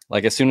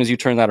 Like as soon as you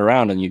turn that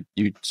around and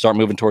you start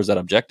moving towards that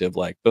objective,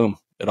 like boom,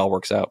 it all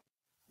works out.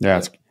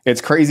 Yeah,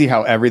 it's crazy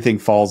how everything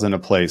falls into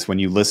place when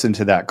you listen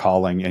to that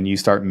calling and you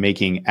start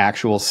making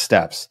actual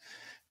steps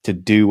to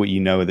do what you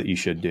know that you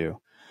should do.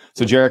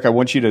 So Jeric, I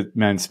want you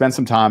to, spend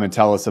some time and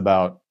tell us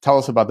about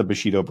the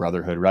Bushido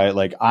Brotherhood, right?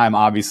 Like I'm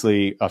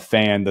obviously a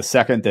fan. The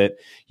second that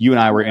you and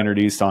I were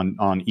introduced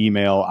on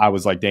email, I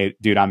was like,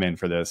 dude, I'm in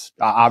for this.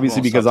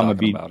 Obviously because I'm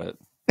about it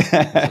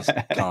just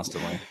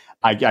constantly.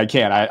 I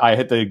can't. I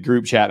hit the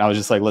group chat and I was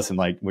just like, listen,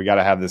 like we got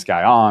to have this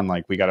guy on,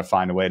 like we got to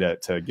find a way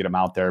to get him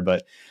out there.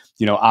 But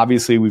you know,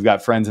 obviously we've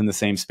got friends in the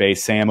same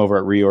space. Sam over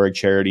at Reorg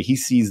Charity, he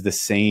sees the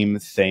same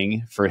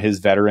thing for his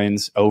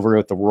veterans over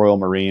at the Royal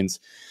Marines.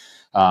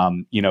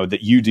 You know,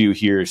 that you do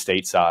here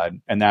stateside,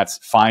 and that's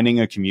finding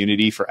a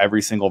community for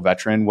every single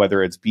veteran,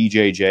 whether it's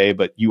BJJ,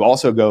 but you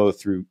also go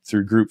through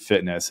group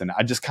fitness. And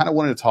I just kind of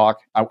wanted to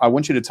talk, I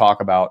want you to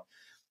talk about,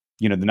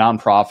 you know, the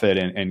nonprofit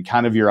and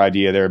kind of your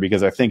idea there,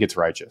 because I think it's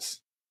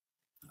righteous.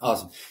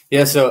 Awesome.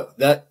 Yeah. So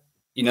that,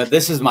 you know,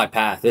 this is my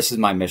path. This is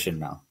my mission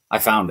now. I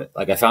found it.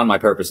 Like I found my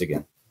purpose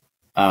again,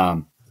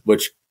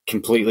 which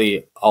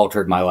completely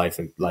altered my life.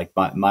 Like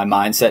my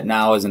mindset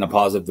now is in a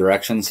positive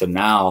direction. So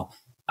now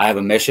I have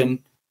a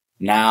mission.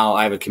 Now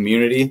I have a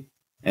community.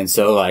 And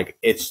so like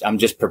I'm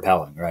just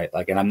propelling, right?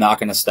 Like, and I'm not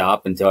going to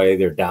stop until I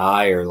either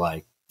die or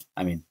like,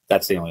 I mean,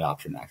 that's the only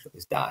option actually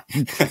is die.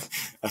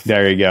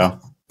 There you go.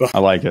 I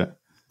like it.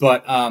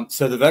 But,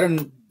 so the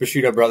Veteran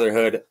Bushido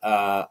Brotherhood,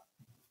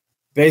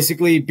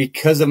 basically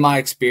because of my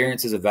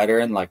experience as a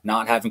veteran, like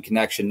not having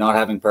connection, not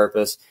having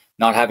purpose,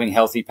 not having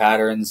healthy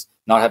patterns,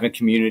 not having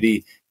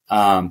community,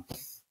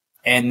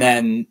 and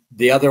then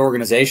the other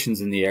organizations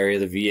in the area,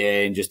 the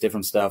VA and just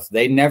different stuff,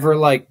 they never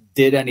like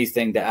did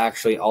anything to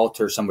actually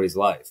alter somebody's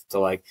life,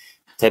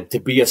 to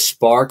be a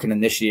spark and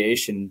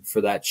initiation for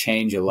that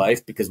change of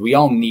life, because we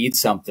all need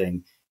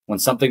something. When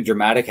something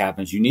dramatic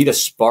happens, you need a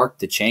spark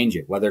to change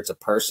it, whether it's a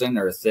person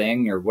or a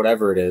thing or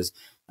whatever it is.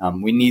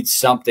 We need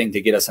something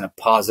to get us in a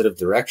positive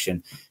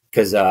direction,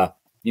 because,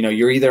 you know,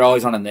 you're either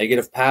always on a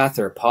negative path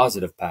or a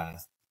positive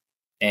path.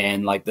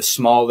 And like the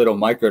small little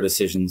micro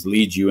decisions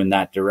lead you in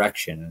that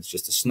direction. And it's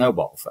just a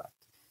snowball effect.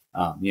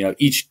 You know,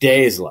 each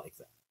day is like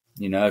that.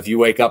 You know, if you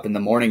wake up in the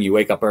morning, you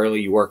wake up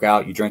early, you work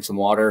out, you drink some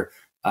water,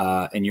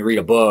 and you read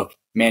a book,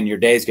 man, your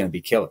day is going to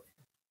be killer.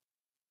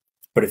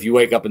 But if you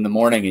wake up in the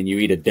morning and you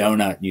eat a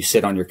donut and you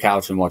sit on your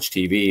couch and watch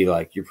TV,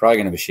 like, you're probably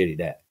going to have a shitty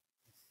day.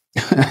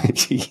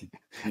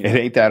 It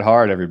ain't that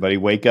hard, everybody.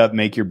 Wake up,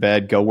 make your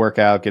bed, go work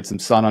out, get some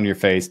sun on your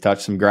face,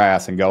 touch some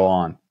grass, and go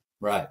on.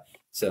 Right.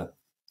 So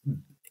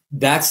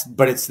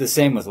but it's the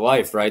same with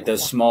life, right?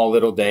 Those small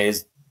little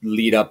days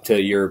lead up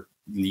to your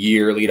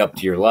year, lead up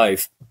to your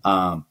life.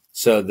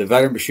 So the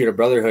Veteran Bushido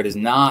Brotherhood is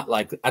not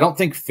like, I don't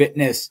think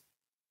fitness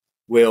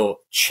will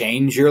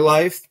change your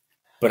life,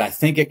 but I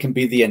think it can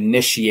be the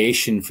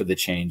initiation for the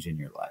change in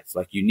your life.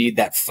 Like, you need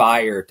that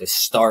fire to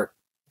start,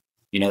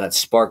 you know, that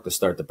spark to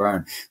start the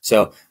burn.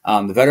 So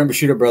the Veteran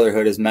Bushido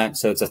Brotherhood is meant,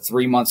 so it's a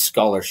 3-month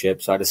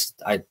scholarship. So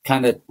I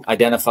kind of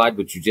identified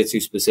with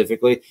jiu-jitsu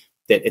specifically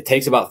that it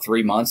takes about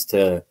 3 months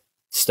to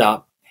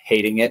stop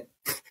hating it.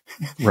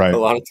 Right. A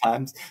lot of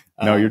times.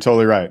 No, you're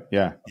totally right.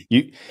 Yeah.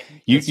 You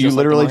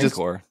literally like just,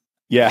 Corps.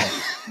 Yeah.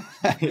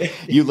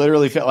 You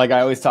literally feel like,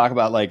 I always talk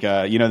about, like,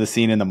 you know, the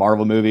scene in the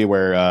Marvel movie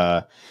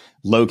where,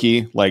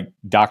 Loki, like,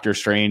 Doctor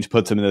Strange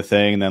puts him in the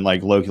thing, and then,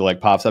 like, Loki,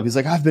 like, pops up. He's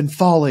like, I've been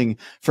falling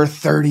for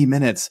 30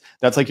 minutes.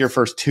 That's like your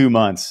first 2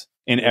 months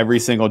in every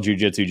single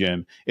jiu-jitsu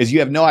gym, is you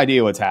have no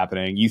idea what's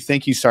happening. You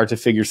think you start to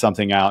figure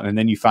something out, and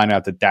then you find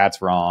out that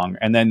that's wrong.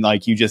 And then,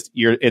 like,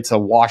 it's a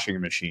washing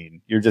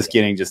machine. You're just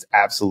getting just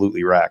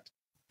absolutely wrecked.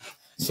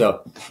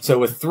 So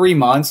with 3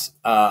 months,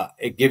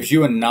 it gives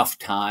you enough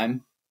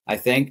time, I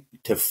think,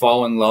 to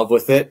fall in love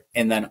with it.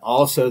 And then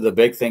also the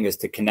big thing is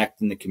to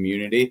connect in the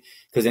community,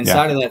 because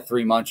inside of that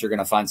 3 months, you're going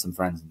to find some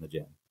friends in the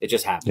gym. It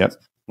just happens. Yep.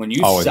 When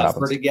you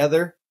suffer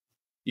together,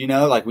 you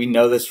know, like, we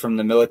know this from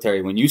the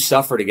military, when you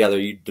suffer together,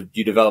 you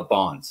develop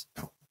bonds.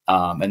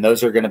 And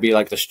those are going to be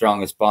like the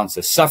strongest bonds.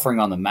 So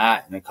suffering on the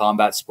mat in a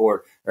combat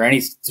sport or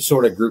any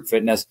sort of group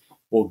fitness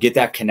will get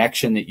that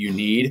connection that you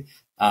need.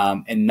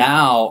 And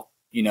now,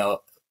 you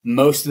know,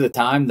 most of the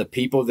time, the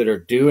people that are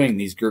doing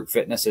these group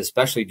fitness,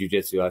 especially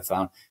jiu-jitsu, I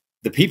found,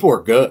 the people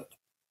are good.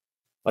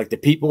 Like, the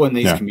people in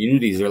these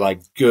communities are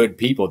like good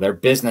people. They're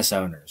business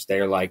owners.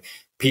 They're like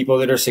people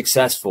that are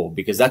successful,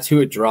 because that's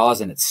who it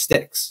draws and it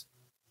sticks.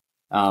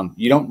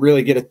 You don't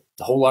really get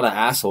a whole lot of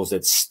assholes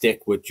that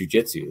stick with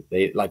jiu-jitsu.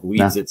 They like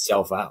weeds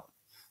itself out.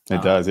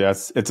 It does. Yeah.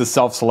 It's a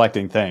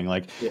self-selecting thing.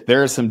 Like,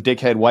 there are some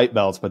dickhead white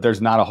belts, but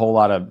there's not a whole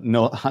lot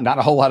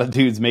of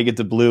dudes make it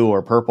to blue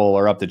or purple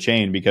or up the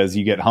chain, because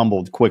you get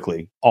humbled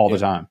quickly all the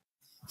time.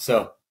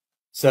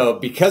 So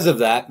because of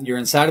that, you're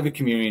inside of a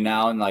community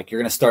now, and, like,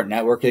 you're going to start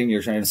networking.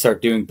 You're going to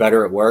start doing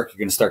better at work. You're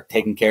going to start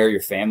taking care of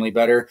your family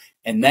better.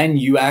 And then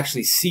you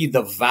actually see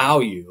the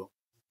value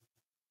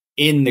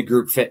in the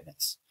group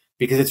fitness,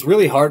 because it's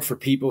really hard for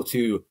people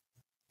to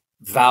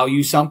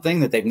value something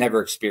that they've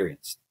never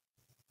experienced.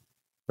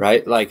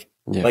 Right? Like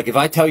if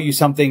I tell you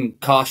something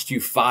cost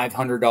you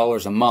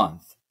 $500 a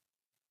month,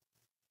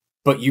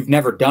 but you've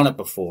never done it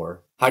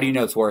before, how do you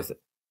know it's worth it?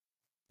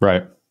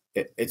 Right.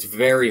 It's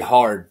very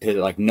hard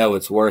to, like, know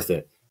it's worth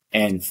it,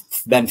 and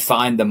then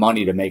find the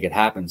money to make it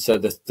happen. So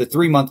the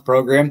 3-month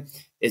program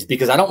is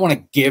because I don't want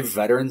to give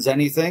veterans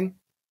anything.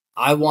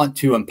 I want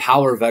to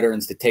empower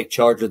veterans to take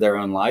charge of their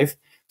own life.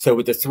 So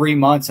with the 3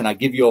 months, and I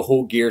give you a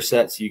whole gear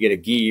set, so you get a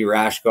gi,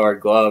 rash guard,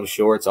 gloves,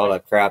 shorts, all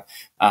that crap.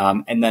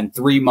 And then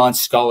 3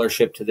 months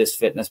scholarship to this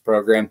fitness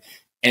program.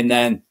 And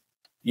then,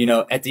 you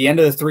know, at the end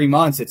of the 3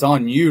 months, it's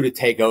on you to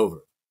take over.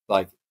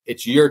 Like,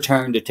 it's your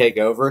turn to take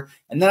over.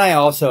 And then I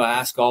also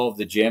ask all of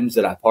the gyms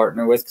that I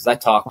partner with, because I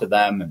talk to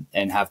them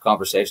and have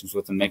conversations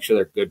with them, make sure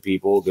they're good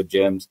people, good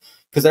gyms,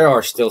 because there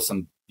are still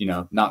some, you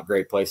know, not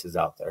great places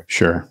out there.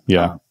 Sure.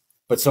 Yeah.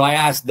 But so I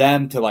ask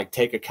them to, like,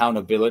 take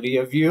accountability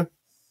of you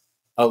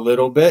a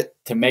little bit,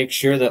 to make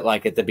sure that,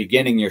 like, at the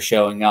beginning you're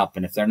showing up.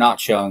 And if they're not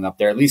showing up,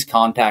 they're at least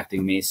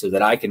contacting me, so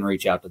that I can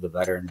reach out to the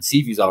veteran and see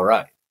if he's all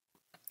right.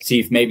 See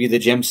if maybe the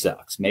gym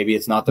sucks. Maybe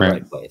it's not the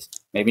right place.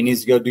 Maybe he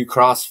needs to go do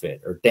CrossFit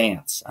or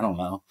dance. I don't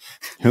know.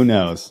 Who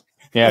knows?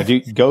 Yeah,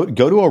 go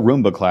to a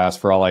Roomba class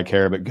for all I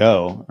care, but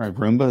go. Or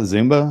Roomba,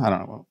 Zumba? I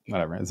don't know.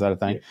 Whatever. Is that a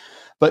thing? Yeah.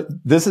 But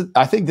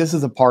I think this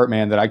is the part,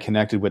 man, that I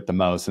connected with the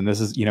most. And this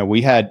is, you know,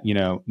 we had, you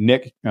know,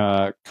 Nick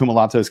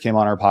Kumalatos came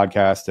on our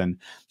podcast, and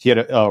he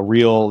had a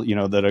real, you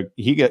know,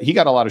 he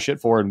got a lot of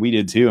shit for it, and we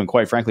did too. And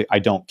quite frankly, I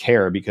don't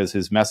care, because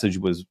his message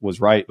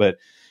was right. But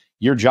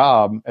your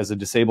job as a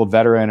disabled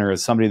veteran, or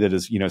as somebody that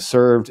is, you know,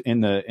 served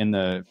in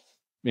the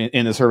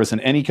service in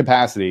any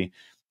capacity,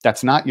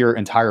 that's not your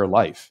entire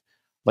life.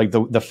 Like,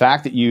 the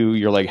fact that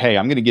you're like, hey,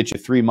 I'm going to get you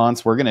 3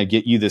 months. We're going to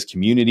get you this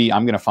community.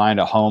 I'm going to find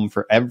a home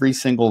for every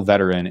single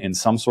veteran in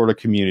some sort of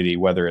community,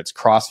 whether it's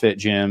CrossFit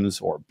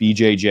gyms or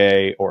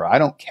BJJ, or I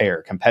don't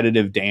care,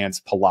 competitive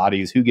dance,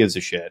 Pilates, who gives a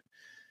shit?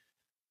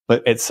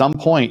 But at some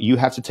point, you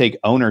have to take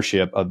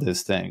ownership of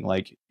this thing.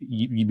 Like,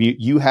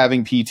 you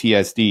having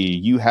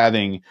PTSD, you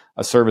having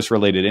a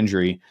service-related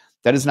injury,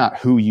 that is not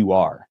who you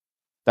are.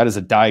 That is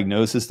a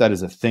diagnosis. That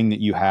is a thing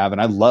that you have.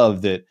 And I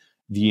love that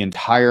the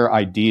entire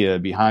idea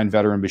behind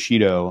Veteran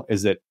Bushido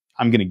is that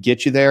I'm going to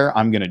get you there.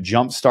 I'm going to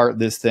jumpstart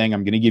this thing.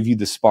 I'm going to give you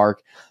the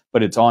spark.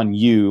 but it's on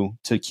you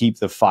to keep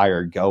the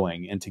fire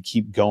going and to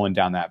keep going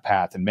down that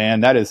path. And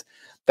man, that is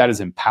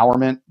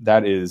empowerment.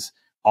 That is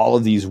all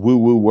of these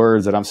woo-woo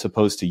words that I'm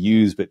supposed to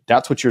use, but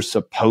that's what you're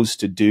supposed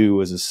to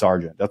do as a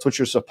sergeant. That's what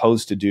you're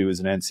supposed to do as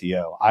an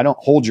NCO. I don't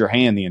hold your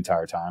hand the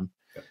entire time.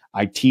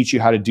 I teach you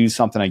how to do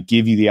something. I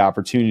give you the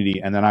opportunity,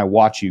 and then I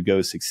watch you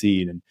go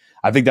succeed. And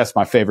I think that's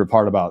my favorite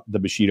part about the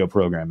Bushido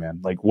program,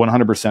 man. Like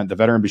 100%, the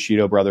Veteran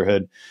Bushido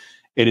Brotherhood.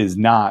 It is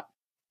not,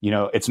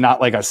 it's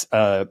not like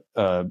a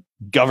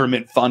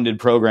government funded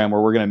program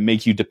where we're going to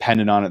make you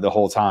dependent on it the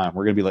whole time.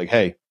 We're going to be like,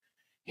 hey,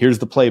 here's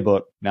the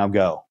playbook. Now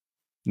go.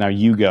 Now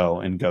you go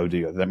and go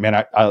do it. Man,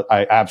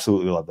 I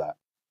absolutely love that.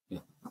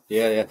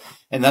 Yeah.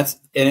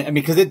 And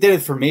because it did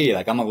it for me.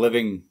 Like I'm a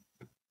living,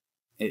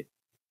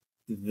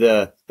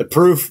 the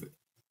proof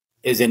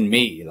is in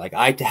me. Like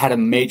I had a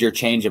major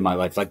change in my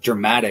life, like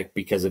dramatic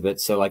because of it.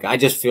 So like, I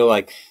just feel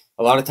like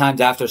a lot of times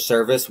after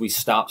service, we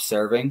stop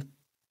serving,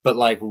 but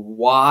like,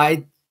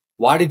 why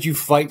did you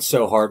fight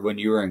so hard when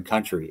you were in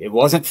country? It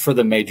wasn't for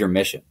the major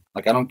mission.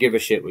 Like, I don't give a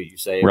shit what you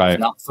say. It was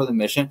not for the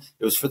mission.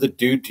 It was for the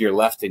dude to your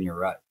left and your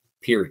right,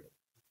 period.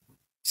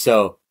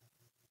 So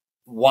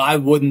why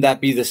wouldn't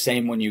that be the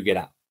same when you get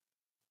out?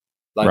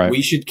 Like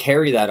we should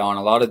carry that on.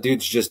 A lot of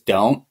dudes just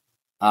don't.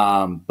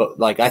 But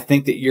like, I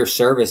think that your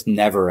service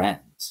never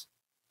ends.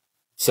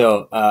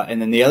 So,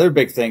 and then the other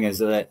big thing is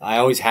that I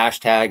always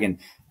hashtag, and,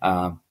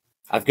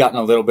 I've gotten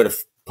a little bit of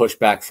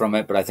pushback from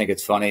it, but I think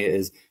it's funny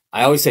is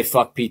I always say,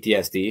 fuck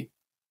PTSD.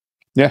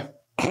 Yeah.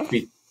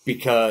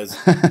 Because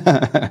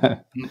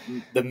the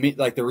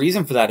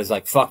reason for that is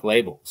like, fuck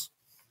labels.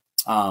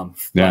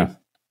 Like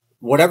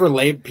whatever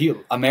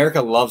label,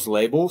 America loves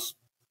labels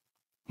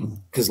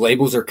because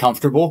labels are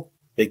comfortable.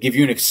 They give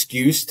you an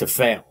excuse to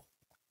fail.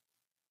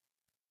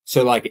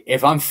 So like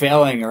if I'm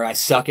failing or I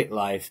suck at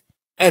life,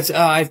 it's,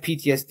 I have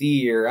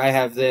PTSD or I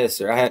have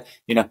this or I have,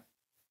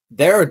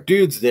 there are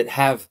dudes that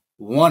have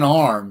one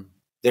arm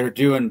that are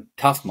doing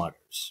Tough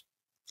Mudders.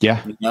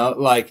 Yeah.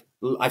 Like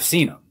I've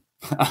seen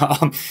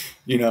them,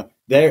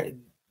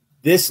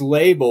 this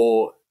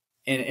label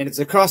and it's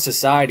across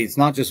society. It's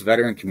not just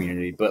veteran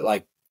community, but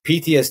like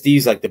PTSD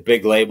is like the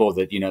big label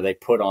that, they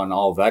put on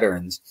all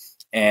veterans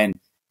and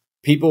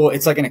people,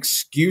 it's like an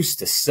excuse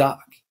to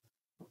suck.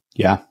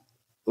 Yeah.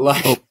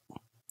 Like,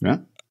 yeah.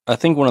 I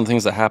think one of the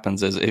things that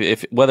happens is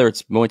if whether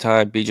it's Muay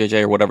Thai,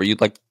 BJJ or whatever, you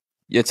like,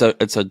 it's a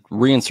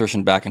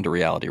reinsertion back into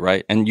reality.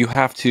 Right. And you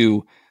have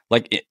to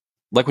like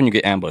when you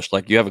get ambushed,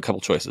 like you have a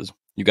couple choices.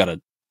 You got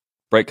to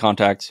break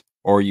contact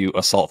or you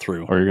assault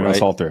through, or you're going to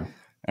assault through.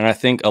 And I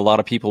think a lot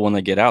of people, when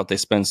they get out, they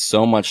spend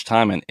so much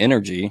time and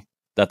energy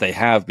that they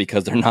have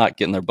because they're not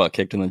getting their butt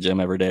kicked in the gym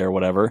every day or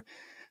whatever,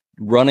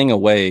 running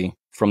away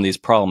from these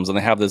problems. And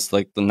they have this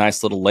like the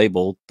nice little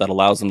label that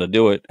allows them to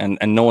do it. And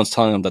no one's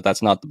telling them that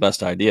that's not the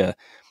best idea.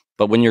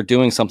 But when you're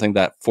doing something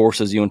that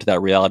forces you into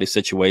that reality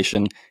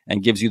situation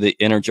and gives you the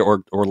energy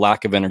or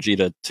lack of energy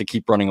to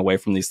keep running away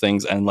from these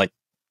things, and like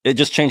it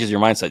just changes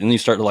your mindset, and you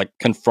start to like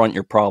confront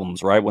your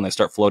problems, right? When they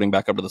start floating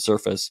back up to the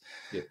surface.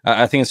 Yeah.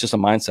 I think it's just a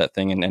mindset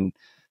thing,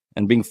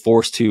 and being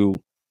forced to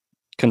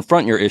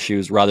confront your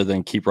issues rather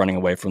than keep running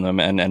away from them,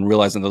 and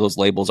realizing that those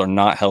labels are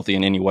not healthy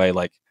in any way.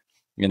 Like,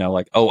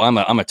 like, oh, I'm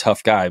a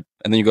tough guy. And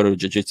then you go to a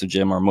jiu-jitsu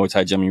gym or a Muay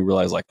Thai gym and you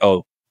realize like,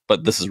 oh,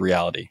 but this is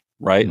reality,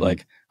 right? Mm-hmm.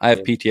 Like I have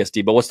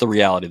PTSD, but what's the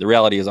reality? The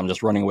reality is I'm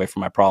just running away from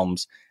my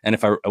problems. And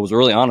if I was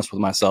really honest with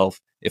myself,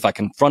 if I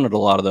confronted a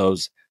lot of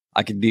those,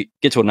 I could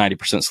get to a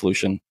 90%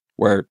 solution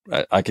where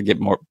I could get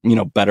more,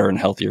 better and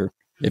healthier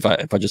if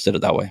I just did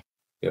it that way.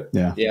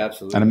 Yeah,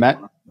 absolutely.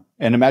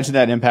 And imagine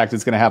that impact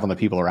it's going to have on the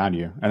people around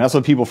you. And that's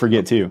what people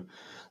forget too.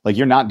 Like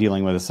you're not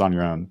dealing with this on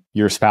your own.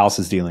 Your spouse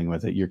is dealing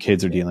with it. Your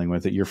kids are dealing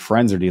with it. Your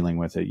friends are dealing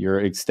with it. Your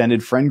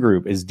extended friend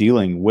group is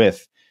dealing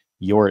with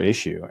your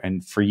issue.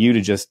 And for you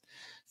to just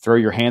throw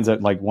your hands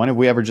up, like when have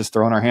we ever just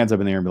thrown our hands up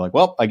in the air and be like,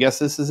 well, I guess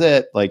this is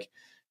it. Like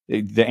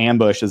the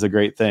ambush is a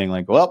great thing.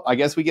 Like, well, I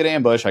guess we get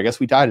ambushed. I guess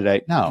we die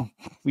today. No,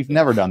 we've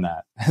never done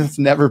that. It's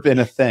never been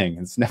a thing.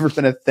 It's never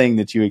been a thing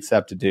that you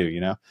accept to do,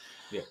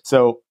 Yeah.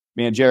 So,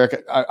 man,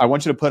 Jeric, I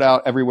want you to put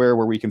out everywhere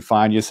where we can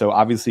find you. So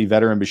obviously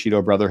Veteran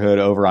Bushido Brotherhood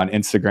over on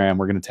Instagram,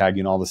 we're going to tag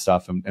you in all the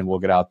stuff and we'll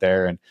get out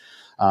there. And,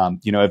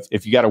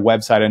 if you got a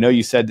website, I know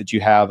you said that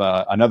you have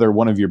another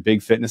one of your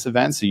big fitness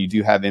events. So you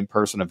do have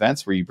in-person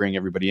events where you bring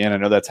everybody in. I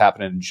know that's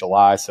happening in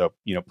July. So,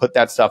 put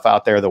that stuff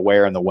out there, the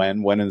where and the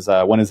when. When is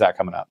that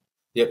coming up?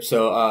 Yep.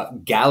 So,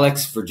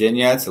 Galax,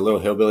 Virginia, it's a little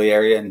hillbilly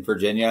area in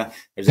Virginia.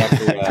 There's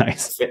actually a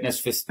nice.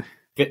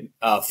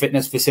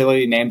 fitness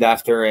facility named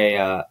after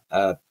a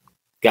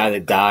guy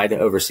that died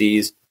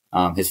overseas.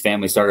 His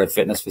family started a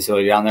fitness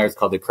facility down there. It's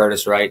called the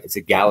Curtis Wright. It's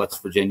at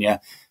Galax, Virginia.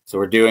 So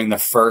we're doing the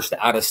first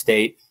out of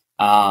state.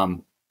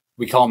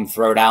 We call them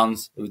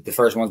throwdowns. The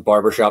first one's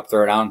barbershop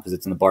throwdown because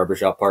it's in the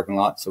barbershop parking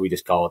lot. So we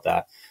just call it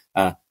that.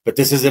 But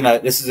this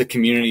is a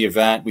community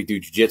event. We do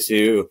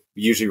jiu-jitsu.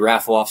 We usually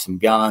raffle off some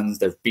guns.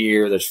 There's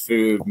beer, there's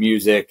food,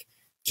 music,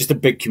 just a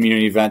big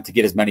community event to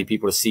get as many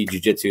people to see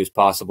jiu-jitsu as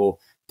possible.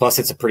 Plus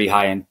it's a pretty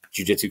high end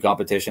jiu-jitsu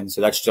competition.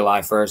 So that's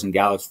July 1st in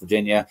Galax,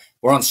 Virginia.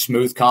 We're on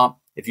Smooth Comp.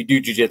 if you do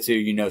jiu-jitsu,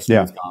 you know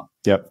smooth comp.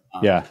 Yep.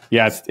 Yeah.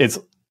 It's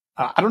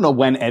I don't know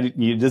when,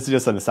 this is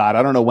just an aside,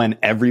 I don't know when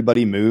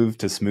everybody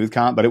moved to smooth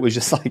comp, but it was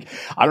just like,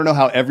 I don't know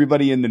how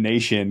everybody in the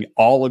nation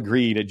all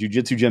agreed at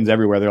jiu-jitsu gyms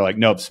everywhere. They're like,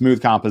 nope,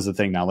 smooth comp is a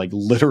thing now. Like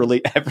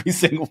literally every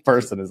single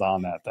person is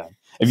on that thing.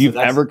 If you've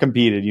ever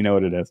competed, you know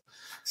what it is.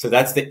 So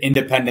that's the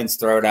Independence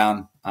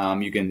Throwdown.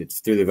 It's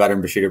through the Veteran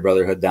Bushido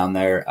Brotherhood down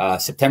there.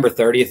 September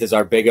 30th is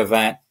our big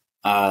event.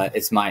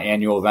 It's my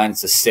annual event.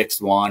 It's the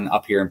 6th one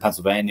up here in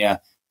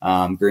Pennsylvania,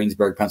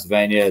 Greensburg,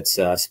 Pennsylvania. It's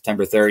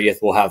September 30th.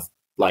 We'll have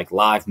like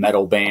live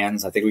metal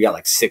bands. I think we got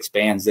like 6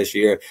 bands this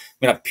year.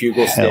 We're gonna have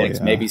pugil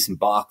sticks, maybe some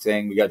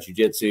boxing. We got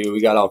jiu-jitsu.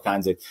 We got all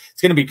kinds of,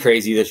 it's going to be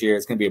crazy this year.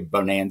 It's going to be a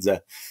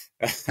bonanza.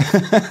 I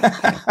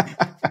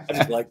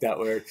just like that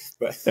word,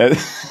 but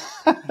that's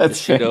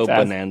Bushido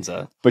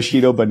Bonanza.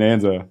 Bushido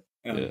Bonanza.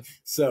 Yeah.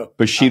 So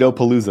Bushido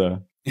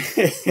Palooza.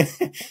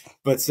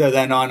 But so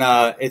then on, we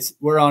have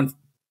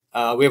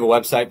a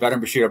website,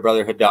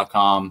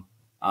 veteranbushidobrotherhood.com.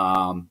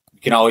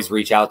 You can always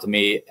reach out to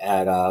me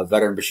at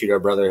Veteran Bushido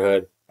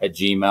Brotherhood at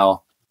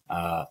Gmail,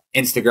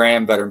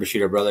 Instagram, Veteran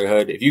Bushido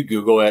Brotherhood. If you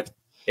Google it,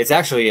 it's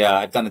actually,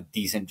 I've done a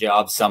decent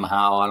job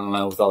somehow. I don't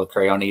know, with all the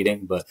crayon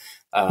eating, but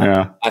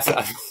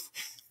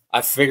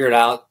I figured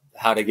out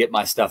how to get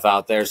my stuff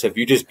out there. So if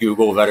you just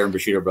Google Veteran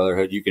Bushido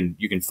Brotherhood, you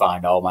can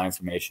find all my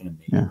information and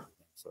me. Yeah.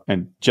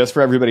 And just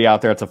for everybody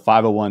out there, it's a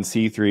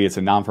 501c3. It's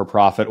a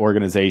non-for-profit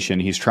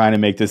organization. He's trying to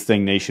make this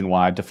thing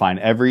nationwide to find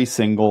every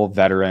single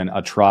veteran,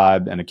 a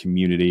tribe, and a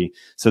community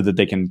so that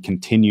they can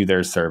continue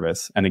their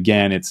service. And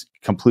again, it's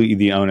completely,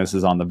 the onus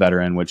is on the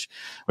veteran, which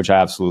I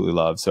absolutely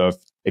love. So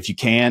if you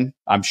can,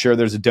 I'm sure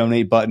there's a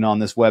donate button on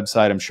this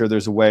website. I'm sure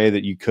there's a way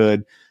that you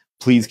could.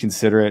 Please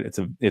consider it.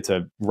 It's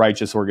a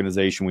righteous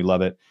organization. We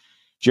love it.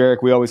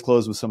 Jeric, we always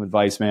close with some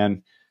advice,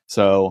 man.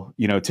 So,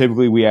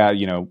 typically we add,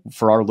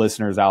 for our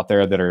listeners out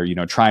there that are,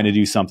 trying to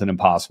do something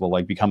impossible,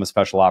 like become a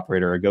special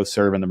operator or go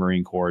serve in the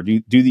Marine Corps,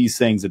 do these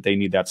things that they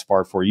need that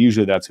spark for.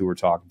 Usually that's who we're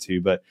talking to.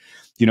 But,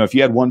 if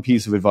you had one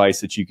piece of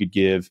advice that you could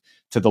give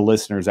to the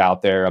listeners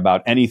out there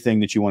about anything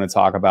that you want to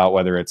talk about,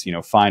 whether it's,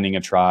 finding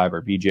a tribe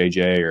or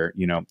BJJ or,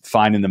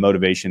 finding the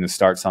motivation to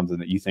start something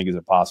that you think is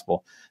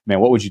impossible, man,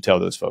 what would you tell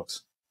those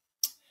folks?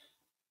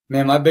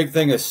 Man, my big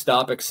thing is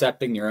stop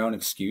accepting your own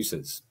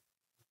excuses.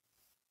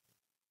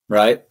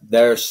 Right?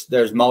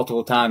 There's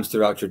multiple times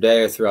throughout your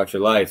day or throughout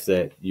your life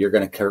that you're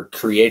going to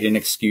create an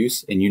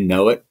excuse and you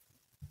know it.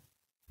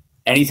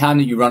 Anytime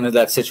that you run into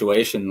that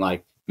situation,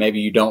 like maybe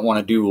you don't want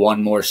to do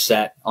one more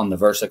set on the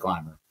Versa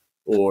climber,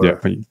 or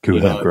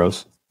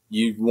gross.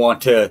 You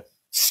want to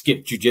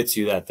skip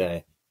jiu-jitsu that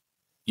day.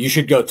 You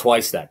should go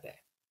twice that day.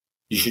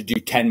 You should do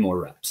 10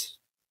 more reps.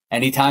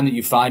 Anytime that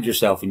you find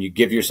yourself and you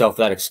give yourself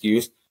that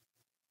excuse,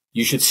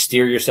 you should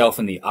steer yourself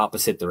in the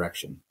opposite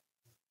direction.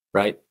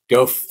 Right?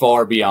 Go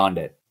far beyond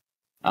it.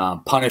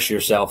 Punish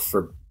yourself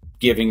for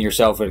giving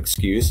yourself an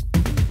excuse,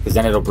 because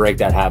then it'll break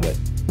that habit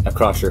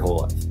across your whole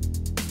life.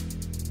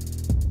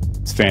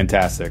 It's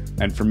fantastic.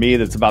 And for me,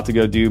 that's about to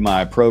go do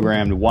my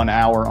programmed 1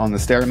 hour on the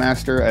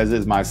Stairmaster, as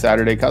is my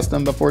Saturday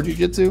custom before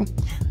jiu-jitsu.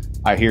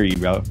 I hear you,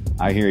 bro.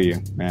 I hear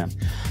you, man.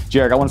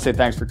 Jeric, I want to say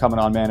thanks for coming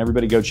on, man.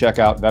 Everybody go check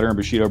out Veteran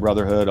Bushido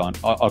Brotherhood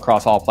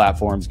across all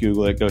platforms.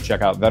 Google it. Go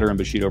check out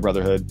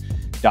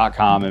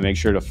veteranbushidobbrotherhood.com and make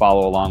sure to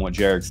follow along what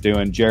Jeric's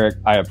doing. Jeric,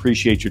 I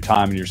appreciate your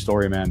time and your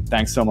story, man.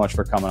 Thanks so much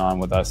for coming on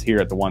with us here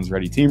at the Ones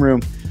Ready Team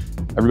Room.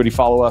 Everybody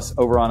follow us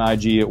over on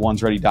IG at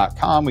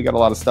onesready.com. We got a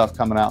lot of stuff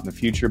coming out in the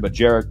future. But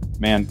Jeric,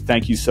 man,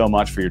 thank you so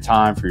much for your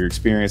time, for your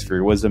experience, for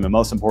your wisdom, and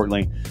most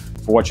importantly,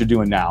 for what you're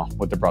doing now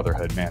with the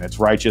Brotherhood, man. It's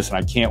righteous, and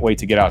I can't wait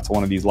to get out to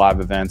one of these live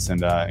events and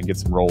get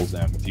some rolls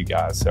in with you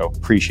guys. So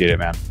appreciate it,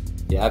 man.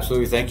 Yeah,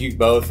 absolutely. Thank you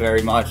both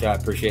very much. I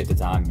appreciate the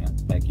time, man.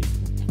 Thank you.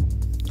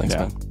 Thanks,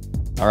 man.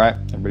 All right,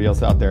 everybody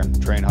else out there,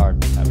 train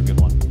hard. Have a good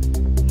one.